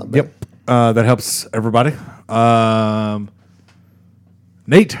record. That's not bad. Yep. That helps everybody.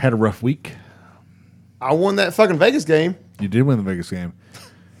 Nate had a rough week. I won that fucking Vegas game. You did win the Vegas game.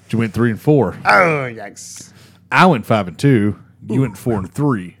 You went 3-4. Oh, yikes. I went 5-2. You went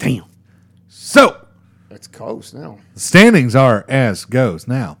 4-3. Damn. So It's close now. the standings are as goes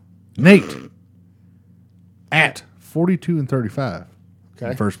now. Nate at 42-35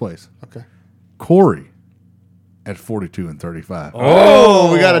 Okay. in first place. Okay. Corey at 42-35.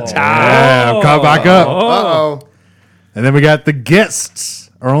 Oh, we got a tie. Yeah, I'm caught back up. Uh-oh. And then we got the guests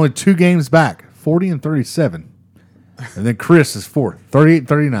are only 2 games back, 40-37. And then Chris is fourth,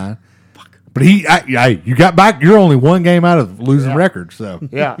 38-39. But you got back. You're only 1 game out of losing record. So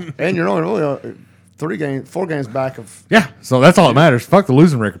Yeah. And you're only 4 games back of. yeah, so that's all that matters. Fuck the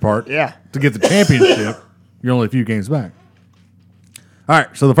losing record part. Yeah. To get the championship, you're only a few games back. All right,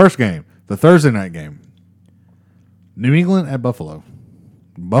 so the first game, the Thursday night game, New England at Buffalo.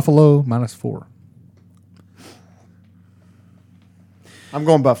 Buffalo -4. I'm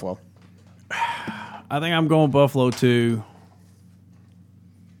going Buffalo. I think I'm going Buffalo too.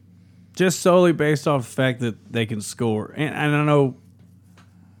 Just solely based off the fact that they can score. And I know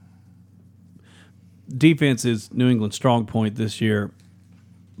defense is New England's strong point this year,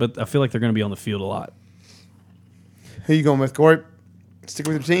 but I feel like they're going to be on the field a lot. Who you going with, Corey? Stick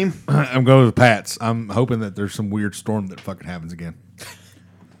with your team? I'm going with the Pats. I'm hoping that there's some weird storm that fucking happens again.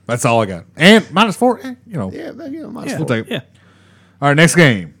 That's all I got. And -4, you know. Yeah, minus Yeah, four. take it. yeah. All right, next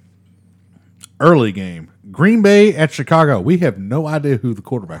game. Early game. Green Bay at Chicago. We have no idea who the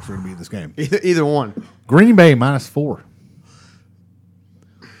quarterbacks are going to be in this game. Either one. Green Bay -4.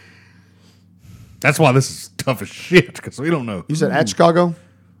 That's why this is tough as shit, because we don't know. You said at Chicago?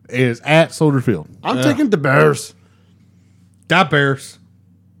 It is at Soldier Field. I'm taking the Bears. Got Bears.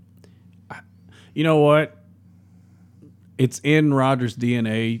 You know what? It's in Rodgers'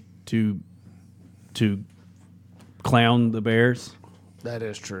 DNA to clown the Bears. That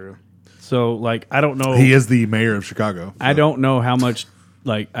is true. So, like, I don't know. He is the mayor of Chicago. I don't know how much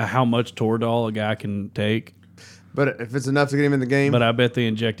Toradol a guy can take, But if it's enough to get him in the game, but I bet they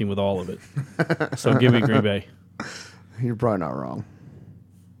inject him with all of it. So give me Green Bay. you're probably not wrong.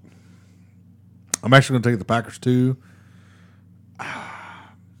 I'm actually going to take the Packers too.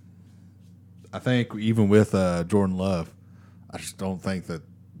 I think even with Jordan Love, I just don't think that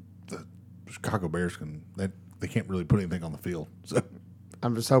the Chicago Bears can. They can't really put anything on the field. So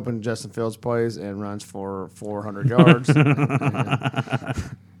I'm just hoping Justin Fields plays and runs for 400 yards.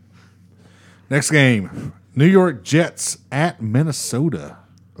 next game, New York Jets at Minnesota.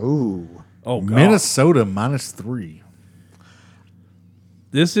 Ooh. Oh, God. Minnesota -3.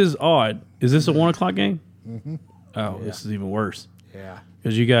 This is odd. Is this a 1 o'clock game? Mm-hmm. Oh, this is even worse. Yeah.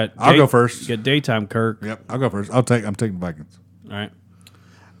 Because you got. I'll go first. You got daytime Kirk. Yep, I'll go first. I'm taking the Vikings. All right.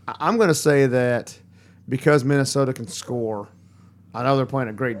 I'm going to say that because Minnesota can score, I know they're playing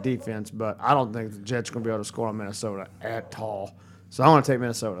a great defense, but I don't think the Jets are going to be able to score on Minnesota at all. So I want to take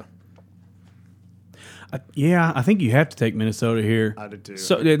Minnesota. I think you have to take Minnesota here. I do too.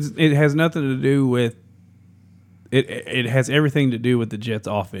 So it has nothing to do with. It has everything to do with the Jets'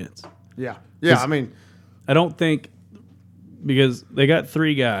 offense. Yeah. Yeah, I mean, I don't think because they got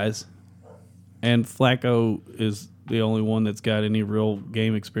 3 guys, and Flacco is the only one that's got any real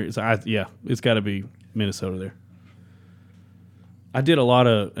game experience. It's got to be Minnesota there. I did a lot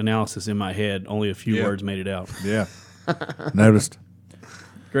of analysis in my head. Only a few words made it out. Yeah, noticed.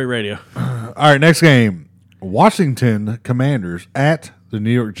 Great radio. All right, next game. Washington Commanders at the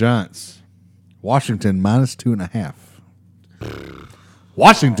New York Giants. Washington -2.5.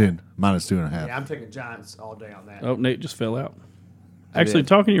 Washington -2.5. yeah, I'm taking Giants all day on that. Oh, Nate just fell out. Actually, did.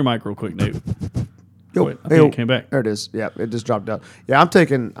 talk in your mic real quick, Nate. Yo, Wait, I think it came back. There it is. Yeah, it just dropped out. Yeah, I'm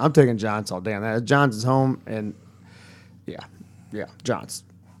taking Giants all day on that. Giants is home, and yeah, Giants.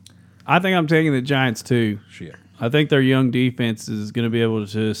 I think I'm taking the Giants too. Shit. I think their young defense is going to be able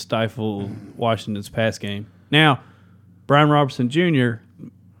to stifle Washington's pass game. Now, Brian Robertson Jr.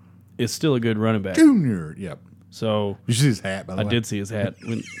 is still a good running back. Junior. Yep. So You see his hat, by the I way. did see his hat.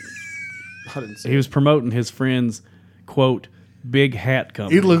 When I didn't see he was promoting his friend's, quote, big hat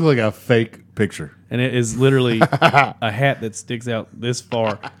company. He looked like a fake picture. And it is literally a hat that sticks out this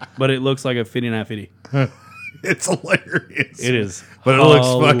far, but it looks like a 5950. It's hilarious. It is. But it looks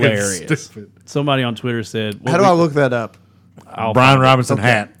fucking hilarious. stupid. Somebody on Twitter said, How do I look that up? Brian Robinson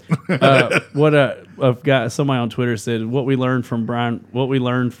hat. Somebody on Twitter said what we learned from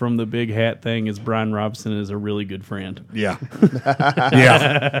the big hat thing is Brian Robinson is a really good friend. Yeah.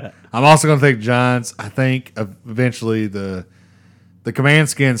 Yeah. I'm also going to take Giants. I think eventually the Command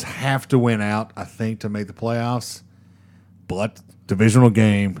Skins have to win out, I think, to make the playoffs. But divisional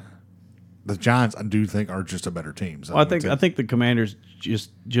game, the Giants, I do think, are just a better team. So Well, I think the Commanders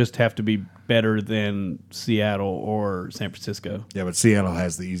just have to be better than Seattle or San Francisco. Yeah, but Seattle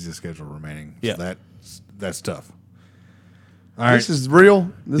has the easiest schedule remaining. So Yeah. that's tough. All right. This is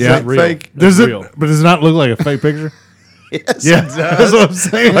real. This Yeah. ain't Real. fake. Does it? real. But does it not look like a fake picture? Yes, Yeah, it does. that's what I'm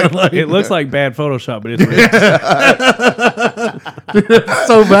saying. Like, It looks like bad Photoshop, but it's real.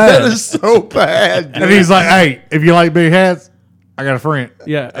 so bad. That is so bad. Dude. And he's like, "Hey, if you like big hats, I got a friend.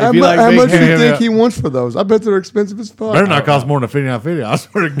 Yeah, How, if you like how big much do you hair, think yeah. he wants for those? I bet they're expensive as fuck. Better not cost more than $59.50. I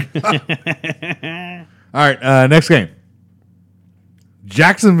swear to God." All right, next game.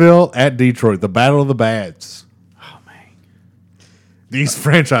 Jacksonville at Detroit, the battle of the bads. Oh man, These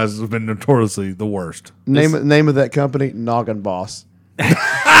franchises have been notoriously the worst. Name of that company, Noggin Boss.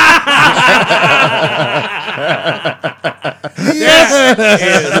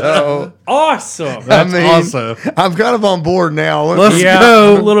 awesome. That's I mean, awesome. I'm kind of on board now. Let's Yeah,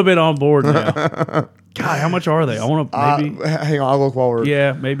 go. a little bit on board now. God, how much are they? I want to maybe. Hang on, I'll look while we're.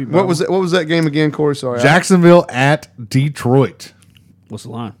 Yeah, maybe. What was it? What was that game again, Corey? Sorry. Jacksonville at Detroit. What's the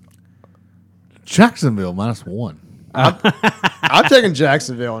line? Jacksonville -1. I'm taking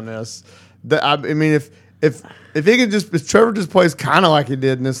Jacksonville in this. I mean, if he can just, if Trevor just plays kind of like he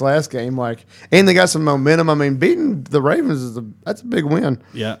did in this last game, like, and they got some momentum. I mean, beating the Ravens that's a big win.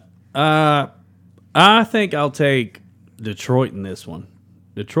 Yeah. I think I'll take Detroit in this one.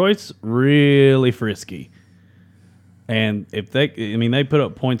 Detroit's really frisky. And if they put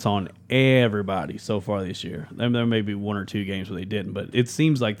up points on everybody so far this year. There may be one or two games where they didn't, but it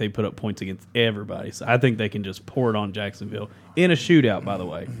seems like they put up points against everybody. So I think they can just pour it on Jacksonville in a shootout, by the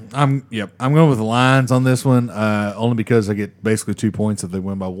way. I'm going with the Lions on this one, only because I get basically 2 points if they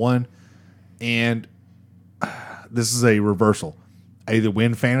win by 1. And this is a reversal. I either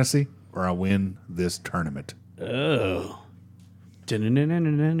win fantasy or I win this tournament. Oh.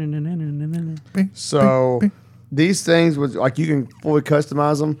 So these things was like you can fully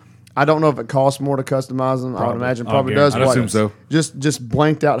customize them. I don't know if it costs more to customize them. I would imagine probably does. I'd assume so. Just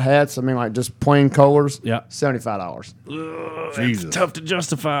blanked out hats. I mean, like just plain colors. Yeah. $75. Jesus. It's tough to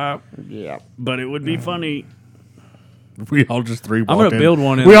justify, Yeah. but it would be funny. We all just three. I'm gonna build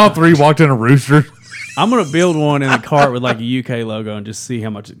one. We all three walked in a rooster. I'm gonna build one in a cart with like a UK logo and just see how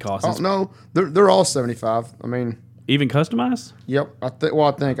much it costs. Oh no, they're all 75. I mean, Even customized? yep. I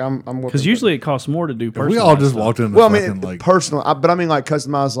think I'm Because usually it costs more to do personal. We all just walked in. Well, I fucking, mean, like personal. But I mean, like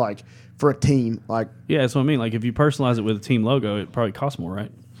customized, like for a team. Like, Yeah, that's what I mean. Like if you personalize it with a team logo, it probably costs more,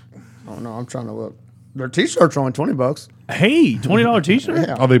 right? I don't know. I'm trying to look. Their t-shirts are only $20. Hey, $20 t-shirt?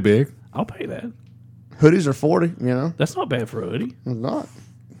 Yeah. are they big? I'll pay that. Hoodies are 40. You know, That's not bad for a hoodie. it's not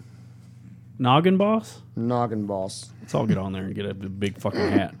Noggin boss? noggin boss. Let's all get on there and get a big fucking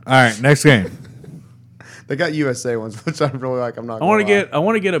hat. All right, next game. They got USA ones, which I really like. I'm not. I want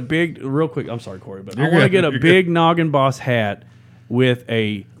to get a big real quick. I'm sorry, Corey, but I want to get a You're big Noggin Boss hat with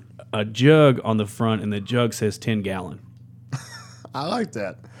a jug on the front, and the jug says 10-gallon. I like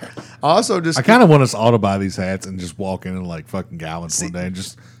that. I also just. I kind of want us all to buy these hats and just walk in and like fucking gallons one day and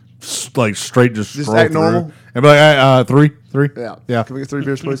just like straight just stroll act through normal? and be like, hey, three. Yeah. Yeah. Can we get 3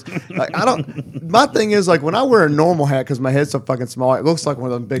 beers, please? Like, I don't. My thing is, like, when I wear a normal hat, because my head's so fucking small, it looks like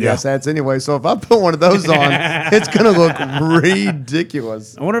one of them big ass hats anyway. So if I put one of those on, it's going to look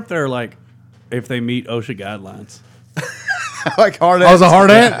ridiculous. I wonder if they're like, if they meet OSHA guidelines. Like hard Oh, hats. was a hard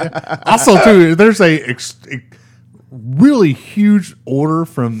hat. Also, too, there's a really huge order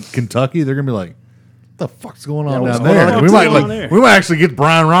from Kentucky. They're gonna be like, "What the fuck's going on what's down going there?" on? We might What's going on there? we might actually get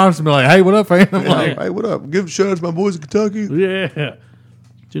Brian Robinson and be like, "Hey, what up, fam?" I'm like, Hey, what up? Give a shout out to my boys in Kentucky. Yeah.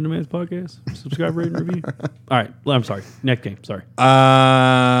 Gentleman's Podcast. Subscribe, rate, and review. All right. I'm sorry. Next game. Sorry.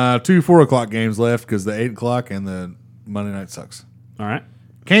 2 4 o'clock games left because the 8 o'clock and the Monday night sucks. All right.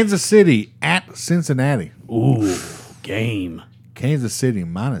 Kansas City at Cincinnati. Ooh, game. Kansas City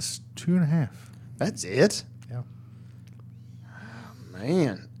 -2.5. That's it? Yeah.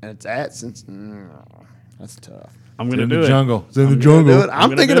 Man. And it's at since. That's tough. I'm It's going in to do the it. jungle. It's in the Do jungle. it. I'm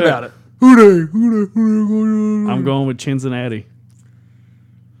gonna thinking do it. about it. Who they? I'm going with Cincinnati.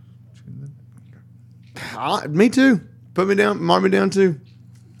 Me too. Put me down. Mark me down too.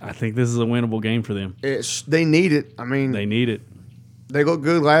 I think this is a winnable game for them. They need it. I mean, They need it. they looked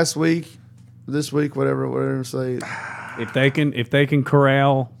good last week, this week, whatever say. If they can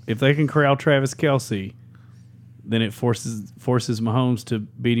corral Travis Kelce, then it forces Mahomes to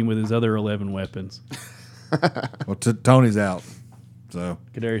beat him with his other 11 weapons. Well, Tony's out. So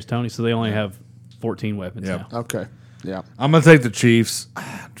Kadarius Toney, so they only have 14 weapons Yep. now. Okay. Yeah. I'm gonna take the Chiefs.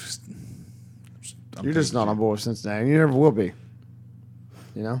 You're just not on board with Cincinnati. You never will be.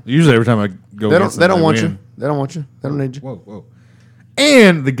 You know? Usually every time I go, They against don't them, want win. you. They don't want you. They don't need you. Whoa.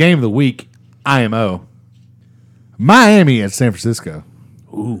 And the game of the week, IMO. Miami at San Francisco.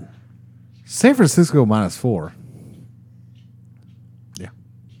 Ooh. San Francisco -4. Yeah.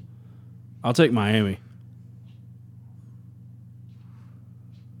 I'll take Miami.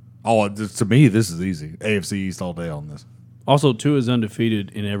 Oh, to me, this is easy. AFC East all day on this. Also, Tua is undefeated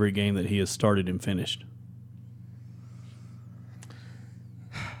in every game that he has started and finished.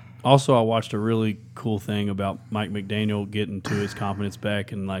 Also, I watched a really cool thing about Mike McDaniel getting to his confidence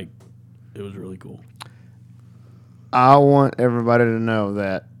back, and like, it was really cool. I want everybody to know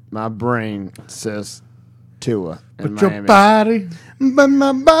that my brain says Tua in But Miami. your body. But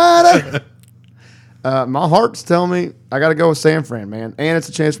my body. My heart's telling me I got to go with San Fran, man. And it's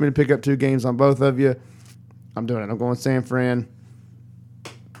a chance for me to pick up 2 games on both of you. I'm doing it. I'm going with San Fran.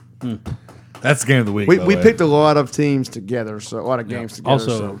 That's the game of the week. We by the way. picked a lot of teams together, so a lot of games together.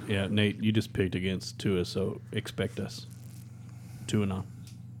 Also, so. yeah, Nate, you just picked against Tua, so expect us 2-0.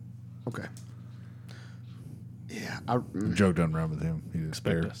 Okay. Joke doesn't run with him. He didn't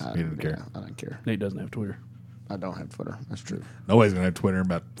Expect care. us. He didn't care. I don't care. Nate doesn't have Twitter. I don't have Twitter. That's true. Nobody's gonna have Twitter in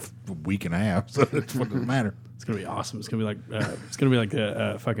about a week and a half. So it doesn't matter. It's gonna be awesome. It's gonna be like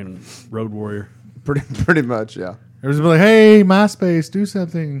a fucking Road Warrior. Pretty much, yeah. Everyone's gonna be like, "Hey, MySpace, do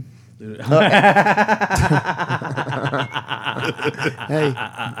something." Hey,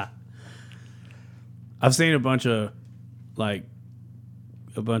 I've seen a bunch of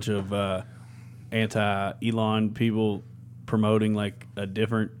anti-Elon people promoting like a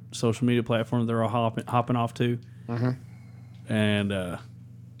different social media platform they're all hopping off to, and I'm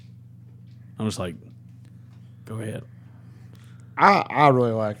just like, go ahead. I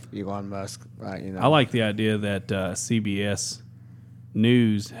really like Elon Musk. I like the idea that CBS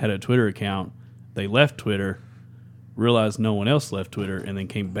News had a Twitter account. They left Twitter, realized no one else left Twitter, and then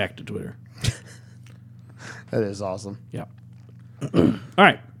came back to Twitter. That is awesome. Yeah. All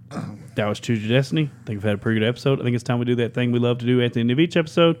right. That was Choose Your Destiny. I think we've had a pretty good episode. I think it's time we do that thing we love to do at the end of each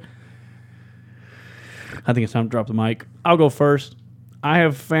episode. I think it's time to drop the mic. I'll go first. I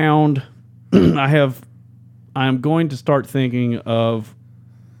have found I'm going to start thinking of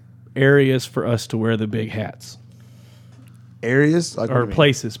areas for us to wear the big hats. Areas like Or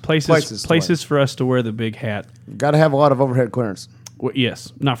places for us to wear the big hat. Got to have a lot of overhead clearance. Well,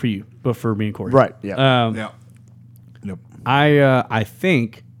 yes, not for you, but for me and Corey. Right. Yeah. Yeah. Nope. I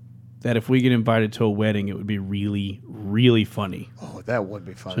think that if we get invited to a wedding, it would be really, really funny Oh, that would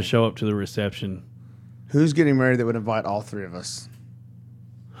be funny. to show up to the reception. Who's getting married that would invite all three of us?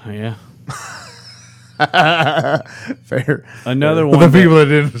 Oh, yeah. Fair. Another For the one. people that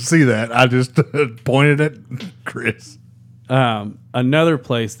didn't see that, I just pointed at Chris. Another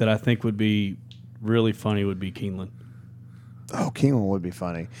place that I think would be really funny would be Keeneland. Oh, Keeneland would be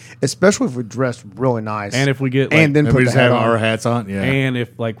funny, especially if we dressed really nice. And if we get and then And put we the just hat have on. our hats on. Yeah. and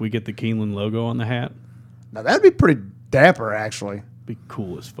if like we get the Keeneland logo on the hat, Now that'd be pretty dapper, actually. be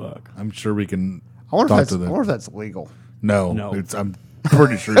cool as fuck. I'm sure we can I wonder, talk if to that's, I them. wonder if that's legal. No. No. I'm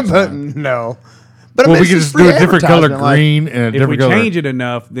pretty sure it's But not. no. But Well, I mean, we can it's just free do a different color advertisement, like- green and a If we different color. change it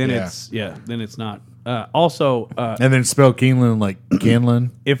enough, then Yeah. then it's not. Also, And then spell Keeneland like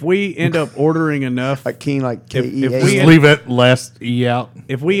Kinlan. if we end up ordering enough, like Keen, like If- K-E-A. if we- Just leave it last E out.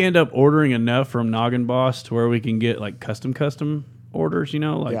 if we end up ordering enough from Noggin Boss to where we can get like custom orders,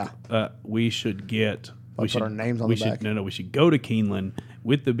 we should get. We Like put should our names on we the should, back? No, we should go to Keeneland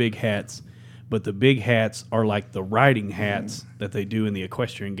with the big hats, but the big hats are like the riding hats that they do in the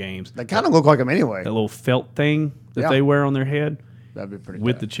equestrian games. They kind of look like them anyway. That little felt thing that Yeah. they wear on their head That'd be pretty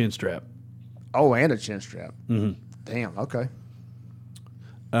with bad. the chin strap. Oh, and a chin strap. Mm-hmm. Damn, okay.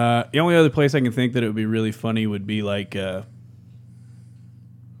 The only other place I can think that it would be really funny would be like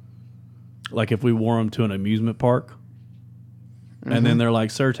if we wore them to an amusement park, and then they're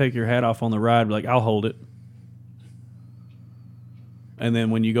like, "Sir, take your hat off on the ride." We're like, "I'll hold it." And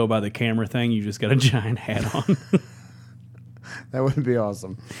then when you go by the camera thing, you just got a giant hat on. That would be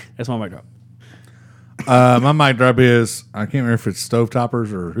awesome. That's my mic drop. My mic drop is, I can't remember if it's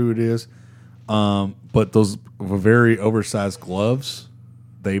Stovetoppers or who it is, but those very oversized gloves,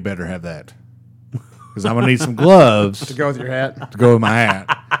 they better have that. Because I'm going to need some gloves To go with your hat. to go with my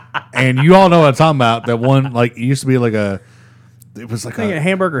hat. And you all know what I'm talking about. That one, like, it used to be like it was like I think a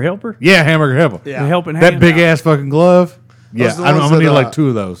hamburger helper. yeah, hamburger helper. Yeah. The helping That hand. big ass fucking glove. Yeah, Those are the I'm ones going to need that, like two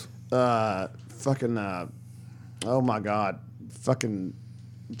of those. Oh my God. Fucking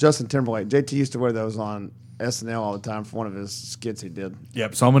Justin Timberlake. JT used to wear those on SNL all the time for one of his skits he did.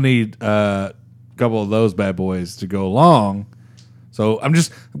 Yep. So I'm gonna need a couple of those bad boys to go along. So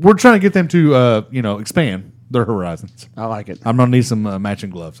we're trying to get them to expand their horizons. I like it. I'm gonna need some matching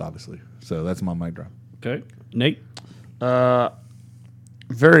gloves, obviously. So that's my mic drop. Okay, Nate.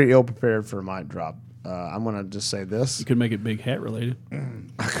 Very ill prepared for a mic drop. I'm going to just say this. You could make it big hat related.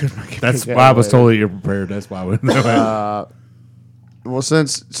 That's big why I was hat totally ill prepared. That's why I wouldn't know it. Well,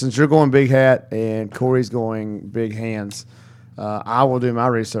 since you're going big hat and Corey's going big hands, I will do my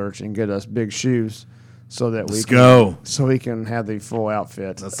research and get us big shoes so that Let's go. So we can have the full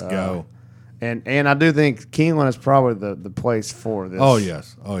outfit. Let's go. And I do think Keeneland is probably the place for this. Oh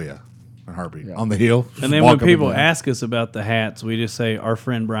yes. Oh yeah. A heartbeat on the hill. Just And then walk when up and people down. ask us about the hats, we just say our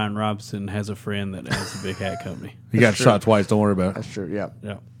friend Brian Robinson has a friend that has a big hat company. you got shot twice. Don't worry about it. That's true. Yeah,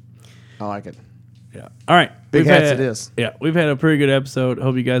 Yeah. I like it. Yeah. All right. Big We've hats had- it is. Yeah. We've had a pretty good episode.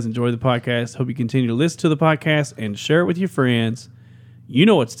 Hope you guys enjoy the podcast. Hope you continue to listen to the podcast and share it with your friends. You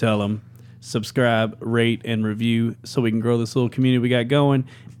know what to tell them. Subscribe, rate, and review so we can grow this little community we got going.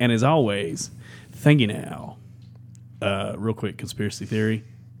 And as always, thank you now. Real quick conspiracy theory.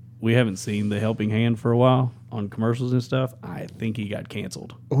 We haven't seen The Helping Hand for a while on commercials and stuff. I think he got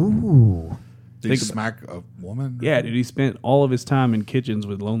canceled. Ooh, Did he Think about- smack a woman? Yeah, dude, he spent all of his time in kitchens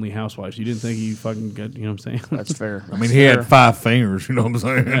with lonely housewives. You didn't think he fucking got, you know what I'm saying? That's fair. I mean, he had 5 fingers. You know what I'm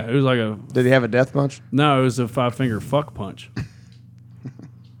saying? Yeah, it was like a Did he have a death punch? no, it was a 5-finger fuck punch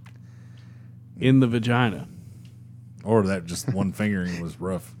in the vagina. Or that just one fingering was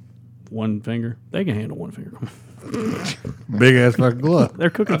rough. One finger, they can handle one finger. Big ass fucking glove. They're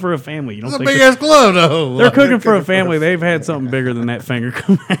cooking for a family. You don't That's a think big ass glove, though. they're cooking for a family? They've had something bigger than that finger.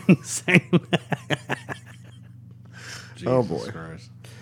 Jesus Oh, boy. Christ.